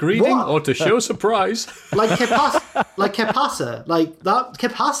 Either as a greeting or to show surprise. Like que pasa? Like that? Que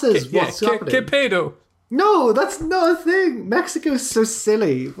pasa is what's happening. Que pedo. No, that's not a thing. Mexico's so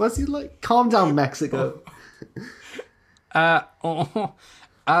silly. What's he like? Calm down, Mexico. A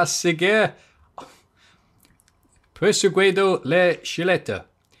seguir. Perseguido le chileta.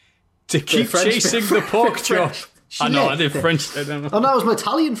 To keep chasing the pork chop. I know, I did French. I don't know. Oh, no, it was my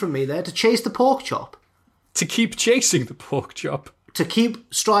Italian from me there. To chase the pork chop. To keep chasing the pork chop. To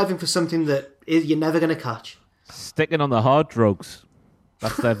keep striving for something that you're never going to catch. Sticking on the hard drugs.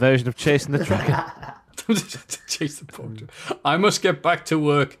 That's their version of chasing the dragon. To chase the pork chop. I must get back to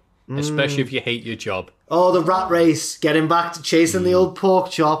work, especially if you hate your job. Oh, the rat race. Getting back to chasing the old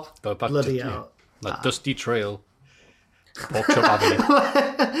pork chop. Bloody hell. That dusty trail. Porkchop Avenue.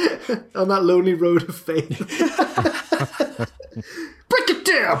 On that lonely road of faith. Break it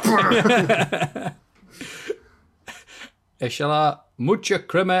down! Echala mucha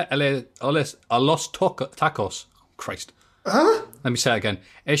crema a los tacos. Christ. Huh? Let me say it again.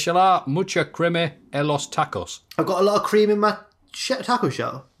 Echala mucha crema a los tacos. I've got a lot of cream in my taco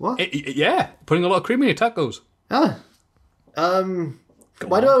shell. What? Yeah, putting a lot of cream in your tacos. Ah.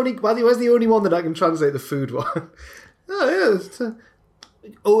 Why where's the only one that I can translate the food one? Oh, yeah.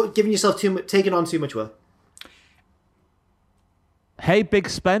 Giving yourself taking on too much work. Hey, big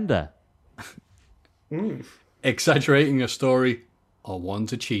spender. Exaggerating a story or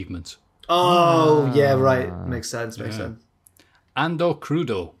one's achievement. Oh, yeah, right. Makes sense. Ando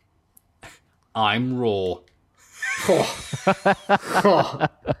crudo. I'm raw.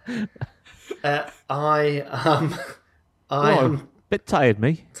 I am a bit tired,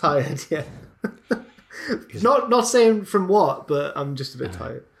 me. Tired, yeah. Not saying from what, but I'm just a bit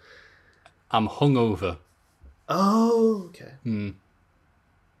tired. I'm hungover. Oh, okay.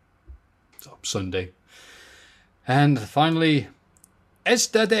 So, Sunday. And finally,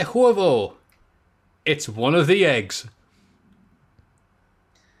 Esta de huevo. It's one of the eggs.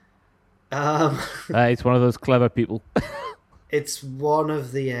 It's one of those clever people. It's one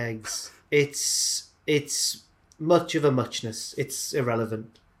of the eggs. It's much of a muchness. It's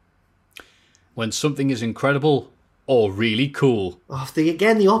irrelevant. When something is incredible or really cool. Oh,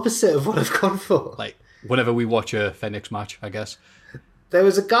 the opposite of what I've gone for. Like, whenever we watch a Phoenix match, I guess. There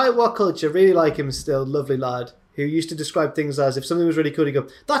was a guy at What Culture, really like him still, lovely lad, who used to describe things as if something was really cool, he'd go,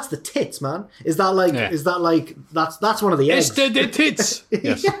 "That's the tits, man." Is that like that's one of the eggs? It's the tits.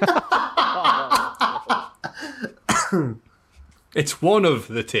 Yes. It's one of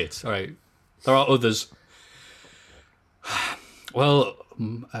the tits. All right. There are others. Well,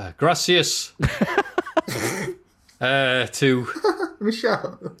 gracias to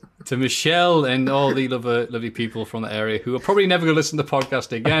Michelle and all the lovely people from the area who are probably never going to listen to the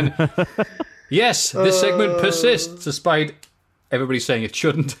podcast again. Yes, this segment persists despite everybody saying it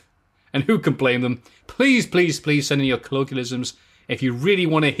shouldn't. And who can blame them? Please, please, please send in your colloquialisms. If you really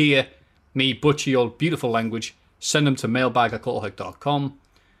want to hear me butcher your beautiful language, send them to mailbag@cultaholic.com.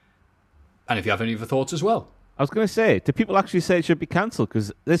 And if you have any other thoughts as well. I was going to say, do people actually say it should be cancelled?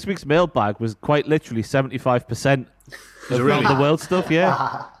 Because this week's mailbag was quite literally 75% of the world stuff,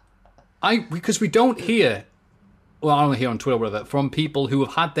 yeah. Because we don't hear, well, I don't hear on Twitter or whatever, from people who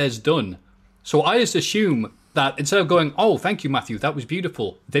have had theirs done. So I just assume that instead of going, "Oh, thank you, Matthew, that was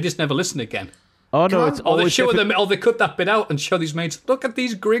beautiful," they just never listen again. Oh, no, it's or they show them, or they cut that bit out and show these mates, "Look at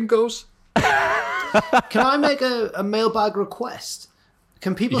these gringos." Can I make a mailbag request?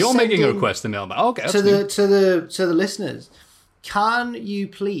 Can people? You're making a request in mailbag. Okay, to the listeners. Can you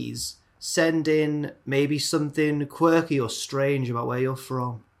please send in maybe something quirky or strange about where you're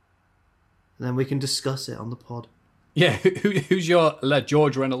from, and then we can discuss it on the pod. Yeah, who's your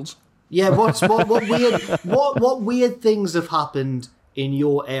George Reynolds? Yeah, what weird things have happened in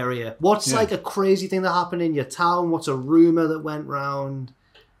your area? What's like a crazy thing that happened in your town? What's a rumor that went round?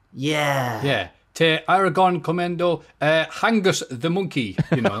 Yeah. Yeah. Te Aragon Commando, Hangus the monkey,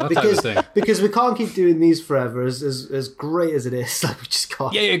 that type of thing. Because we can't keep doing these forever, as great as it is. Like, we just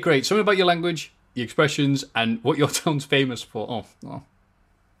can't. Yeah, great. Something about your language, your expressions, and what your town's famous for. Oh.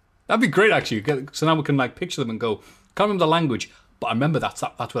 That'd be great, actually. So now we can picture them and go, can't remember the language, but I remember that's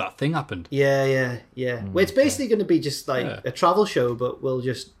where that thing happened. Yeah. Well, it's basically going to be just a travel show, but we'll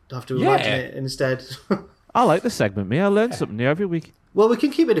just have to imagine it instead. I like this segment, me. I learn something new every week. Well, we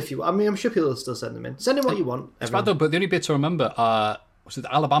can keep it if you want. I mean, I'm sure people will still send them in. Send in what you want. It's bad though, but the only bits I remember are, was it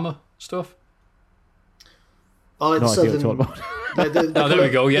the Alabama stuff? Oh, it's there we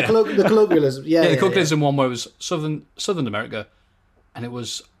go, yeah. The colloquialism. Yeah, the colloquialism one where it was Southern America, and it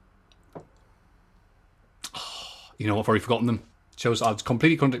was... I've already forgotten them. Shows I've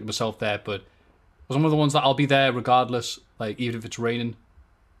completely contradicted myself there, but it was one of the ones that I'll be there regardless, even if it's raining.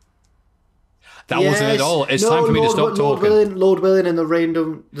 That wasn't at all. It's time for me to stop talking. Lord willing, and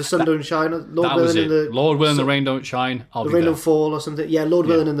the sun don't shine. Lord willing, the rain don't shine. The rain don't fall or something. Yeah, Lord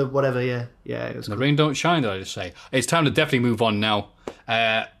willing, and the whatever. Yeah. The rain don't shine. Did I just say? It's time to definitely move on now.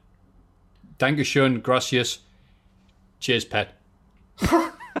 Dankeschön, gracias, cheers, pet.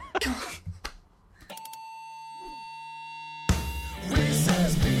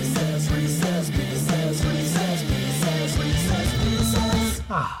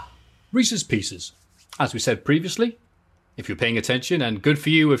 Reese's Pieces. As we said previously, if you're paying attention, and good for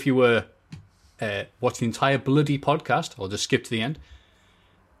you if you were watching the entire bloody podcast, or just skip to the end.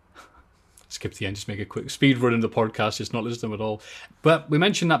 skip the end, just make a quick speed run in the podcast, just not listen to them at all. But we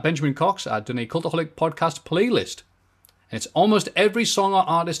mentioned that Benjamin Cox had done a Cultaholic podcast playlist. And it's almost every song or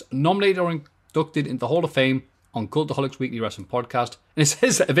artist nominated or inducted into the Hall of Fame on Cultaholic's Weekly Wrestling Podcast. And it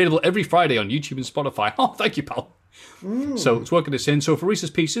says available every Friday on YouTube and Spotify. Oh, thank you, pal. So it's working this in. So for Reese's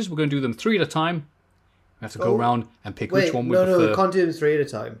Pieces, we're going to do them 3 at a time. We have to go around and pick which one we prefer. No, we can't do them 3 at a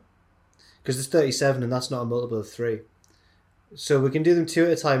time. Because there's 37 and that's not a multiple of 3. So we can do them 2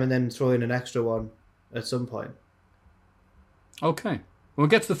 at a time and then throw in an extra one at some point. Okay. When we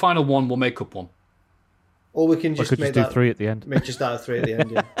get to the final one, we'll make up one. Or we can just make do 3 at the end. Make just out of 3 at the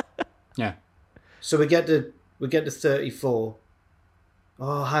end, yeah. Yeah. So we get to 34.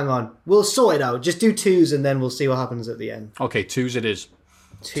 Oh, hang on. We'll sort it out. Just do 2s and then we'll see what happens at the end. Okay, 2s it is.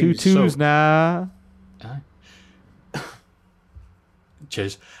 2 2s now.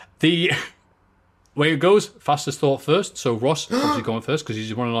 Cheers. The way it goes, fastest thought first. So Ross obviously going first because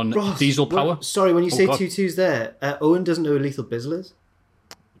he's running on diesel power. Sorry, when you say 2 2s there, Owen doesn't know who Lethal Bizzle is.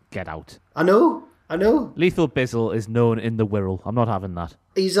 Get out. I know. Lethal Bizzle is known in the Wirral. I'm not having that.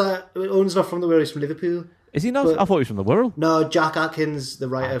 He's Owen's not from the Wirral, he's from Liverpool. Is he not? I thought he was from the Wirral. No, Jack Atkins, the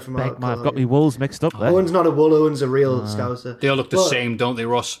writer from I've got me wolves mixed up there. Owen's not a wool, Owen's a real Scouser. They all look the same, don't they,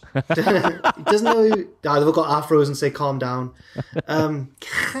 Ross? He doesn't know who... they've all got afros and say calm down. Too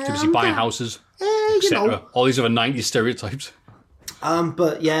busy buying houses, etc. All these other 90s stereotypes.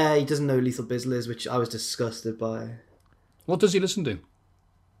 But yeah, he doesn't know who Lethal Bizzle is, which I was disgusted by. What does he listen to?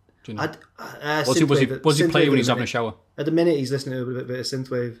 Do you know? What's he playing when he's having a shower? At the minute, he's listening to a bit of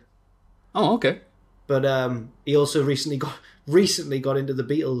synthwave. Oh, okay. But he also recently got into the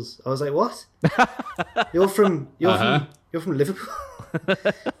Beatles. I was like, what? You're from Liverpool.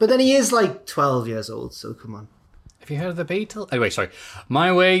 But then he is like 12 years old, so come on. Have you heard of the Beatles? Anyway, sorry.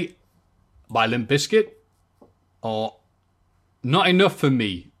 My Way by Limp Bizkit, or Not Enough for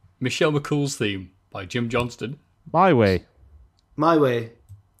Me, Michelle McCool's theme by Jim Johnston. My Way.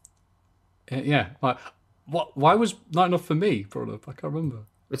 Yeah. Why was Not Enough for Me brought up? I can't remember.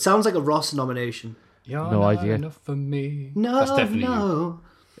 It sounds like a Ross nomination. No idea. Enough for me. No, that's definitely you.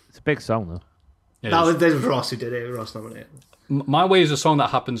 It's a big song though. There's Ross who did it. Ross nominated. My Way is a song that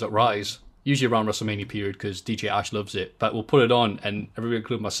happens at Rise, usually around WrestleMania period because DJ Ash loves it. But we'll put it on, and everybody,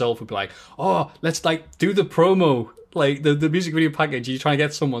 including myself, would be like, "Oh, let's do the promo, like the music video package." You try and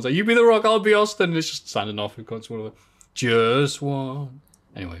get someone, like, "You be The Rock, I'll be Austin." And it's just standing off. We've got sort of just one.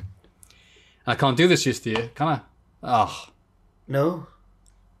 Anyway, I can't do this just here, can I? No.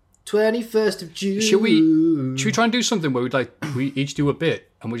 21st of June. Should we try and do something where we each do a bit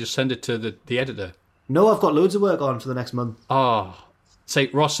and we just send it to the editor? No, I've got loads of work on for the next month. Say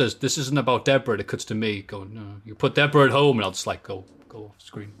Ross says this isn't about Deborah. It cuts to me going, no, you put Deborah at home, and I'll just go off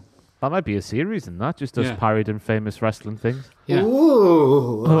screen. That might be a series, and that just us parodying famous wrestling things. Yeah.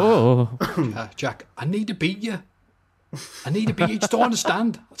 Ooh. Oh. Jack, I need to beat you. You just don't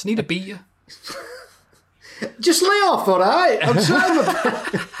understand. I just need to beat you. Just lay off, all right? I'm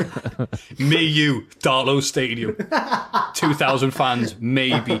trying. Me, you, Darlow Stadium. 2,000 fans,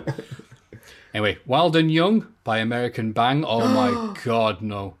 maybe. Anyway, Wild and Young by American Bang. Oh my God,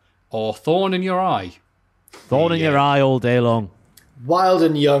 no. Or Thorn in Your Eye. Thorn in Your Eye all day long. Wild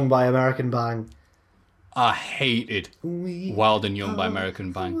and Young by American Bang. I hated Wild and Young by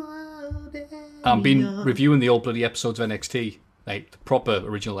American Bang. I've been reviewing the old bloody episodes of NXT. Like the proper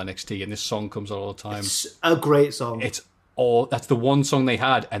original NXT, and this song comes out all the time. It's a great song. That's the one song they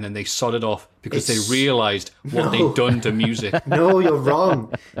had, and then they sodded off because they realised what they'd done to music. No, you're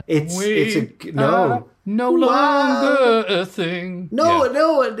wrong. No longer a thing.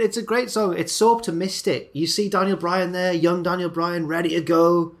 No, it's a great song. It's so optimistic. You see Daniel Bryan there, young Daniel Bryan, ready to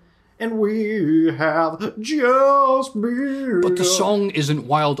go. And we have just been. But the song isn't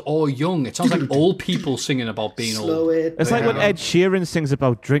wild or young. It sounds like old people singing about being old. It's like when Ed Sheeran sings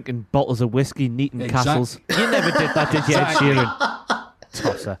about drinking bottles of whiskey, neating castles. You never did that, did you, Ed Sheeran?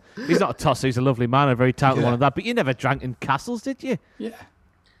 Tosser. He's not a tosser. He's a lovely man, a very talented one of that. But you never drank in castles, did you? Yeah.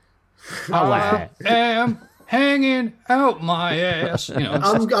 I am hanging out my ass.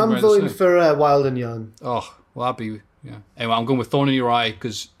 I'm voting for Wild and Young. Oh, well, that'd be... Yeah. Anyway, I'm going with Thorn in Your Eye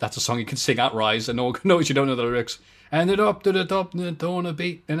because that's a song you can sing at Rise and no one knows you don't know the lyrics. Ended up to the top, and the tone of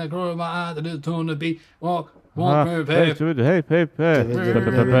beat, and I grow my eye to the tone of beat. Walk, hey.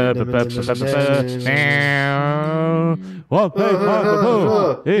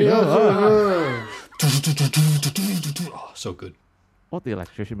 Oh, so good. What the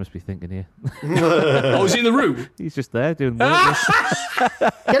electrician must be thinking here. Oh, is he in the room? He's just there doing work.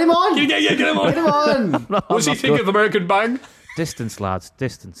 Get him on! Get him on! What was he thinking of American Bang? Distance, lads,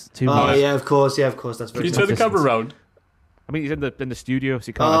 distance. Yeah, of course, that's very Can you turn the camera around? I mean, he's in the studio, so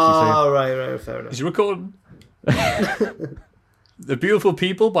you can't actually see him. Oh, right, fair enough. Is he recording? The Beautiful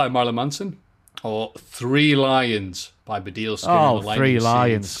People by Marilyn Manson, or Three Lions by Baddiel Skinner. Oh, Three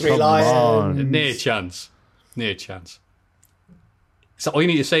Lions. Three Lions. Near chance. So all you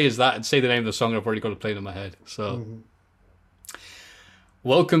need to say is that and say the name of the song. I've already got it playing in my head. So,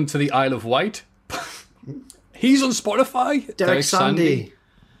 Welcome to the Isle of Wight. He's on Spotify. Derek Sandy.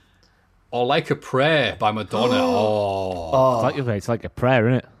 Or Like a Prayer by Madonna. It's like a prayer,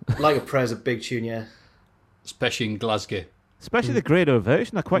 isn't it? Like a Prayer's a big tune, yeah. Especially in Glasgow. Especially the Grado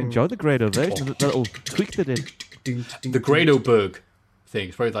version. I quite enjoyed the Grado version. The little tweak they did. The Gradoberg thing.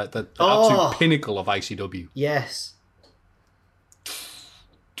 It's very like the absolute pinnacle of ICW. Yes.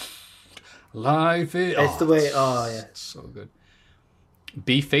 Life is... It's the way... Oh, yeah. It's so good.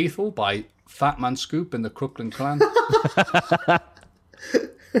 Be Faithful by Fat Man Scoop and the Crooklyn Clan.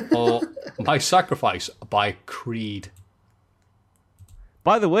 Or My Sacrifice by Creed.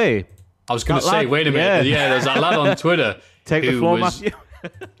 By the way... I was going to say, wait a minute. Yeah, there's that lad on Twitter Take the floor, Matthew.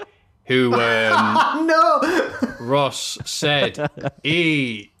 who no! Ross said,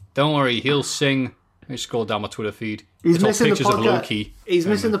 don't worry, he'll sing. Let me scroll down my Twitter feed. He's it's all missing pictures the of podcast. Loki. He's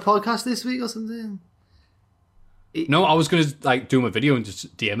missing the podcast this week or something? No, I was going to do him a video and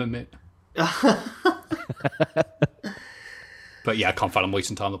just DM him it. But yeah, I can't find him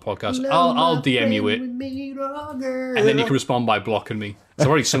wasting time on the podcast. I'll DM you it. And then you can respond by blocking me. So I've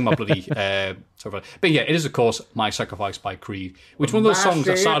already sung my bloody... but yeah, it is, of course, My Sacrifice by Creed. Which one of those songs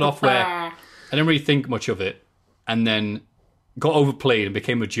that started off where I didn't really think much of it, and then got overplayed and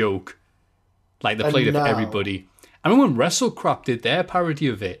became a joke. Like, they played it for everybody. I remember when WrestleCrap did their parody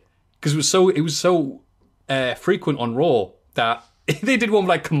of it, because it was so frequent on Raw that... They did one with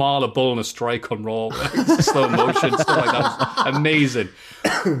like Kamala Bull and a strike on Raw, slow motion, stuff like that. Was amazing.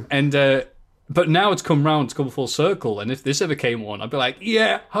 And but now it's come full circle. And if this ever came on, I'd be like,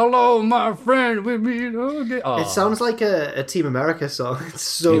 "Yeah, hello, my friend, we meet again." Oh. It sounds like a Team America song. It's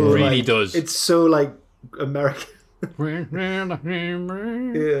so. It really does. It's so like American.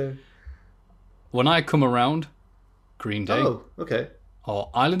 Yeah. When I Come Around, Green Day. Oh, okay. Or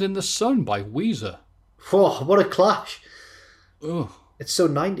Island in the Sun by Weezer. Oh, what a clash! Oh, it's so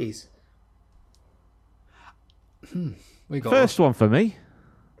 90s. First one for me.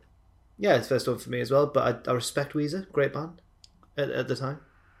 Yeah, it's first one for me as well. But I respect Weezer, great band at the time.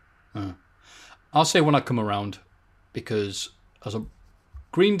 I'll say When I Come Around, because as a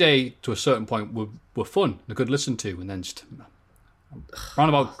Green Day to a certain point were fun, they're good to listen to, and then just round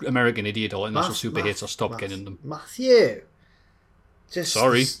about American Idiot or International Super Hits, I stopped getting them. Matthew, just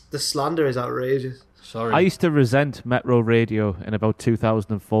sorry, the slander is outrageous. Sorry. I used to resent Metro Radio in about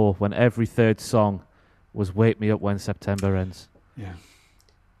 2004 when every third song was Wake Me Up When September Ends. Yeah.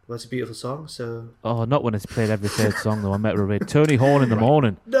 Well, it's a beautiful song, so... Oh, not when it's played every third song, though, on Metro Radio. Tony Horn in the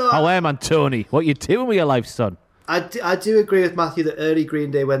morning. No. How am I, Tony? What you doing with your life, son? I do agree with Matthew that early Green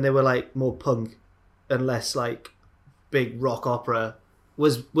Day, when they were like more punk and less like big rock opera,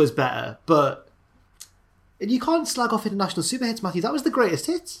 was better. But you can't slag off International Super Hits, Matthew. That was the greatest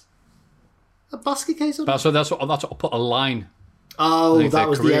hits. A basket case on it. So that's what I'll put a line. Oh, that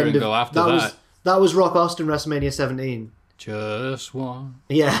was the end of after that. That was Rock Austin WrestleMania 17. Just one.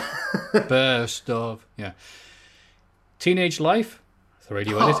 Yeah. Best of. Yeah. Teenage Life, the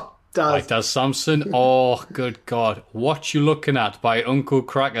radio edit. By Daz Sampson. Oh, good God. What You Looking At by Uncle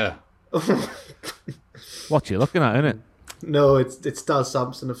Cracker. What you looking at, innit? No, it's Daz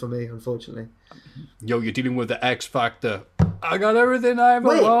Sampson for me, unfortunately. Yo, you're dealing with the X Factor. I got everything I ever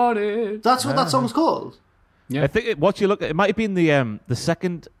wanted. That's what that song's called? Yeah. I think it might have been the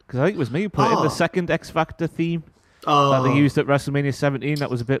second, because I think it was me who put it in the second X Factor theme that they used at WrestleMania 17.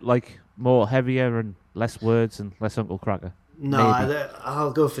 That was a bit like more heavier and less words and less Uncle Cracker. No,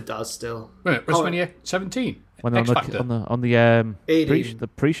 I'll go for Daz still. Wait, WrestleMania 17? When X Factor? on the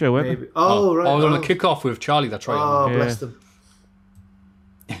pre-show, weren't they? Oh, right. On the kickoff with Charlie, that's right. Oh, bless them.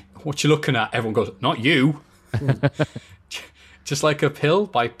 What you looking at? Everyone goes, not you. Just Like a Pill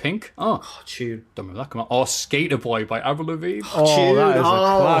by Pink. Oh, tune. Don't remember that. Come on. Oh, Skater Boy by Avril Lavigne. Oh, that is a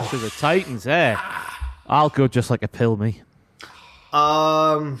clash of the Titans there. I'll go Just Like a Pill, me.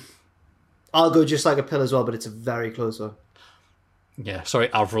 I'll go Just Like a Pill as well, but it's a very close one. Yeah,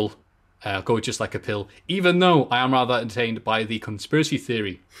 sorry, Avril. I'll go Just Like a Pill. Even though I am rather entertained by the conspiracy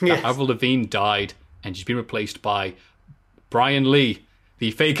theory that Avril Lavigne died and she's been replaced by Brian Lee,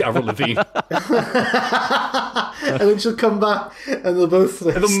 the fake Avril Lavigne. And then she'll come back and they'll both...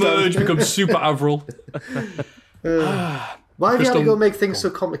 They'll merge, become Super Avril. Why have you had to go make things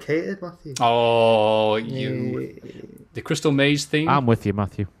so complicated, Matthew? Oh, you... The Crystal Maze theme. I'm with you,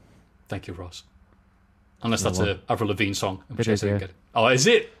 Matthew. Thank you, Ross. Unless that's a Avril Lavigne song. Which It is, yeah. Oh, is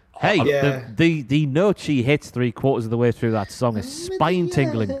it? Hey, Yeah. the note she hits 3/4 of the way through that song is spine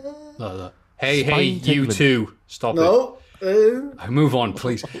tingling. Hey, Spine you tingling. two. Stop No. it. Move on,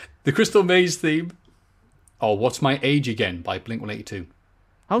 please. The Crystal Maze theme. Oh, What's My Age Again by Blink-182.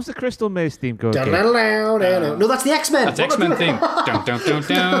 How's the Crystal Maze theme go? again? No, that's the X-Men. That's X-Men theme. Dun, dun, dun,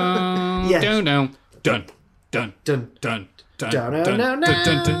 dun. Yes. Dun, dun, dun, dun, Dun. dun, dun, Dun, dun, dun, dun, dun,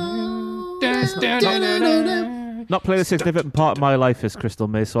 dun, dun. Dun, dun, dun, dun. Not played a significant part of my life as Crystal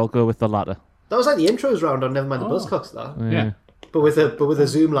Maze, so I'll go with the latter. That was like the intros round on Nevermind the Buzzcocks, that. Yeah. But with a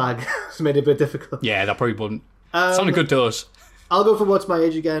zoom lag, it's made it a bit difficult. Yeah, that probably wouldn't. Sounded good to us. I'll go for What's My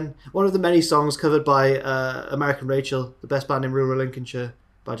Age Again. One of the many songs covered by American Rachel, the best band in rural Lincolnshire,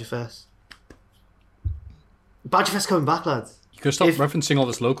 Badgerfest. Badgerfest coming back, lads. You could stop referencing all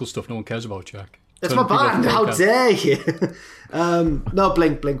this local stuff no one cares about, Jack. It's my band. How dare you? No,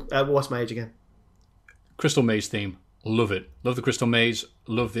 Blink. What's My Age Again? Crystal Maze theme. Love it. Love the Crystal Maze.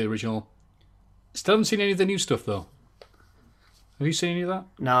 Love the original. Still haven't seen any of the new stuff, though. Have you seen any of that?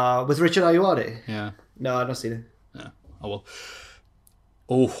 No, with Richard Ayoade? Yeah. No, I've not seen it. Yeah. Oh, well.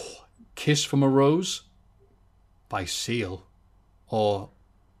 Oh, Kiss from a Rose by Seal. Or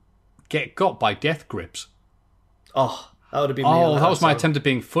Get Got by Death Grips. Oh, that would have been me. Oh, that was my attempt at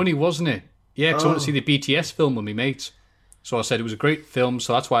being funny, wasn't it? Yeah, because I went to see the BTS film with my mates. So I said it was a great film,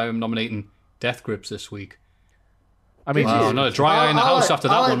 so that's why I'm nominating Death Grips this week. I mean, wow, not a dry eye in the house after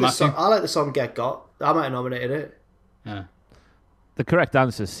that one, Matthew. I like the song Get Got. I might have nominated it. Yeah. The correct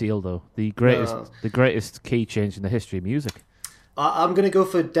answer is Seal, though. The greatest key change in the history of music. I'm going to go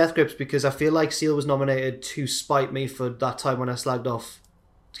for Death Grips because I feel like Seal was nominated to spite me for that time when I slagged off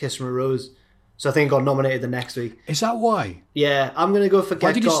Kiss from a Rose. So I think I got nominated the next week. Is that why? Yeah, I'm going to go for Get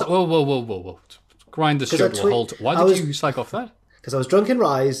Why did Got. Whoa. Grind the show to a halt. Why did you slag off that? Because I was drunk in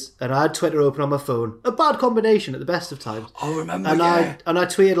Rise and I had Twitter open on my phone. A bad combination at the best of times. Oh, remember, and yeah. I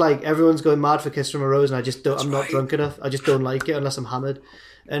tweeted like, everyone's going mad for Kiss from a Rose and I just don't, I'm not drunk enough. I just don't like it unless I'm hammered.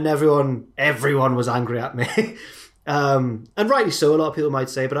 And everyone was angry at me. And rightly so, a lot of people might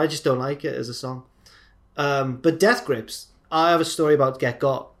say, but I just don't like it as a song. But Death Grips, I have a story about Get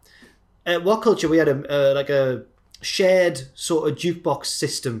Got. At What Culture, we had a shared sort of jukebox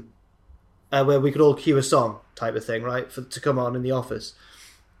system where we could all cue a song type of thing, right, to come on in the office.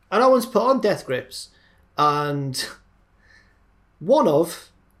 And I once put on Death Grips, and one of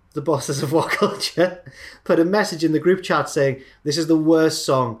the bosses of What Culture put a message in the group chat saying, "This is the worst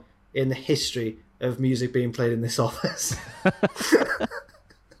song in the history of music being played in this office."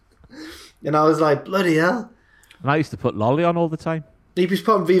 And I was like, bloody hell. And I used to put Lolly on all the time. He was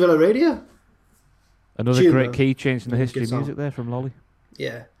put on Viva La Radio. Another Tune, great though. key change in the history Good of song. music there from Lolly.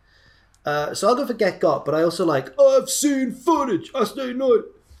 Yeah. So I'll go for Get Got, but I also like, I've seen footage, I stay night.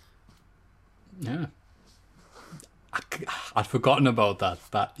 Yeah. I'd forgotten about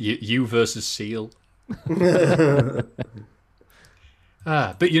that you versus Seal. But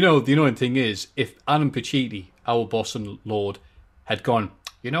the annoying thing is, if Adam Pacitti, our boss and lord, had gone,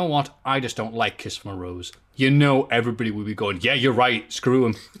 you know what, I just don't like Kiss from a Rose, everybody would be going, yeah, you're right, screw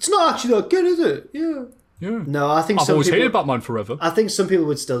him. It's not actually that good, is it? Yeah. No, I think I've always hated Batman Forever. I think some people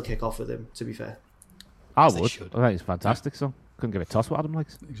would still kick off with him, to be fair. I would. I think it's a fantastic song. Couldn't give a toss what Adam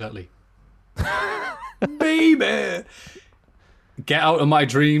likes. Exactly. Baby! Get out of my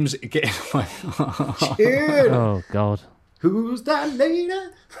dreams. Get in my... Oh, God. Who's that lady?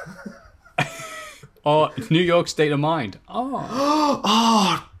 Oh, New York State of Mind.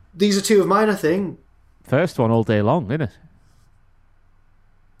 Oh. These are two of mine, I think. First one all day long, isn't it?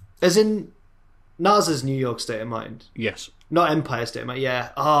 As in Nas's New York State of Mind. Yes. Not Empire State of Mind, yeah.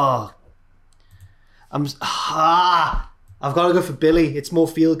 I've got to go for Billy. It's more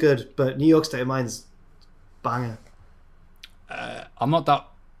feel good, but New York State of Mind's banger. I'm not that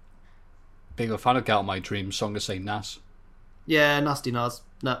big of a fan of Get Out of My Dreams song to say Nas. Yeah, Nasty Nas.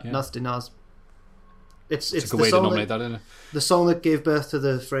 Nasty Nas. It's a good the way to song nominate that, isn't it? The song that gave birth to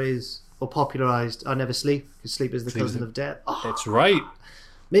the phrase, or popularised, I never sleep, because sleep is the cousin of death. Oh, That's right.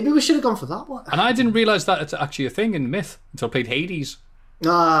 maybe we should have gone for that one. And I didn't realise that it's actually a thing in Myth until I played Hades.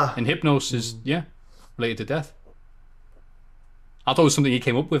 And Hypnosis, related to death. I thought it was something he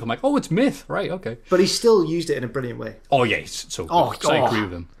came up with. I'm like, oh, it's Myth. Right, okay. But he still used it in a brilliant way. Oh, yeah, it's so good. I agree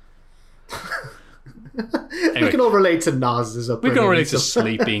with him. Anyway, we can all relate to Nas's upbringing. we can all relate to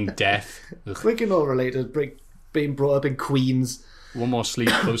sleep being death. Ugh. We can all relate to being brought up in Queens. One more sleep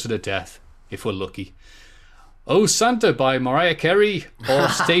closer to death, if we're lucky. Oh, Santa by Mariah Carey or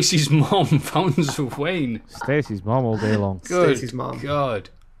Stacey's Mom, Fountains of Wayne. Stacey's Mom all day long. Good Stacey's Mom. God.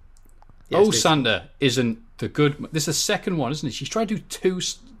 Yeah, Oh, Stacey. Santa isn't the good... This is the second one, isn't it? She's trying to do two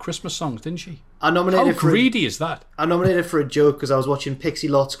Christmas songs, didn't she? I nominated How greedy is that? I nominated for a joke because I was watching Pixie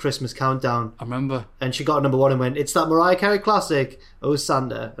Lott's Christmas Countdown. I remember. And she got number 1 and went, "It's that Mariah Carey classic, Oh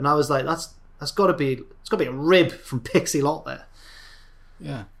Santa." And I was like, that's got to be a rib from Pixie Lott there.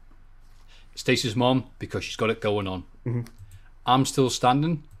 Yeah. Stacey's mom, because she's got it going on. Mm-hmm. I'm Still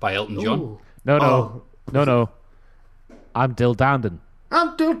Standing by Elton John. Ooh. No. I'm Dill Dandon.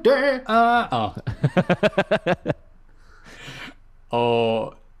 I'm Dill Dandon.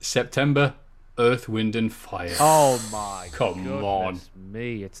 Or September, Earth, Wind and Fire. Oh my Come on.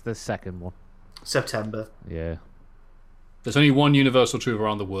 Me, it's the second one. September. Yeah. There's only one universal truth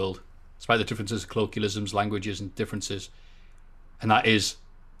around the world, despite the differences of colloquialisms, languages and differences, and that is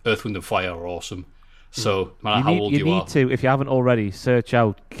Earth, Wind and Fire are awesome. So no matter how old you are, you need to, if you haven't already, search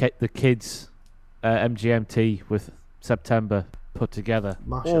out the kids MGMT with September put together.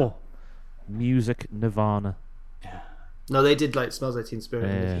 Masha. Music Nirvana. No, they did like Smells Like Teen Spirit.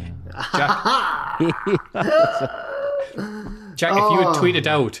 Yeah. Jack, if you had tweeted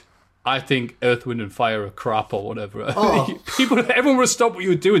out, I think Earth, Wind and Fire are crap or whatever, everyone would have stopped what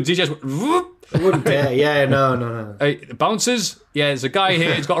you were doing. DJs went, whoop. I wouldn't dare. Yeah, no. Hey, bounces. Yeah, there's a guy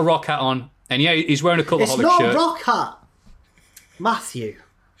here. He's got a rock hat on, and yeah, he's wearing a Cultaholic shirt. It's not a rock hat, Matthew.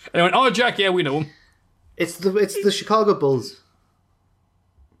 And I went, "Oh, Jack, yeah, we know him." It's the Chicago Bulls.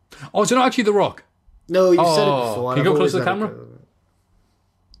 Oh, is it not actually The Rock? No, you've said it before. Can you go close to the camera?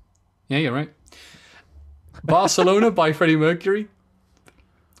 Yeah, you're right. Barcelona by Freddie Mercury.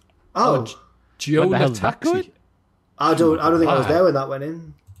 Oh, Joe Taxi. I don't think I was there when that went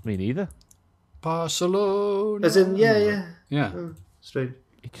in. Me neither. Barcelona. As in, yeah. Oh, strange.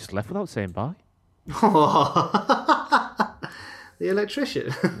 He just left without saying bye. The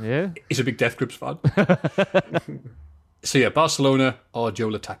electrician. Yeah. He's a big Death Grips fan. So yeah, Barcelona or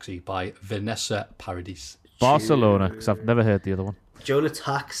Joe Taxi by Vanessa Paradis. Barcelona, because I've never heard the other one. Joe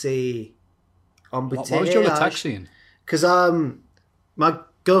Taxi. Why was Joe Taxi in? Because my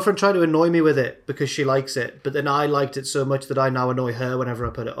girlfriend tried to annoy me with it because she likes it, but then I liked it so much that I now annoy her whenever I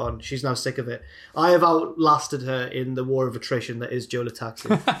put it on. She's now sick of it. I have outlasted her in the war of attrition that is Joe Taxi.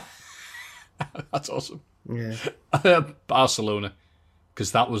 That's awesome. Yeah. Barcelona,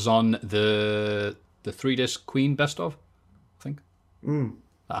 because that was on the 3-disc Queen best of, I think.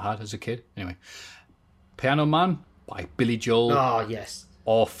 That I had as a kid. Anyway, Piano Man by Billy Joel. Oh yes.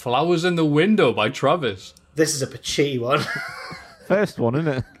 Or Flowers in the Window by Travis. This is a Pachiti one. First one, isn't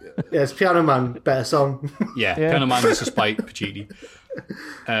it? Yes, Piano Man, better song. Yeah, Piano Man, this is by Pachiti.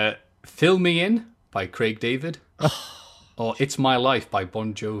 Fill Me In by Craig David. Or It's My Life by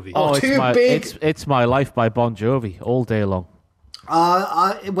Bon Jovi. It's My Life by Bon Jovi all day long.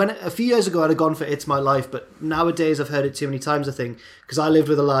 When a few years ago I'd have gone for It's My Life, but nowadays I've heard it too many times, I think, because I lived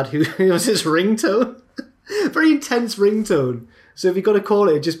with a lad who was his ringtone. Very intense ringtone. So if you got to call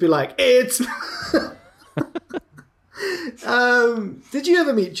it, it'd just be like, it's... Did you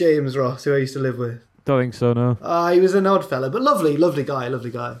ever meet James Ross, who I used to live with? Don't think so, no. He was an odd fella, but lovely guy.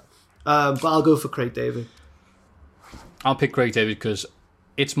 But I'll go for Craig David. I'll pick Craig David because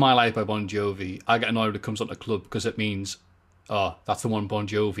It's My Life by Bon Jovi. I get annoyed when it comes on the club because it means, that's the one Bon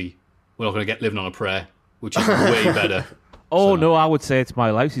Jovi. We're not going to get Living on a Prayer, which is way better. No, I would say It's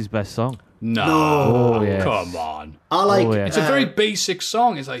My Life's his best song. No. Oh, yes. Come on. I like. It's a very basic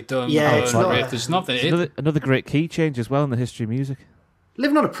song. It's like, it's not, there's nothing. It's another great key change as well in the history of music.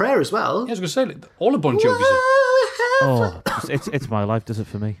 Living on a Prayer as well. Yeah, I was going to say, all of Bon Jovi's. It's My Life does it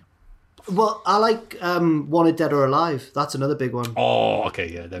for me. Well, I like Wanted Dead or Alive. That's another big one. Oh,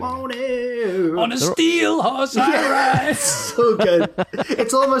 okay, yeah. There we go. Wanted. On a steel horse I ride. So good.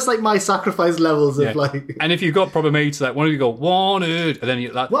 It's almost like My Sacrifice levels of like... And if you've got proper mates, that one of you go, Wanted, and then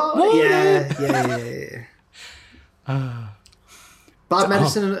you like, Wanted. Yeah. Bad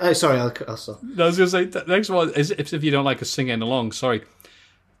Medicine... sorry, I'll stop. I was going to say, the next one is if you don't like us singing along, sorry.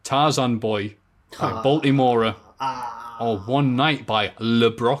 Tarzan Boy by Baltimore or One Night by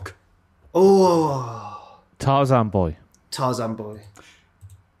LeBrock. Oh. Tarzan Boy.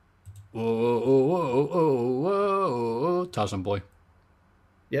 Whoa, Tarzan Boy.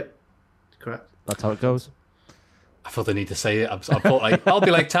 Yep, correct. That's how it goes. I thought they need to say it. I thought, like, I'll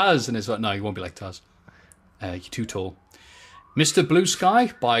be like Taz. And it's like, no, you won't be like Taz. You're too tall. Mr. Blue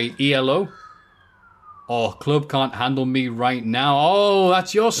Sky by ELO. Or Club Can't Handle Me Right Now. Oh,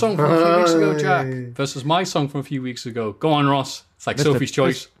 that's your song from a few weeks ago, Jack. Versus my song from a few weeks ago. Go on, Ross. It's like Sophie's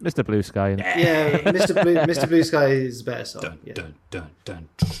Choice. Mr. Blue Sky. Yeah, Mr. Blue Sky is a better song. Dun.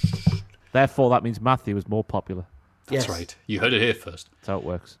 Therefore, that means Matthew was more popular. That's right. You heard it here first. That's how it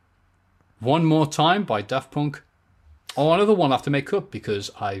works. One More Time by Daft Punk. Oh, another one I have to make up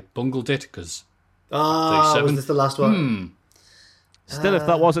because I bungled it because was this the last one? Still, if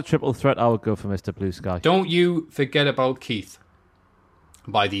that was a triple threat, I would go for Mr. Blue Sky. Don't you forget about Keith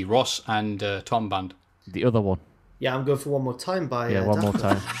by the Ross and Tom band. The other one. Yeah, I'm going for One More Time by... Yeah, One More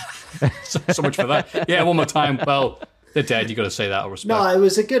Time. so much for that. Yeah, One More Time. Well, they're dead. You got to say that or respect. No, it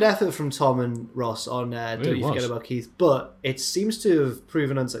was a good effort from Tom and Ross on Don't You was. Forget About Keith, but it seems to have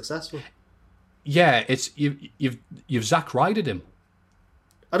proven unsuccessful. Yeah, it's you've Zack Rydered him.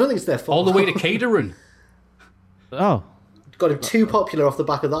 I don't think it's their fault. All the way to catering. Oh. Got him too popular off the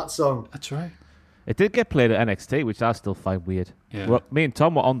back of that song. That's right. It did get played at NXT, which I still find weird. Yeah. Well, me and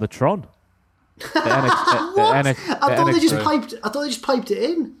Tom were on the Tron. What? I thought they just piped it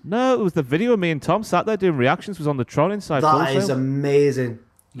in. No, it was the video of me and Tom sat there doing reactions. Was on the Tron inside. That is amazing.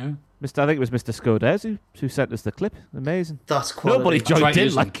 Yeah. I think it was Mr. Scodez who sent us the clip. Amazing. That's quality. Nobody joined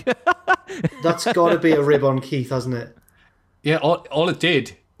in. Like that's got to be a rib on Keith, hasn't it? Yeah. All it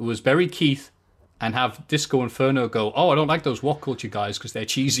did was bury Keith and have Disco Inferno go, "Oh, I don't like those What Culture guys because they're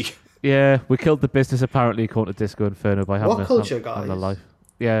cheesy." Yeah, we killed the business apparently according to Disco Inferno by having What Culture guys? having a life.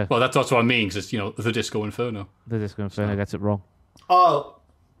 Yeah. Well, that's what I mean, because it's, the Disco Inferno. The Disco Inferno gets it wrong. Oh,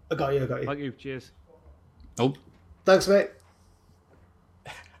 I got you. Thank you. Cheers. Oh. Thanks, mate.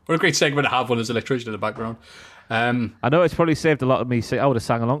 What a great segment to have when there's an electrician in the background. I know it's probably saved a lot of me. I would have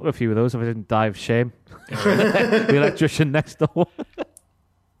sang along to a few of those if I didn't die of shame. The electrician next door.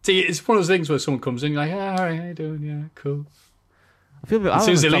 See, it's one of those things where someone comes in, you're like, "Yeah, all right, how you doing? Yeah, cool." I feel as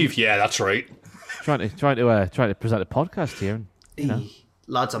soon as they leave, yeah, that's right. Trying to present a podcast here. And,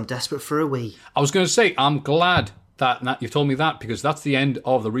 Lads, I'm desperate for a wee. I was going to say, I'm glad that you've told me that, because that's the end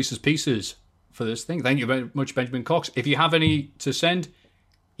of the Reese's Pieces for this thing. Thank you very much, Benjamin Cox. If you have any to send,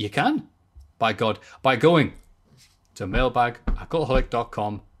 you can, by God, by going to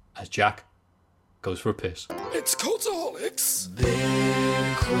mailbag@cultaholic.com as Jack goes for a piss. It's Cultaholics.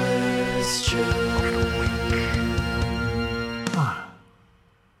 Big question.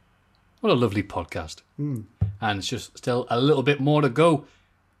 What a lovely podcast. And it's just still a little bit more to go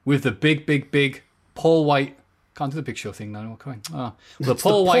with the big Paul White. Can't do the Big Show thing now. Okay. The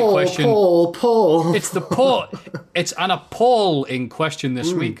Paul White question. Paul. It's the Paul. It's an appalling question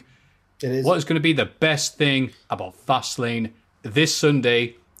this week. It is. What is going to be the best thing about Fastlane this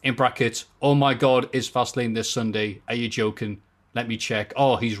Sunday? In brackets, oh my God, is Fastlane this Sunday? Are you joking? Let me check.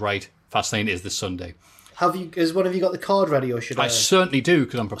 Oh, he's right. Fastlane is this Sunday. Has one of you got the card ready, or should I? I certainly do,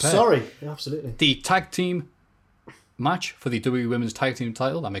 because I'm prepared. Sorry, absolutely. The tag team match for the WWE Women's Tag Team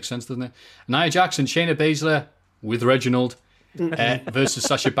title. That makes sense, doesn't it? Nia Jax and Shayna Baszler with Reginald versus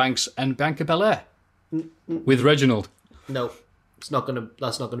Sasha Banks and Bianca Belair with Reginald. No, that's not gonna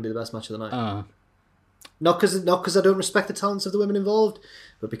be the best match of the night. Not because I don't respect the talents of the women involved,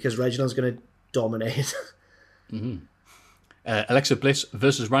 but because Reginald's going to dominate. Alexa Bliss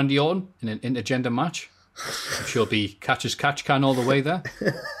versus Randy Orton in an intergender match. I'm sure it'll be catch as catch can all the way there.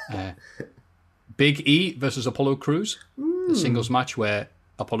 Big E versus Apollo Crews. The singles match where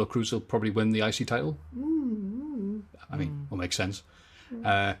Apollo Crews will probably win the IC title. I mean, will make sense.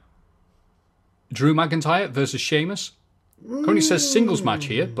 Drew McIntyre versus Sheamus. Currently says singles match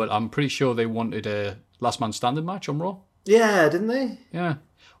here, but I'm pretty sure they wanted a last man standing match on Raw. Yeah, didn't they? Yeah.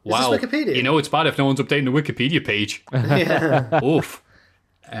 Is Wow. this Wikipedia? You know it's bad if no one's updating the Wikipedia page. Yeah. Oof.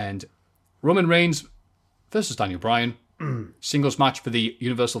 And Roman Reigns versus Daniel Bryan. Singles match for the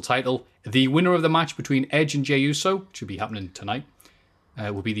Universal title. The winner of the match between Edge and Jey Uso, which should be happening tonight,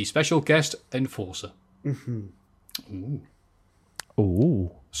 will be the special guest enforcer.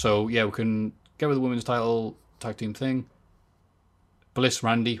 Ooh. So, yeah, we can get with the women's title tag team thing. Bliss,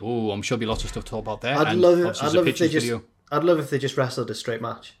 Randy. Oh, I'm sure there'll be lots of stuff to talk about there. I'd And love obviously there's a if they pictures just. video. I'd love if they just wrestled a straight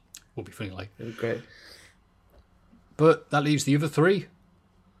match. Would be funny, like. It'd be great. But that leaves the other three.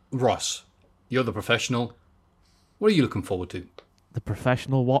 Ross, you're the professional. What are you looking forward to? The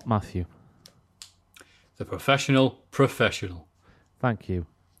professional what, Matthew? The professional. Thank you.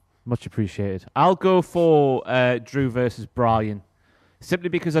 Much appreciated. I'll go for Drew versus Bryan. Simply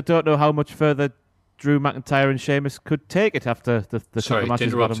because I don't know how much further Drew McIntyre and Sheamus could take it after the Sorry, couple of to matches.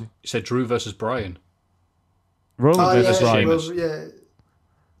 interrupt. You said Drew versus Bryan. Roman versus Bryan. Yeah.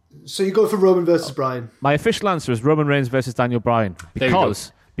 So you go for Roman versus Bryan. My official answer is Roman Reigns versus Daniel Bryan.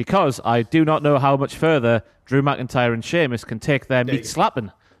 Because I do not know how much further Drew McIntyre and Sheamus can take their meat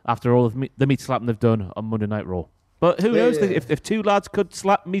slapping after all of the meat slapping they've done on Monday Night Raw. But who knows? Yeah. If two lads could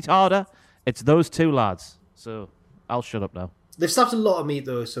slap meat harder, it's those two lads. So I'll shut up now. They've slapped a lot of meat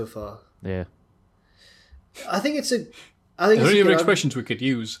though so far. Yeah. I think it's a. Are there any other expressions we could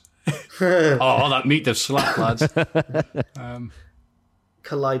use? Oh, that meat they've slapped, lads.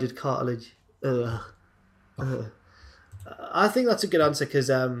 Collided cartilage. I think that's a good answer because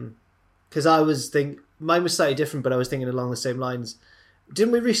I was mine was slightly different, but I was thinking along the same lines.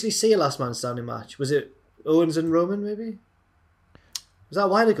 Didn't we recently see a last man standing match? Was it Owens and Roman, maybe? Was that a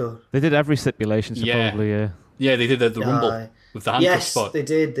while ago? They did every stipulation, so probably, yeah. Yeah, they did the Rumble with the handcuff spot.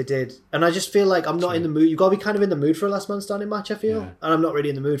 Yes, they did. And I just feel like I'm not in the mood. You've got to be kind of in the mood for a last man standing match, I feel. And I'm not really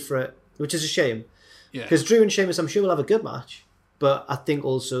in the mood for it, which is a shame. Yeah. Because Drew and Sheamus, I'm sure, will have a good match. But I think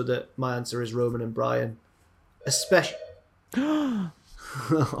also that my answer is Roman and Bryan. Especially...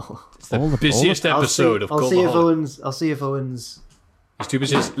 It's the busiest episode of Cultaholic. I'll see if Owens...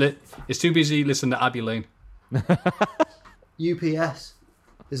 It's too busy listening to Abbey Lane. UPS.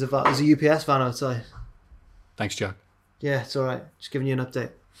 There's a UPS van outside. Thanks, Jack. Yeah, it's all right. Just giving you an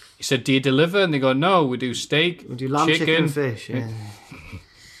update. He said, "Do you deliver?" And they go, "No, we do steak, we do lamb, chicken and fish." Yeah.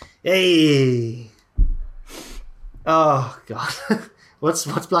 Hey. Oh God. What's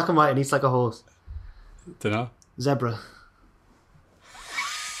black and white and eats like a horse? Dunno. Zebra.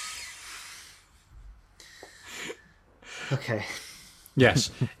 Okay.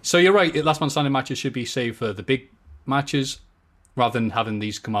 Yes. So you're right. Last man standing matches should be saved for the big matches, rather than having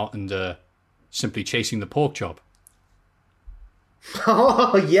these come out and simply chasing the pork chop.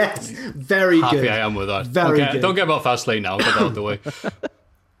 Oh yes, very Happy good. I am with that. Very good. Don't get about Fastlane now. Get that out of the way.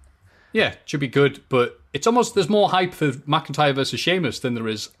 Yeah, should be good, but it's almost there's more hype for McIntyre versus Sheamus than there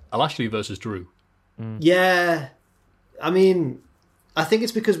is Lashley versus Drew. Yeah, I mean, I think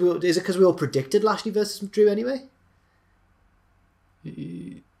it's because we all predicted Lashley versus Drew anyway?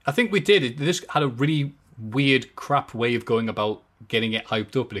 I think we did. They just had a really weird, crap way of going about getting it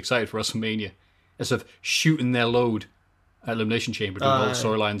hyped up and excited for WrestleMania, instead of shooting their load at Elimination Chamber, doing all the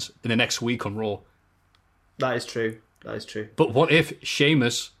storylines in the next week on Raw. That is true. But what if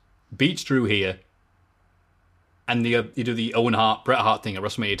Sheamus beats Drew here, and you do the Owen Hart, Bret Hart thing at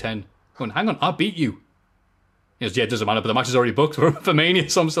WrestleMania 10? Going, hang on, I beat you. He goes, yeah, it doesn't matter, but the match is already booked for Mania,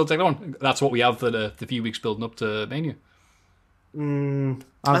 so I'm still taking on. That's what we have for the few weeks building up to Mania. I'm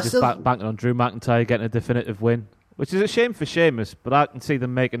just banking on Drew McIntyre getting a definitive win, which is a shame for Sheamus, but I can see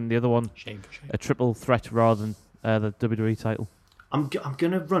them making the other one a triple threat rather than the WWE title. I'm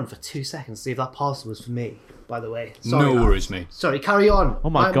going to run for 2 seconds, see if that parcel was for me, by the way. Sorry, no worries, mate. Sorry, carry on. Oh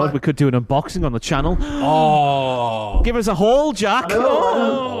my God, we could do an unboxing on the channel. Oh. Give us a haul, Jack.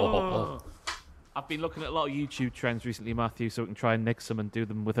 Oh. I've been looking at a lot of YouTube trends recently, Matthew, so we can try and nix them and do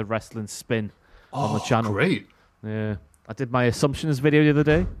them with a wrestling spin on the channel. Great. Yeah. I did my assumptions video the other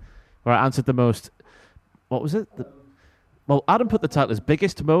day, where I answered the most... What was it? Well, Adam put the title as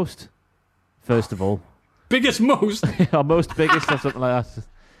biggest to most, first of all. Biggest most? Or most biggest or something like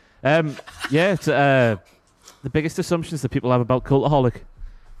that. It's the biggest assumptions that people have about Cultaholic.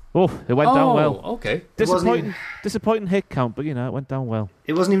 Oh, it went down well. Okay. Disappointing hit count, but it went down well.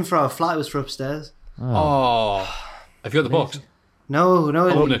 It wasn't even for our flat, it was for upstairs. Oh. Have you got the box? No.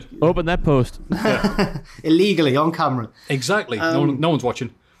 Open it. Open that post. Illegally, on camera. Exactly. No one's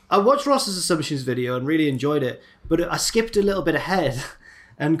watching. I watched Ross's assumptions video and really enjoyed it, but I skipped a little bit ahead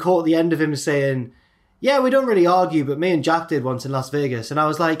and caught the end of him saying, yeah, we don't really argue, but me and Jack did once in Las Vegas. And I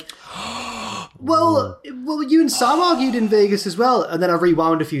was like, well, you and Sam argued in Vegas as well. And then I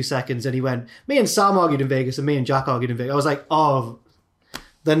rewound a few seconds and he went, me and Sam argued in Vegas and me and Jack argued in Vegas. I was like, oh,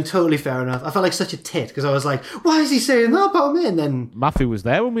 then totally fair enough. I felt like such a tit because I was like, why is he saying that about me? And then Matthew was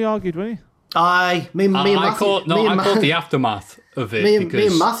there when we argued, wasn't he? I caught the aftermath of it. Me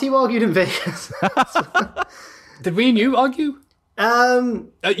and Matthew argued in Vegas. Did we and you argue? I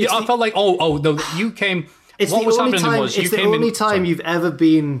felt like, no, you came. It's what the was only happening time. was It's the only time you've ever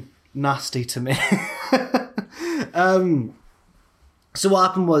been nasty to me. So what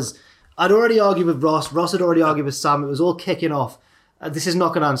happened was, I'd already argued with Ross. Ross had already argued with Sam. It was all kicking off. This is not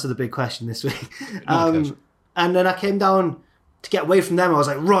going to answer the big question this week. And then I came down to get away from them. I was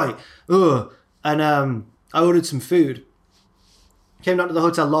like, right, and I ordered some food. Came down to the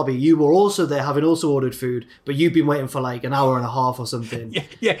hotel lobby. You were also there, having also ordered food, but you've been waiting for like an hour and a half or something.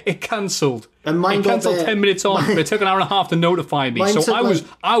 Yeah, it cancelled. And mine it cancelled 10 minutes on, but it took an hour and a half to notify me. So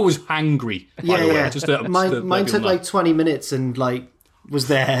I was hangry. By the way. Just mine took like 20 minutes and like was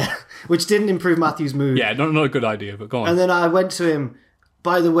there, which didn't improve Matthew's mood. Yeah, not a good idea, but go on. And then I went to him,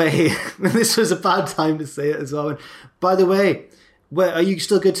 by the way, this was a bad time to say it as well. By the way, are you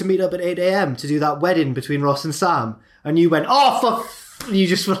still good to meet up at 8 a.m. to do that wedding between Ross and Sam? And you went, you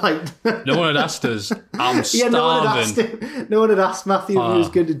just were like... No one had asked us. I'm starving. No one had asked Matthew if he was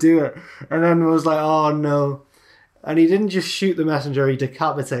good to do it. And then I was like, oh no. And he didn't just shoot the messenger, he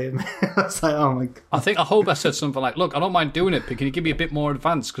decapitated me. I was like, oh my God. I hope I said something like, look, I don't mind doing it, but can you give me a bit more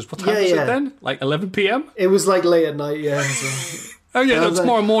advance? Because what time was it then? Like 11 p.m? It was like late at night, yeah. So. Oh yeah,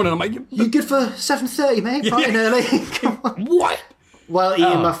 tomorrow morning. I'm like... You good for 7:30, mate? Bright and early. Come on. What? While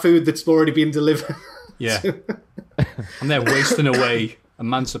eating my food that's already been delivered. Yeah. I'm there wasting away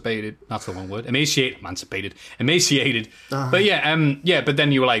emancipated. That's the one word. Emaciated. Uh-huh. But but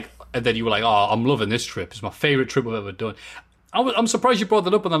then you were like, oh, I'm loving this trip. It's my favourite trip I've ever done. I'm surprised you brought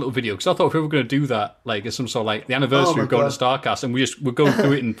that up on that little video, because I thought if we were going to do that, like as some sort of like the anniversary of going to StarCast, and we're going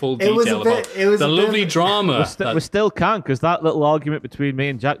through it in full detail about the lovely drama. We still can't, because that little argument between me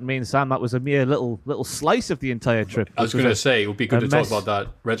and Jack, me and Sam, that was a mere little slice of the entire trip. I was going to say it would be good to talk about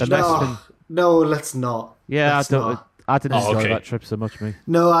that. No, let's not. Yeah, I didn't enjoy okay. that trip so much, me.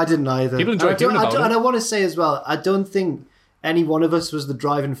 No, I didn't either. People enjoyed hearing about it. And I want to say as well, I don't think any one of us was the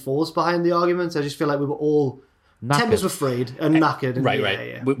driving force behind the argument. I just feel like we were all... Tempers were frayed and knackered. And right.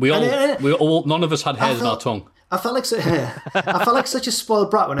 Yeah. We all, none of us had hairs in our tongue. I felt like such a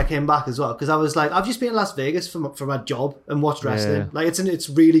spoiled brat when I came back as well, because I was like, I've just been in Las Vegas for my job and watched wrestling. Yeah. Like it's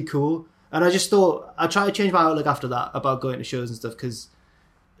really cool, and I just thought I tried to change my outlook after that about going to shows and stuff, because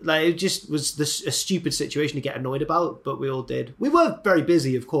like it just was a stupid situation to get annoyed about, but we all did. We were very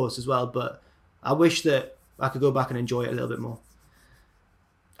busy, of course, as well, but I wish that I could go back and enjoy it a little bit more.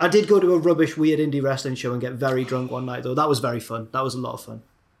 I did go to a rubbish, weird indie wrestling show and get very drunk one night, though. That was very fun. That was a lot of fun.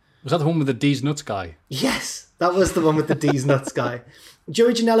 Was that the one with the D's Nuts guy? Yes, that was the one with the D's Nuts guy.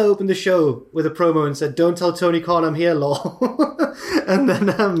 Joey Janela opened the show with a promo and said, "Don't tell Tony Khan I'm here, lol." And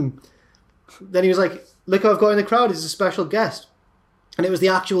then he was like, "Look who I've got in the crowd. He's a special guest." And it was the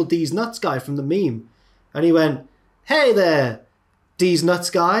actual D's Nuts guy from the meme. And he went, "Hey there, D's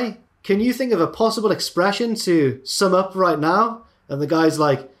Nuts guy. Can you think of a possible expression to sum up right now?" And the guy's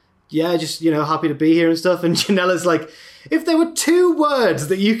like, "Yeah, just, happy to be here and stuff." And Janela's like, "If there were 2 words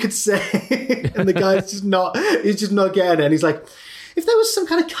that you could say," and the guy's just not getting it. And he's like, "If there was some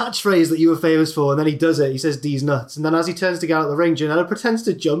kind of catchphrase that you were famous for," and then he does it, he says D's Nuts. And then as he turns to get out of the ring, Janela pretends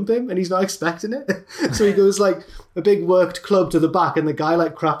to jump him and he's not expecting it. So he goes like a big worked club to the back and the guy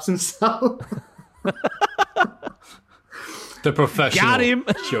like craps himself. The professional. Got him.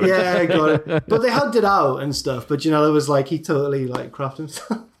 Sure. Yeah, I got it. But they hugged it out and stuff. But Janela was like, he totally like crapped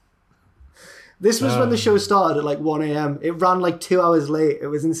himself. This was when the show started at like 1 a.m. It ran like 2 hours late. It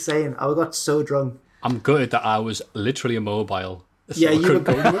was insane. I got so drunk. I'm gutted that I was literally immobile. So Yeah, you were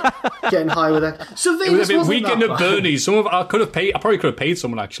getting high with it. So It was a bit Vegas wasn't weekend that at bad. Bernie's. I probably could have paid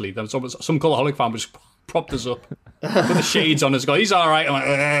someone actually. Then some Cultaholic fan just propped us up, put the shades on us. Go, he's all right. I'm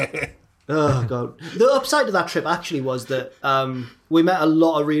like, Oh god. The upside to that trip actually was that we met a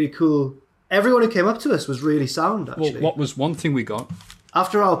lot of really cool. Everyone who came up to us was really sound. Actually, Well, what was one thing we got?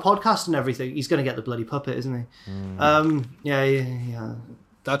 After our podcast and everything, he's going to get the bloody puppet, isn't he? Yeah.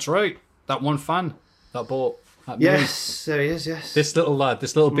 That's right. That one fan that bought. That mini. Yes, there he is. Yes. This little lad,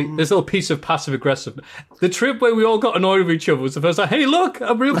 this little piece of passive aggressive. The trip where we all got annoyed with each other was the first time. Hey, look,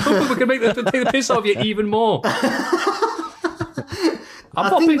 a real puppet. We can take the piss off you even more.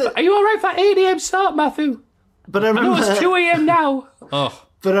 Are you all right for 8 a.m. start, Matthew? But I know it's 2 a.m. now. Oh.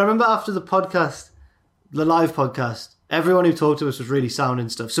 But I remember after the podcast, the live podcast, everyone who talked to us was really sound and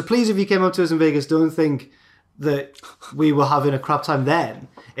stuff. So please, if you came up to us in Vegas, don't think that we were having a crap time then.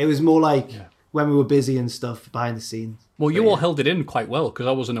 It was more like when we were busy and stuff behind the scenes. Well, you all held it in quite well because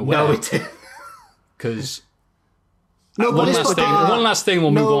I wasn't aware. No, we didn't. Because one last thing,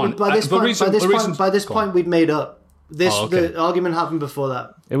 we'll move on. By this point, we'd made up. The argument happened before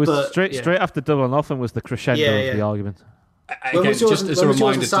that. It was straight after Double or Nothing was the crescendo of the argument. When was yours as a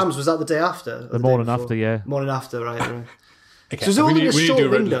reminder, Sam's? Was that the day after? The morning after, yeah. Morning after, right. Okay, So it was only a short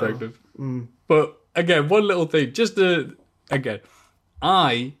window. Retrospective. But again, one little thing,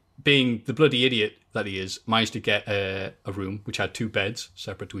 I, being the bloody idiot that he is, managed to get a room which had 2 beds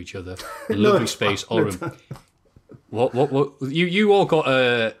separate to each other, a lovely space, all room. What? You all got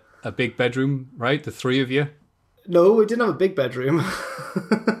a big bedroom, right? The 3 of you. No, we didn't have a big bedroom.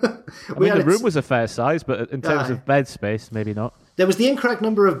 The room was a fair size, but in terms of bed space, maybe not. There was the incorrect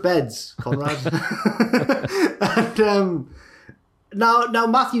number of beds, Conrad. And now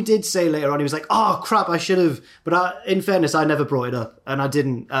Matthew did say later on, he was like, "Oh crap, I should have." But in fairness, I never brought it up, and I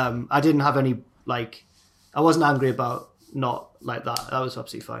didn't have any I wasn't angry about not like that. That was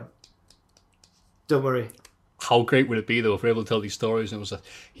absolutely fine. Don't worry. How great would it be though if we're able to tell these stories and it was like,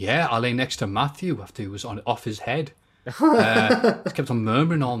 yeah, I lay next to Matthew after he was off his head. He kept on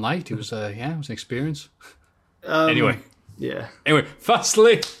murmuring all night. It was it was an experience. Anyway,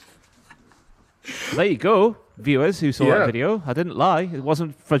 fastly. There you go, viewers who saw that video. I didn't lie. It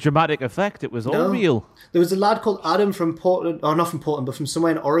wasn't for dramatic effect. It was all real. There was a lad called Adam from Portland, or not from Portland, but from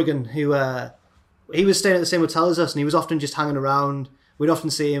somewhere in Oregon, who he was staying at the same hotel as us, and he was often just hanging around. We'd often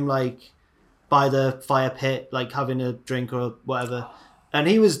see him by the fire pit, having a drink or whatever. And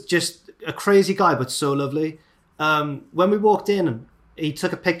he was just a crazy guy, but so lovely. When we walked in, he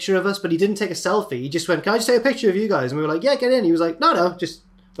took a picture of us, but he didn't take a selfie. He just went, "Can I just take a picture of you guys?" And we were like, "Yeah, get in." He was like, "No, just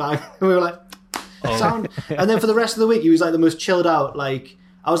fine." And we were like, "Sound." And then for the rest of the week, he was like the most chilled out. Like,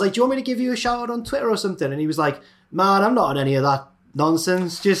 I was like, "Do you want me to give you a shout out on Twitter or something?" And he was like, "Man, I'm not on any of that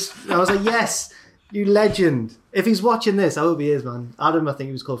nonsense." I was like, "Yes, you legend." If he's watching this, I hope he is, man. Adam, I think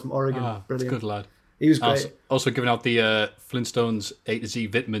he was called from Oregon. Brilliant. Good lad. He was great. Also giving out the Flintstones A to Z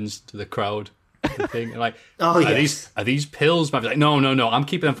vitamins to the crowd. The thing. Like, are these pills? I'd be like, no, I'm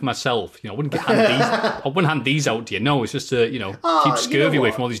keeping them for myself. I wouldn't hand these out to you. No, it's just to keep scurvy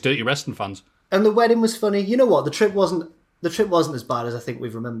away from all these dirty wrestling fans. And the wedding was funny. You know what? The trip wasn't as bad as I think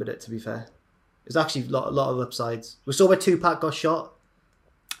we've remembered it. To be fair, there's actually a lot of upsides. We saw where Tupac got shot.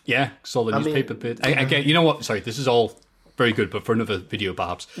 Yeah, saw the newspaper bit. Again, you know what? Sorry, this is all very good, but for another video,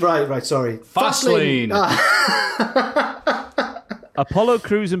 perhaps. Right. Sorry. Fastlane. Apollo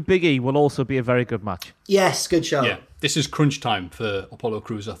Crews and Big E will also be a very good match. Yes, good show. Yeah, this is crunch time for Apollo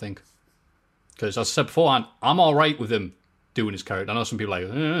Crews, I think. Because as I said beforehand, I'm all right with him doing his character. I know some people are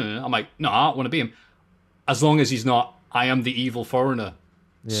like, I'm like, no, I want to be him. As long as he's not, I am the evil foreigner,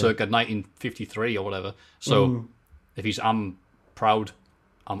 circa 1953 or whatever. So if he's, I'm proud,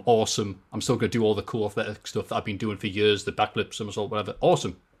 I'm awesome, I'm still going to do all the cool athletic stuff that I've been doing for years, the backflip, somersault, whatever.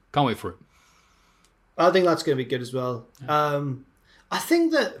 Awesome. Can't wait for it. I think that's going to be good as well. I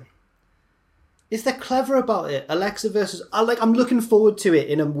think that if they're clever about it, Alexa versus... I'm looking forward to it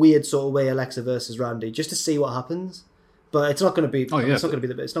in a weird sort of way, Alexa versus Randy, just to see what happens. But it's not going to be... It's not going to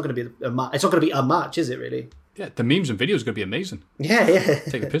be a match. It's not going to be a match, is it, really? Yeah, the memes and videos are going to be amazing. Yeah.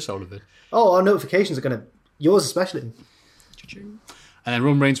 Take the piss out of it. Oh, our notifications are going to... Yours especially. And then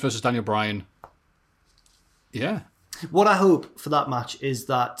Roman Reigns versus Daniel Bryan. Yeah. What I hope for that match is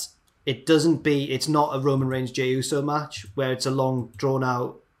that it's not a Roman Reigns Jey Uso match where it's a long drawn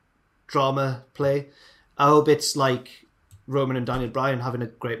out drama play. I hope it's like Roman and Daniel Bryan having a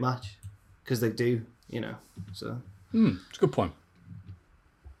great match, because they do, so it's a good point.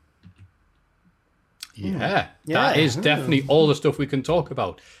 That is definitely all the stuff we can talk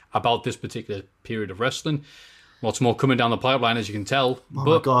about this particular period of wrestling. Lots more coming down the pipeline, as you can tell.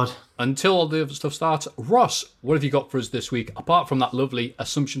 My God. Until all the other stuff starts, Ross, what have you got for us this week, apart from that lovely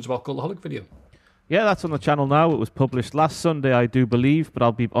Assumptions About Cultaholic video? Yeah, that's on the channel now. It was published last Sunday, I do believe, but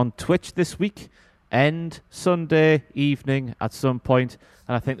I'll be on Twitch this week, and Sunday evening at some point.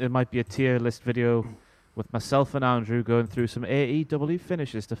 And I think there might be a tier list video with myself and Andrew going through some AEW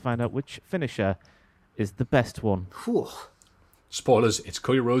finishes to find out which finisher is the best one. Whew. Spoilers, it's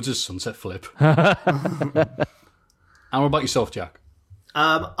Cody Rhodes' Sunset Flip. And what about yourself, Jack?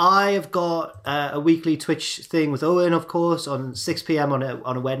 I have got a weekly Twitch thing with Owen, of course, on 6 p.m. on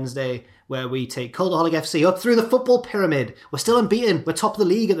a Wednesday, where we take Cultaholic FC up through the football pyramid. We're still unbeaten. We're top of the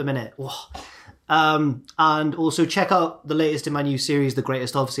league at the minute. And also check out the latest in my new series, the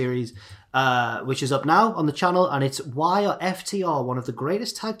Greatest Of series, which is up now on the channel, and it's why are FTR one of the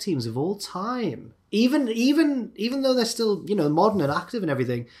greatest tag teams of all time? Even though they're still, modern and active and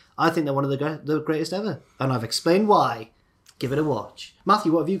everything, I think they're one of the greatest ever. And I've explained why. Give it a watch.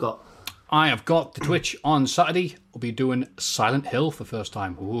 Matthew, what have you got? I have got the Twitch on Saturday. We'll be doing Silent Hill for the first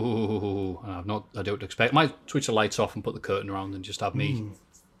time. Ooh, I don't expect. Might switch the lights off and put the curtain around and just have me,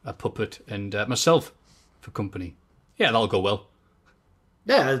 a puppet, and myself for company. Yeah, that'll go well.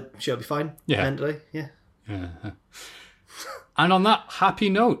 Yeah, I'm sure it'll be fine. Yeah. Mentally, yeah. And on that happy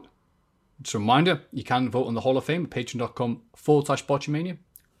note, just a reminder, you can vote on the Hall of Fame at patreon.com/Botchamania.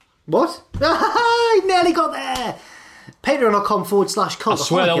 What? I nearly got there! Patreon.com/Cultaholic. I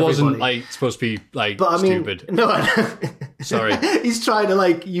swear that wasn't supposed to be stupid. No, sorry. He's trying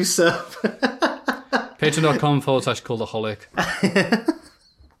to usurp. Patreon.com/Cultaholic.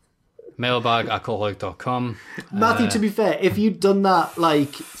 Mailbag@cultaholic.com. Matthew, to be fair, if you'd done that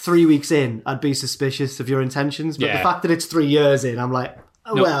 3 weeks in, I'd be suspicious of your intentions. But the fact that it's 3 years in, I'm like,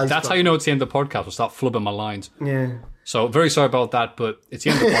 that's how you know it's the end of the podcast. I'll start flubbing my lines. Yeah. So very sorry about that, but it's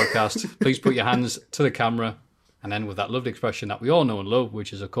the end of the podcast. Please put your hands to the camera, and then with that lovely expression that we all know and love,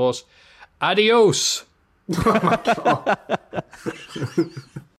 which is, of course, adios. Oh my God.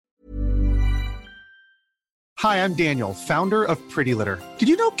 Hi, I'm Daniel, founder of Pretty Litter. Did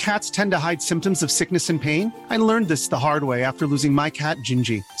you know cats tend to hide symptoms of sickness and pain? I learned this the hard way after losing my cat,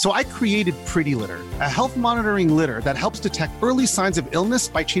 Gingy. So I created Pretty Litter, a health monitoring litter that helps detect early signs of illness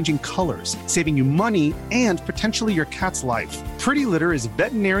by changing colors, saving you money and potentially your cat's life. Pretty Litter is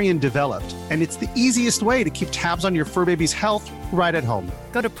veterinarian developed, and it's the easiest way to keep tabs on your fur baby's health right at home.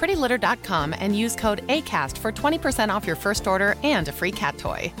 Go to prettylitter.com and use code ACAST for 20% off your first order and a free cat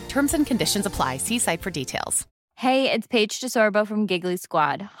toy. Terms and conditions apply. See site for details. Hey, it's Paige DeSorbo from Giggly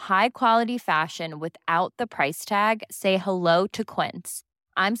Squad. High quality fashion without the price tag. Say hello to Quince.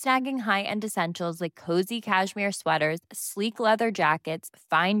 I'm snagging high-end essentials like cozy cashmere sweaters, sleek leather jackets,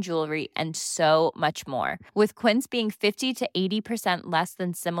 fine jewelry, and so much more. With Quince being 50 to 80% less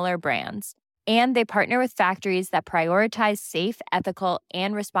than similar brands. And they partner with factories that prioritize safe, ethical,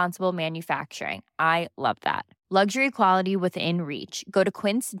 and responsible manufacturing. I love that. Luxury quality within reach. Go to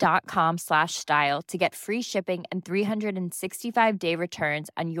quince.com/style to get free shipping and 365-day returns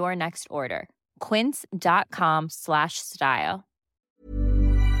on your next order. Quince.com/style.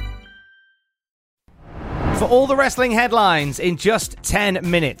 For all the wrestling headlines in just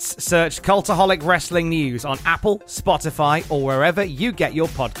 10 minutes, search Cultaholic Wrestling News on Apple, Spotify, or wherever you get your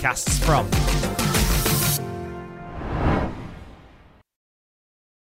podcasts from.